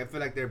feel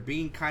like they're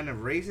being kind of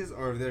racist,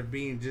 or if they're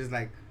being just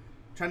like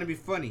trying to be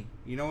funny.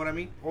 You know what I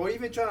mean? Or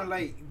even trying to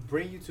like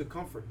bring you to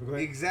comfort. Because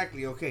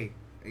Exactly. Okay.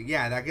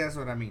 Yeah, I guess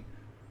what I mean.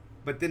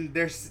 But then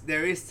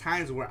there is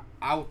times where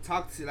I'll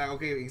talk to, like,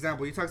 okay,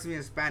 example, you talk to me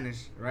in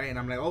Spanish, right? And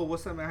I'm like, oh,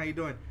 what's up, man? How you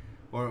doing?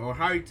 Or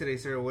how are you today,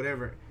 sir? Or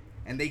whatever.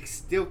 And they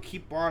still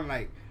keep on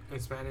like,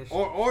 In Spanish.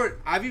 or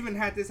I've even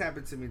had this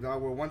happen to me,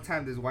 dog. Where one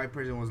time this white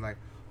person was like,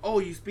 oh,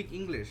 you speak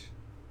English,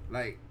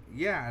 like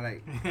Yeah,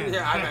 like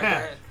Yeah, I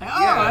bet. Oh,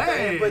 Yeah,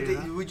 hey. But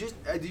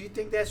do you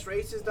think that's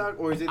racist, dog,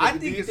 or is it? I do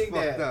think you it's think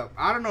fucked that, up.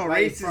 I don't know.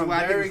 like, Racist. from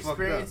Why I their think it's fucked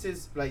up.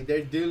 experiences, like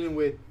they're dealing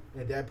with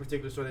at that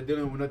particular store, they're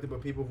dealing with nothing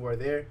but people who are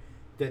there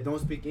that don't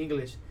speak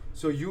English.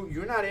 So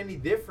you're not any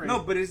different. No,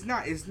 but it's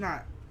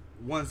not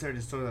one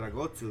certain store that I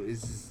go to.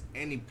 It's just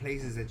any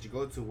places that you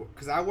go to.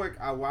 Cause I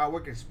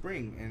work in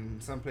Spring,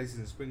 and some places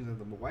in Spring are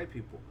nothing but white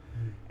people,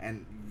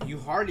 and you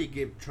hardly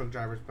get truck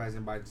drivers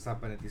passing by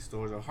stopping at these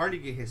stores, or hardly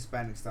get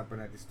Hispanics stopping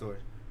at these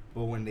stores.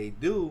 But when they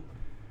do,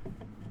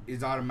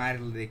 it's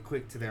automatically they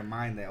quick to their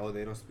mind that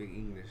they don't speak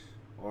English,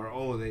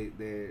 or they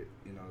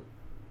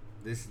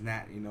this and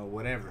that,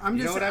 whatever. I'm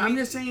You just know what I mean? I'm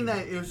just saying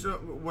that it's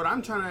what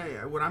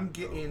I'm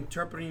getting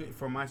interpreting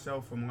for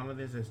myself from all of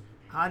this is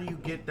how do you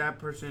get that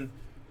person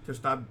to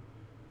stop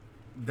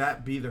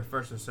that be their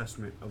first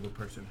assessment of a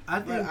person? I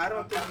But think I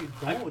don't think you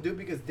don't, dude,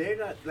 because they're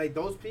not like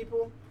those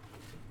people.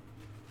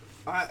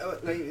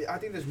 I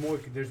think there's more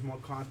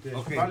context.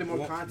 Okay, Probably more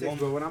one- context. one-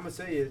 But what I'm gonna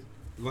say is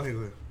Go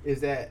ahead.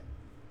 that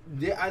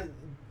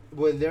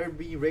will there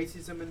be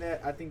racism in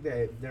that? I think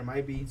that there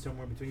might be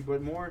somewhere between,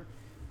 but more.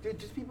 Dude,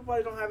 just people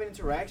probably don't have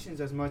interactions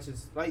as much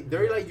as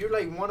you're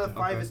like one of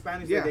 5 Okay.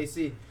 Hispanics Yeah. that they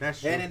see,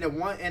 That's true. and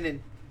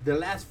then the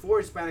last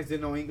 4 Hispanics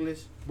didn't know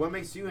English. What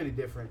makes you any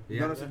different? You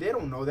know what I'm saying? They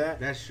don't know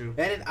that. That's true.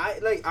 And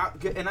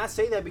then I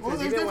say that because Well,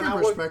 there's even when I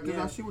different work, perspectives.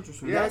 yeah, I see what you're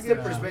saying. yeah, that's the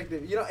Yeah.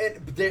 perspective.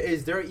 And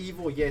there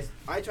evil? Yes.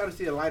 I try to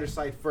see the lighter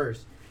side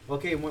first.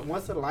 Okay,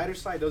 once the lighter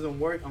side doesn't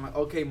work, I'm like,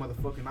 okay,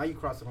 motherfucker, now you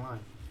cross the line.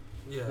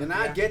 Yeah. And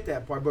I get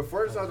that part, but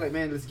first I was like,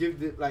 man, let's give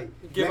give let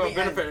a me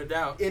benefit of the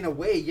doubt. in a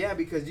way, yeah,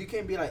 because you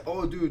can't be like,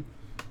 oh, dude,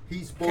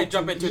 he spoke Can't to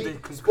jump me, into he the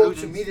spoke to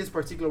conclusions. me this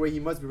particular way. He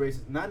must be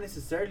racist. Not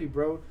necessarily,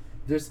 bro.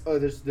 There's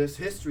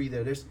history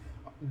there. There's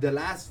the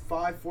last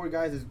 4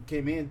 guys that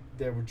came in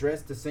that were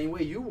dressed the same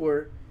way you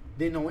were,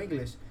 didn't know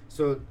English.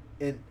 So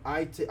and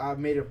I took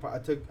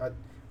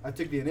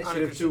the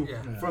initiative to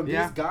Yeah. from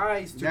Yeah. these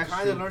guys to That's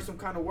kind of true. learn some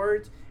kind of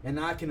words, and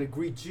now I can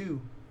greet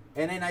you,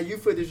 and then now you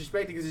feel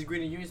disrespected because he's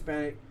greeting you in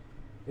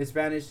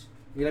Spanish.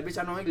 You're like,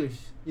 bitch, I know English.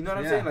 You know what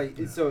I'm Yeah. saying? Like,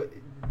 it's so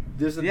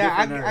there's a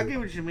Yeah, different I get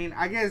what you mean.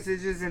 I guess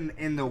it's just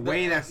in the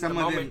way that some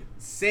of them moment.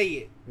 say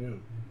it. Yeah.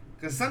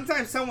 Because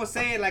sometimes someone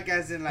say it like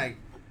as in like,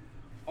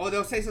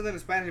 they'll say something in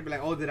Spanish and be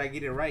like, did I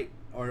get it right?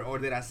 Or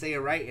did I say it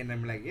right? And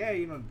I'm like, yeah,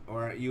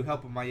 or you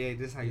help them out, yeah,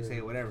 this is how you say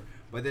it, whatever.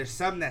 But there's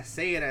some that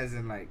say it as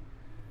in like,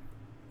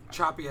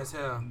 Choppy as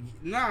hell.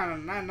 no,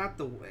 not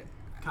the way.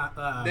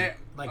 They're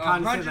like 100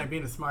 condescending, like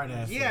being a smart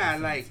ass. Yeah,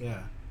 in a sense, like-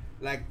 yeah.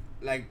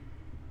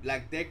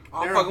 Like they're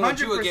I'm fucking with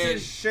you 100% again.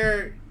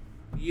 sure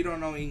you don't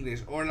know English,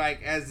 or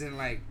like as in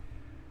like,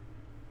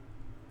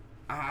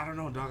 I don't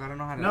know, dog. I don't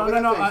know how to. No, would no,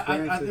 have no. to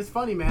experience it. It's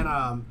funny, man.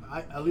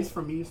 At least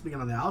for me, speaking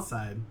on the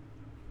outside,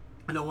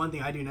 I know one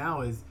thing I do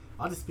now is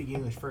I'll just speak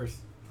English first.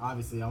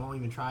 Obviously, I won't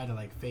even try to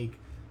like fake,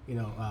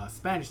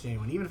 Spanish to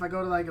anyone. Even if I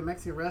go to like a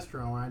Mexican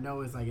restaurant where I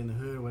know it's like in the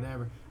hood or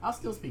whatever, I'll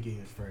still speak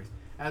English first,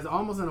 as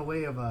almost in a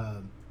way of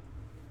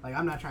like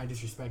I'm not trying to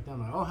disrespect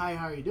them. Like, oh hi,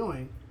 how are you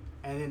doing?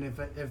 And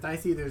then if I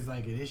see there's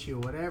like an issue or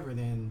whatever,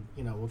 then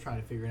we'll try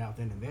to figure it out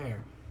then and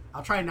there.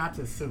 I'll try not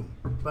to assume.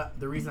 But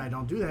the reason I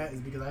don't do that is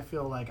because I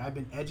feel like I've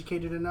been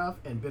educated enough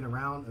and been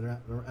around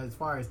as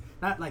far as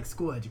not like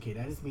school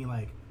educated. I just mean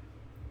like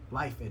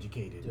life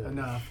educated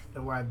enough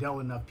and where I've dealt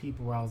with enough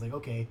people where I was like,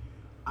 okay,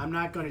 I'm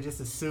not going to just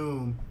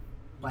assume.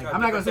 Like got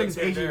I'm not gonna assume different this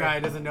things Asian here. guy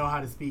doesn't know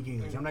how to speak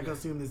English. I'm not gonna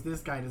assume this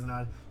guy doesn't know.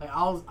 How to,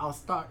 like I'll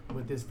start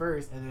with this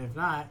first, and then if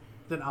not,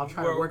 then I'll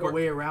try to work a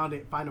way around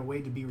it, find a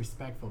way to be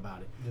respectful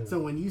about it. Yeah. So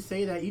when you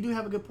say that, you do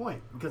have a good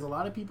point because a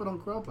lot of people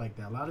don't grow up like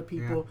that. A lot of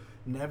people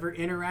never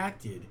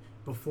interacted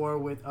before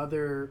with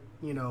other,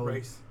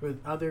 Race. with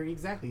other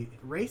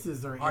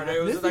races or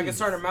There was like a ethnicities.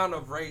 certain amount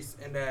of race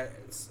in that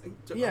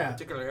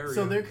particular area.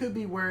 So there could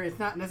be where it's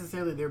not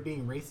necessarily they're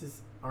being racist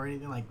or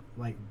anything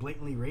like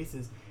blatantly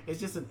racist. It's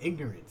just an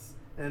ignorance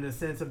in a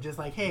sense of just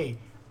like, hey,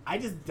 I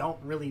just don't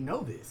really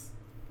know this.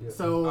 Yeah.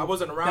 So I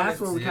wasn't around that's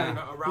it, where we kind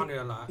around it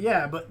a lot.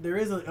 Yeah, but there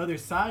is an other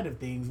side of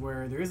things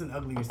where there is an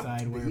uglier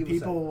side where evil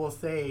people side. will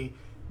say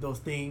those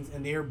things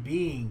and they're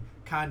being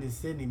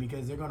condescending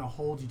because they're going to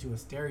hold you to a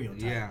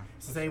stereotype. Yeah.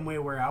 It's the same way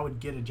where I would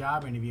get a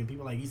job interview and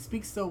people are like, you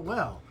speak so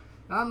well.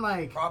 And I'm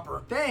like,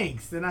 Proper.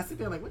 thanks. And I sit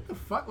there like, what the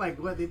fuck?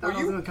 Like, what? They thought Were I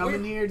was you- going to come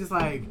in here just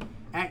like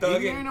act Thugging.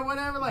 ignorant or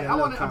whatever? Like, Yeah, I'm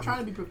comment. trying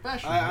to be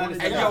professional. I I wanna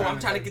understand. Hey, say yo, that. I'm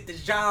trying to get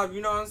this job.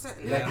 You know what I'm saying?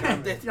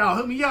 Yeah. Yo,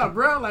 hook me up,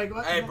 bro. Like,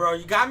 what? Hey, bro,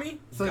 you got me? You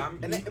So got me?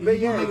 And you, then- but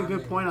you yeah. make a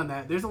good point on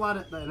that. There's a lot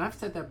of, and I've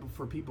said that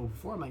for people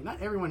before. I'm like, not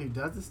everyone who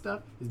does this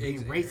stuff is being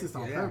Ignorant, racist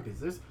on yeah. purpose.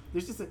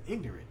 There's just an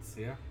ignorance,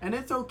 Yeah. and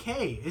it's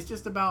okay. It's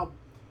just about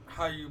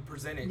How you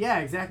present it. yeah,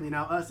 exactly.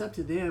 Now it's up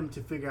to them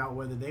to figure out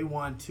whether they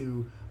want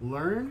to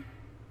learn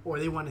or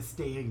they want to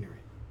stay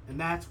ignorant, and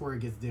that's where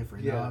it gets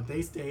different. Yeah. Now, if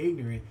they stay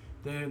ignorant,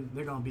 then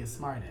they're gonna be a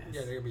smart ass.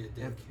 Yeah, they're gonna be a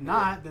dick. If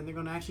not, then they're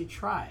gonna actually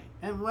try,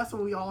 and that's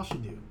what we all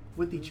should do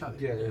with each other.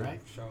 Yeah, yeah.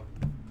 Right. So,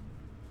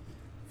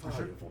 For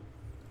sure.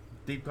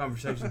 Deep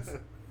conversations.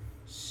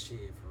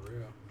 shit, for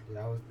real. Yeah,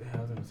 I was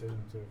gonna say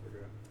something too. I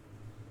forgot.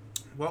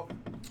 Well,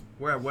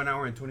 we're at 1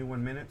 hour and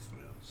 21 minutes.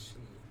 Shit.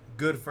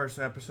 good first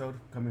episode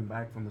coming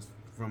back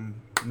from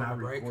not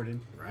break.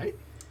 recording. Right?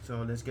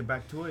 So let's get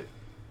back to it.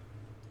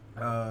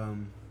 I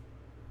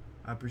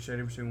appreciate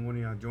every single one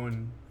of y'all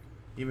joining.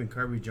 Even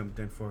Kirby jumped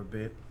in for a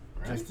bit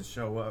just to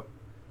show up,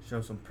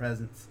 show some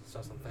presence. Saw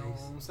some You know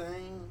things. what I'm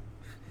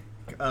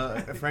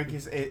saying? Frank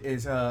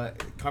is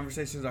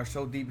conversations are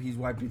so deep he's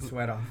wiping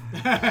sweat off.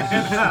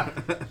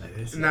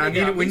 Nah,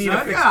 we need to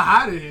I fix. got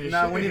hot in here.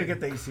 Nah, shit. we need to get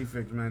the AC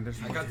fixed, man.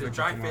 There's I got the fixing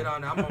dry fit tomorrow.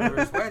 on. I'm over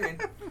here sweating.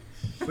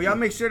 But y'all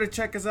make sure to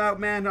check us out,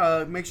 man.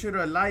 Make sure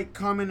to like,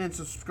 comment, and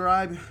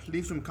subscribe.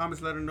 Leave some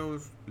comments.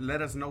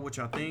 Let us know what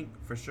y'all think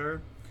for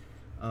sure.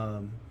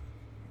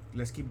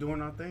 Let's keep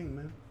doing our thing,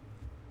 man.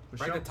 For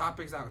Write sure. the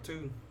topics out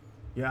too.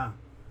 Yeah.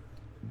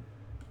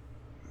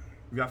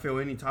 If y'all feel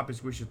any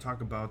topics we should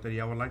talk about that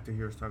y'all would like to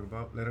hear us talk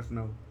about, let us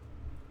know.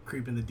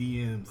 Creeping the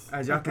DMs.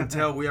 As y'all can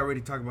tell, we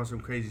already talked about some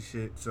crazy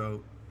shit.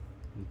 So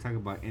We talk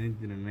about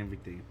anything and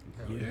everything.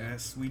 Hell yeah.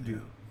 yes, we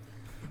do.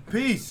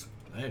 Peace.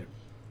 Later.